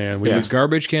rock. Man, we With used, a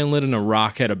garbage can lid and a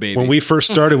rock had a baby. when we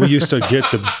first started, we used to get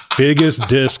the biggest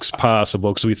discs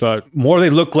possible because we thought more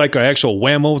they look like an actual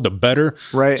whammo, the better.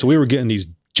 Right. So we were getting these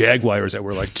Jaguars that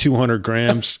were like 200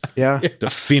 grams. Yeah. The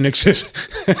Phoenixes.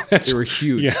 They were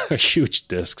huge. Yeah, huge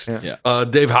discs. Yeah.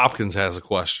 Dave Hopkins has a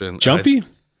question. Jumpy?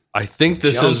 I think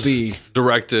this Jumpy. is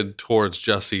directed towards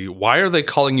Jesse. Why are they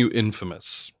calling you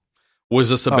infamous? Was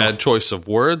this a bad choice of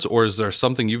words, or is there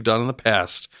something you've done in the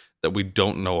past that we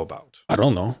don't know about? I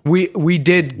don't know. We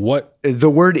did. What? The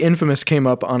word infamous came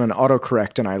up on an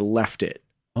autocorrect and I left it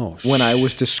Oh, when I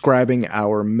was describing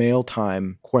our mail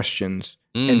time questions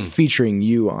and featuring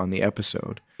you on the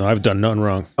episode. No, I've done nothing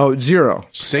wrong. Oh, 0.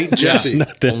 Saint Jesse.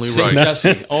 Nothing. Only Saint right.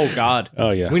 Jesse. Oh, God.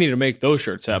 Oh, yeah. We need to make those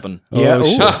shirts happen. Yeah. Oh,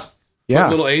 Ooh. shit. Yeah.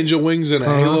 Little angel wings and a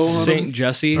halo on them. Saint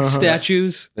Jesse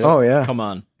statues. Oh, yeah. Come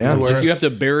on. Yeah. If you have to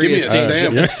bury Give me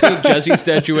a a stamp. Saint Jesse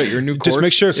statue at your new course Just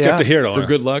make sure it's Yeah. got the hair on for it.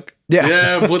 good luck. Yeah.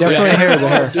 Yeah, put Definitely that, hair, the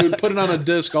hair. Dude, put it on a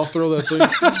disc. I'll throw that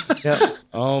thing. Yeah.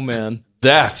 Oh, man.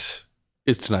 That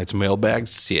is tonight's mailbag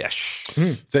sesh.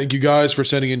 Thank you guys for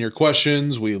sending in your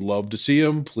questions. We love to see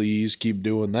them. Please keep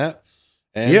doing that.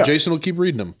 And Yeah. Jason will keep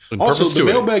reading them. In Also, purpose the to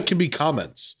it. mailbag can be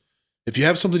comments. If you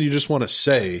have something you just want to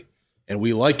say and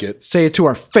we like it, Say it to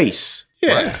our face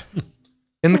yeah.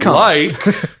 in the comments.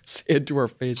 Like, Say it to our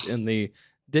face in the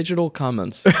digital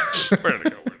comments.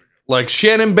 like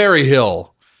Shannon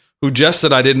Berryhill, who just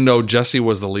said, I didn't know Jesse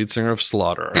was the lead singer of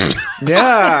Slaughter.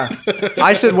 Yeah.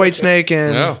 I said Whitesnake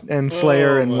and Yeah. and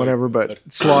Slayer and whatever, but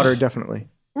Slaughter definitely.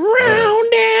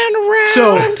 Round and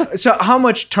round. So how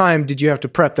much time did you have to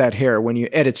prep that hair when you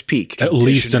at its peak? At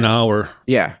least an hour.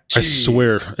 Yeah. I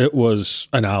swear it was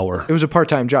an hour. It was a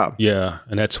part-time job. Yeah,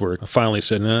 and that's where I finally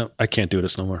said, no, I can't do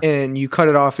this no more. And you cut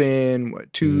it off in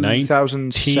what,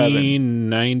 2007.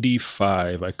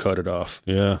 1995, I cut it off.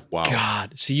 Yeah. Wow.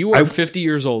 God. So you are 50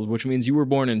 years old, which means you were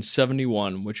born in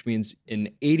 71, which means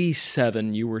in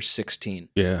 87 you were 16.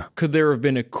 Yeah. Could there have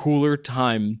been a cooler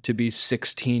time to be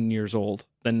 16 years old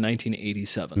than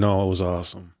 1987? No, it was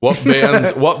awesome. What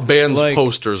band's Like,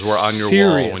 posters were on your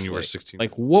wall when you seriously. were 16?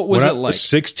 Like, what was When it I like?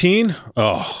 16?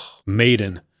 Oh,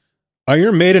 Maiden.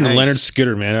 Iron Maiden and Nice. Leonard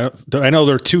Skinner, man. I know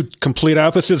they're two complete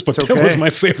opposites, but It's that okay. was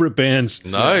my favorite bands.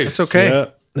 Nice. It's okay.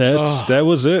 Yeah, that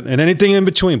was it. And anything in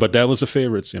between, but that was the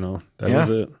favorites, That Yeah. was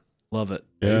it. Love it.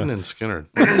 Yeah. Maiden and Skinner.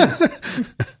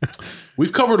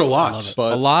 We've covered a lot, Love it.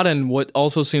 but A lot, and what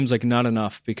also seems like not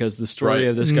enough because the story Right.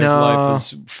 of this guy's No. life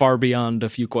is far beyond a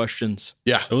few questions.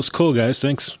 yeah. It was cool, guys.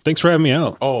 Thanks for having me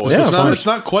out. Oh, Yeah, it's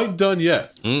not quite done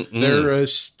yet. There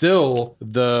is still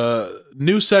the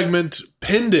new segment,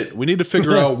 Pinned It. We need to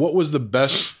figure out what was the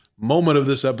best moment of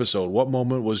this episode. What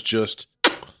moment was just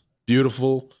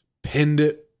beautiful, pinned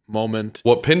it moment.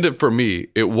 What pinned it for me,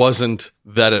 it wasn't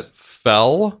that it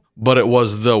fell, but it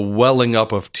was the welling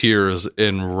up of tears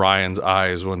in Ryan's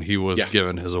eyes when he was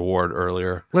given his award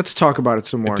earlier. Let's talk about it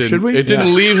some more. Didn't- Should we? It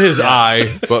didn't leave his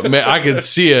eye, but man, I could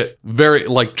see it very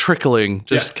like trickling,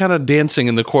 just kind of dancing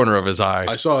in the corner of his eye.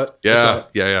 I saw it. I saw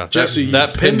yeah, it. yeah. Jesse, that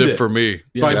you pinned pinned it it. for me.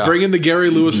 By bringing the Gary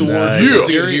Lewis Award. Nice. Yes.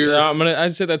 Gary,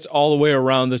 I'd say that's all the way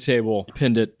around the table.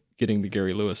 Pinned it, getting the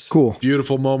Gary Lewis. Cool.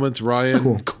 Beautiful moment,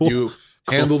 Ryan. You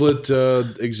handled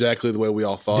it exactly the way we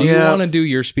all thought. Do you Yeah. want to do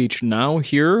your speech now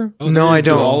here? No, I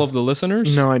To don't. all of the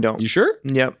listeners? No, I don't. You sure?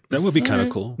 Yep. That would be kind of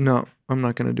cool. No, I'm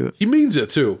not going to do it. He means it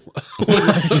too.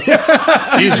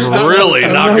 He's really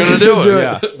not going to do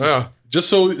it. Yeah. Just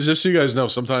so you guys know,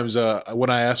 sometimes when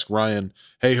I ask Ryan,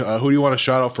 hey, who do you want to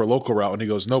shout out for local route? And he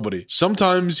goes, nobody.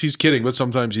 Sometimes he's kidding, but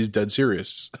sometimes he's dead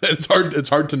serious. It's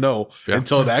hard to know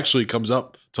until it actually comes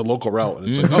up to local route. And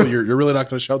it's like, oh, you're really not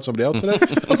going to shout somebody out today?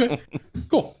 Okay,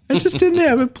 cool. I just didn't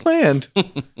have it planned.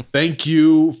 Thank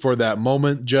you for that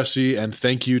moment, Jesse. And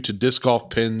thank you to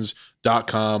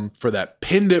discgolfpins.com for that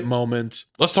pinned it moment.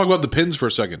 Let's talk about the pins for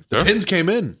a second. The pins came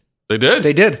in. They did.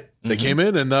 They did. They came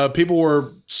in and people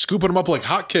were scooping them up like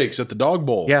hotcakes at the dog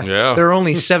bowl. Yeah. Yeah. There are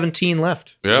only 17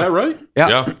 left. Yeah. Is that right? Yeah.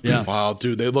 Yeah. Yeah. Wow,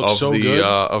 dude, they look Of so the good.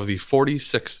 of the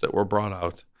 46 that were brought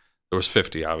out, there was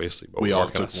 50 obviously, but We we all all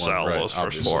going took to one, sell right, those first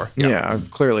obviously. four. Yeah,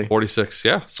 clearly. 46,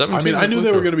 yeah, 17. I mean, I knew they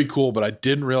were going going to be cool, but I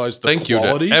didn't realize the Thank you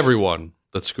quality. to everyone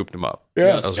that scooped him up.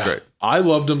 Yes. That was great. I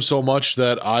loved him so much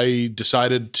that I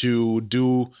decided to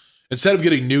do, instead of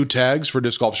getting new tags for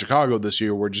Disc Golf Chicago this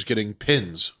year, we're just getting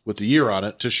pins with the year on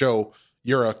it to show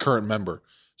you're a current member.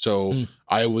 So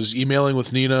I was emailing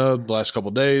with Nina the last couple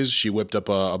of days. She whipped up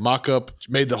a mock-up,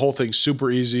 made the whole thing super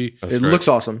easy. It looks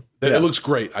awesome. It looks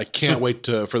great. I can't wait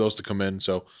for those to come in.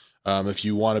 So if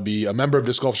you want to be a member of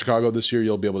Disc Golf Chicago this year,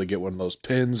 you'll be able to get one of those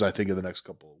pins, I think, in the next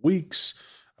couple of weeks.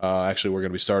 Actually, we're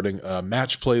going to be starting a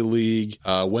match play league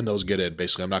when those get in.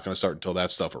 Basically, I'm not going to start until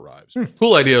that stuff arrives.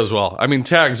 Cool idea as well. I mean,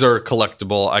 tags are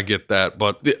collectible. I get that,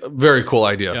 but very cool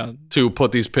idea to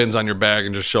put these pins on your bag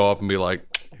and just show up and be like,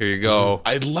 here you go.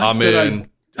 I like that.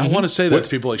 I want to say that to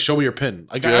people, like, show me your pin.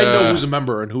 Like, I know who's a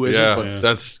member and who isn't, but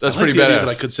that's I like pretty the idea badass. that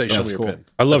I could say, show me your pin.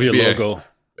 I love your BA. logo.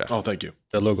 Yeah. Oh, thank you.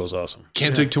 That logo's awesome.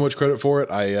 Can't take too much credit for it.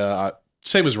 I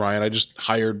same as Ryan. I just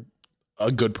hired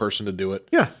a good person to do it.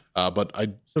 Yeah. But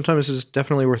Sometimes it's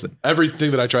definitely worth it.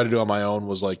 everything that I tried to do on my own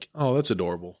was like, oh, that's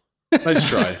adorable. Nice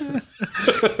try.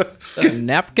 A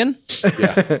napkin?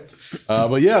 Yeah.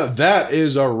 But yeah, that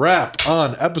is a wrap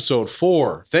on episode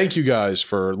 4. Thank you guys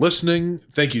for listening.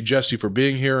 Thank you, Jesse, for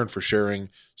being here and for sharing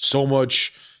so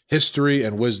much history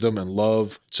and wisdom and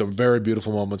love. Some very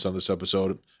beautiful moments on this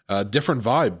episode. Different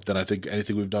vibe than I think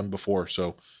anything we've done before.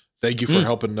 So thank you for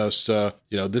helping us.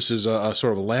 This is a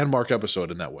sort of a landmark episode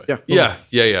in that way.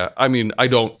 Yeah. I mean,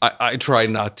 I try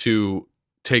not to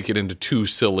take it into too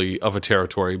silly of a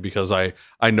territory because I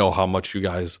know how much you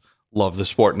guys love the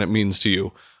sport and it means to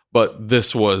you. But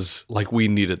this was like, we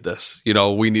needed this.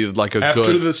 We needed like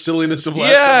After the silliness of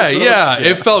last episode. Yeah.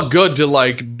 It felt good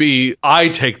to I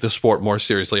take the sport more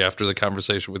seriously after the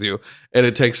conversation with you. And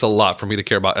it takes a lot for me to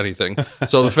care about anything.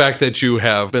 So the fact that you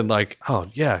have been like, oh,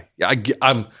 yeah,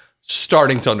 I'm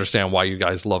starting to understand why you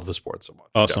guys love the sport so much.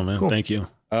 Awesome, man. Cool. Thank you.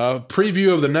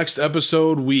 Preview of the next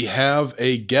episode, we have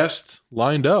a guest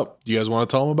lined up. Do you guys want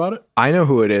to tell them about it? I know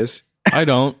who it is. I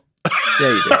don't. Yeah,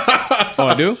 you do. Oh,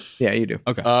 I do? Yeah, you do.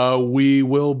 Okay. We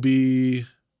will be,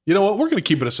 you know what? We're going to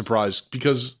keep it a surprise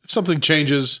because if something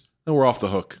changes, then we're off the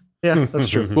hook. Yeah, that's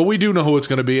true. But we do know who it's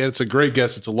going to be, and it's a great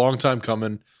guest. It's a long time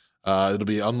coming. It'll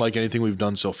be unlike anything we've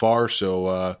done so far,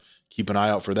 so keep an eye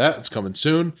out for that. It's coming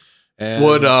soon. And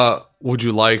Would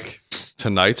you like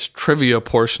tonight's trivia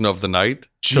portion of the night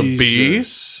to be?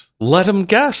 Let them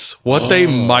guess what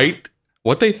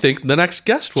they think the next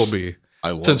guest will be. I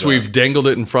love Since that. we've dangled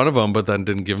it in front of them, but then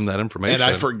didn't give them that information. And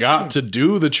I forgot to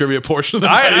do the trivia portion of the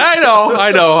night.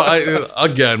 I know.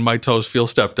 Again, my toes feel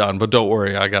stepped on, but don't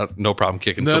worry. I got no problem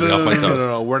kicking somebody off my toes.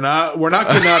 No. We're not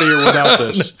getting out of here without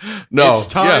this. No. It's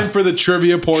time for the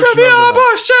trivia portion Trivia of the night.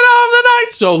 portion of the night.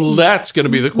 So that's going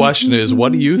to be the question is,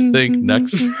 what do you think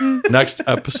next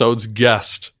episode's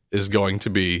guest is going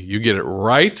to be? You get it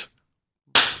right.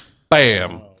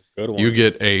 Bam. Good one. You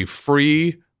get a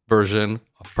free version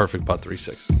of Perfect Putt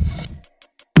 360.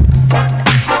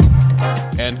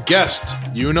 And guest,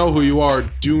 you know who you are.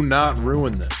 Do not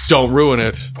ruin this. Don't ruin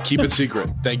it. Keep it secret.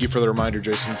 Thank you for the reminder,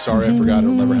 Jason. Sorry, I forgot.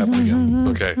 It'll never happen again.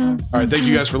 Okay. All right. Thank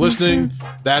you guys for listening.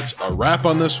 That's a wrap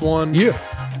on this one. Yeah.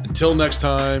 Until next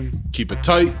time, keep it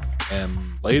tight and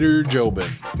later, Jobin.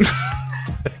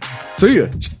 See ya.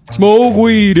 Smoke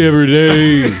weed every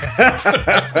day.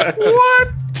 What?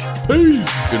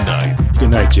 Peace. Good night.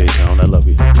 Good night, J-Town. I love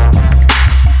you.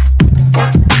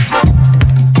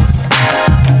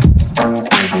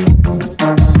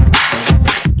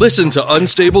 Listen to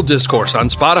Unstable Discourse on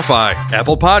Spotify,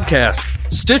 Apple Podcasts,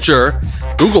 Stitcher,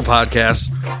 Google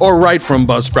Podcasts, or right from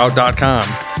Buzzsprout.com.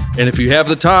 And if you have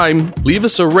the time, leave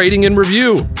us a rating and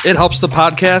review. It helps the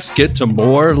podcast get to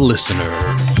more listeners.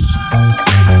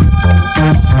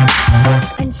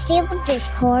 Unstable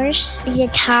Discourse is a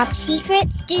top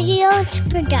secret studios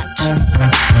production.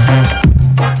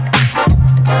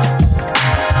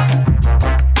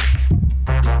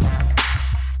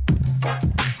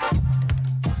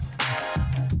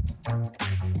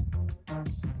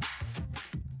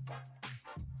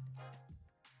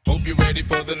 Hope you're ready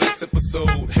for the next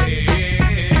episode.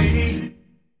 Hey.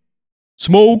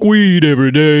 Smoke weed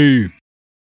every day.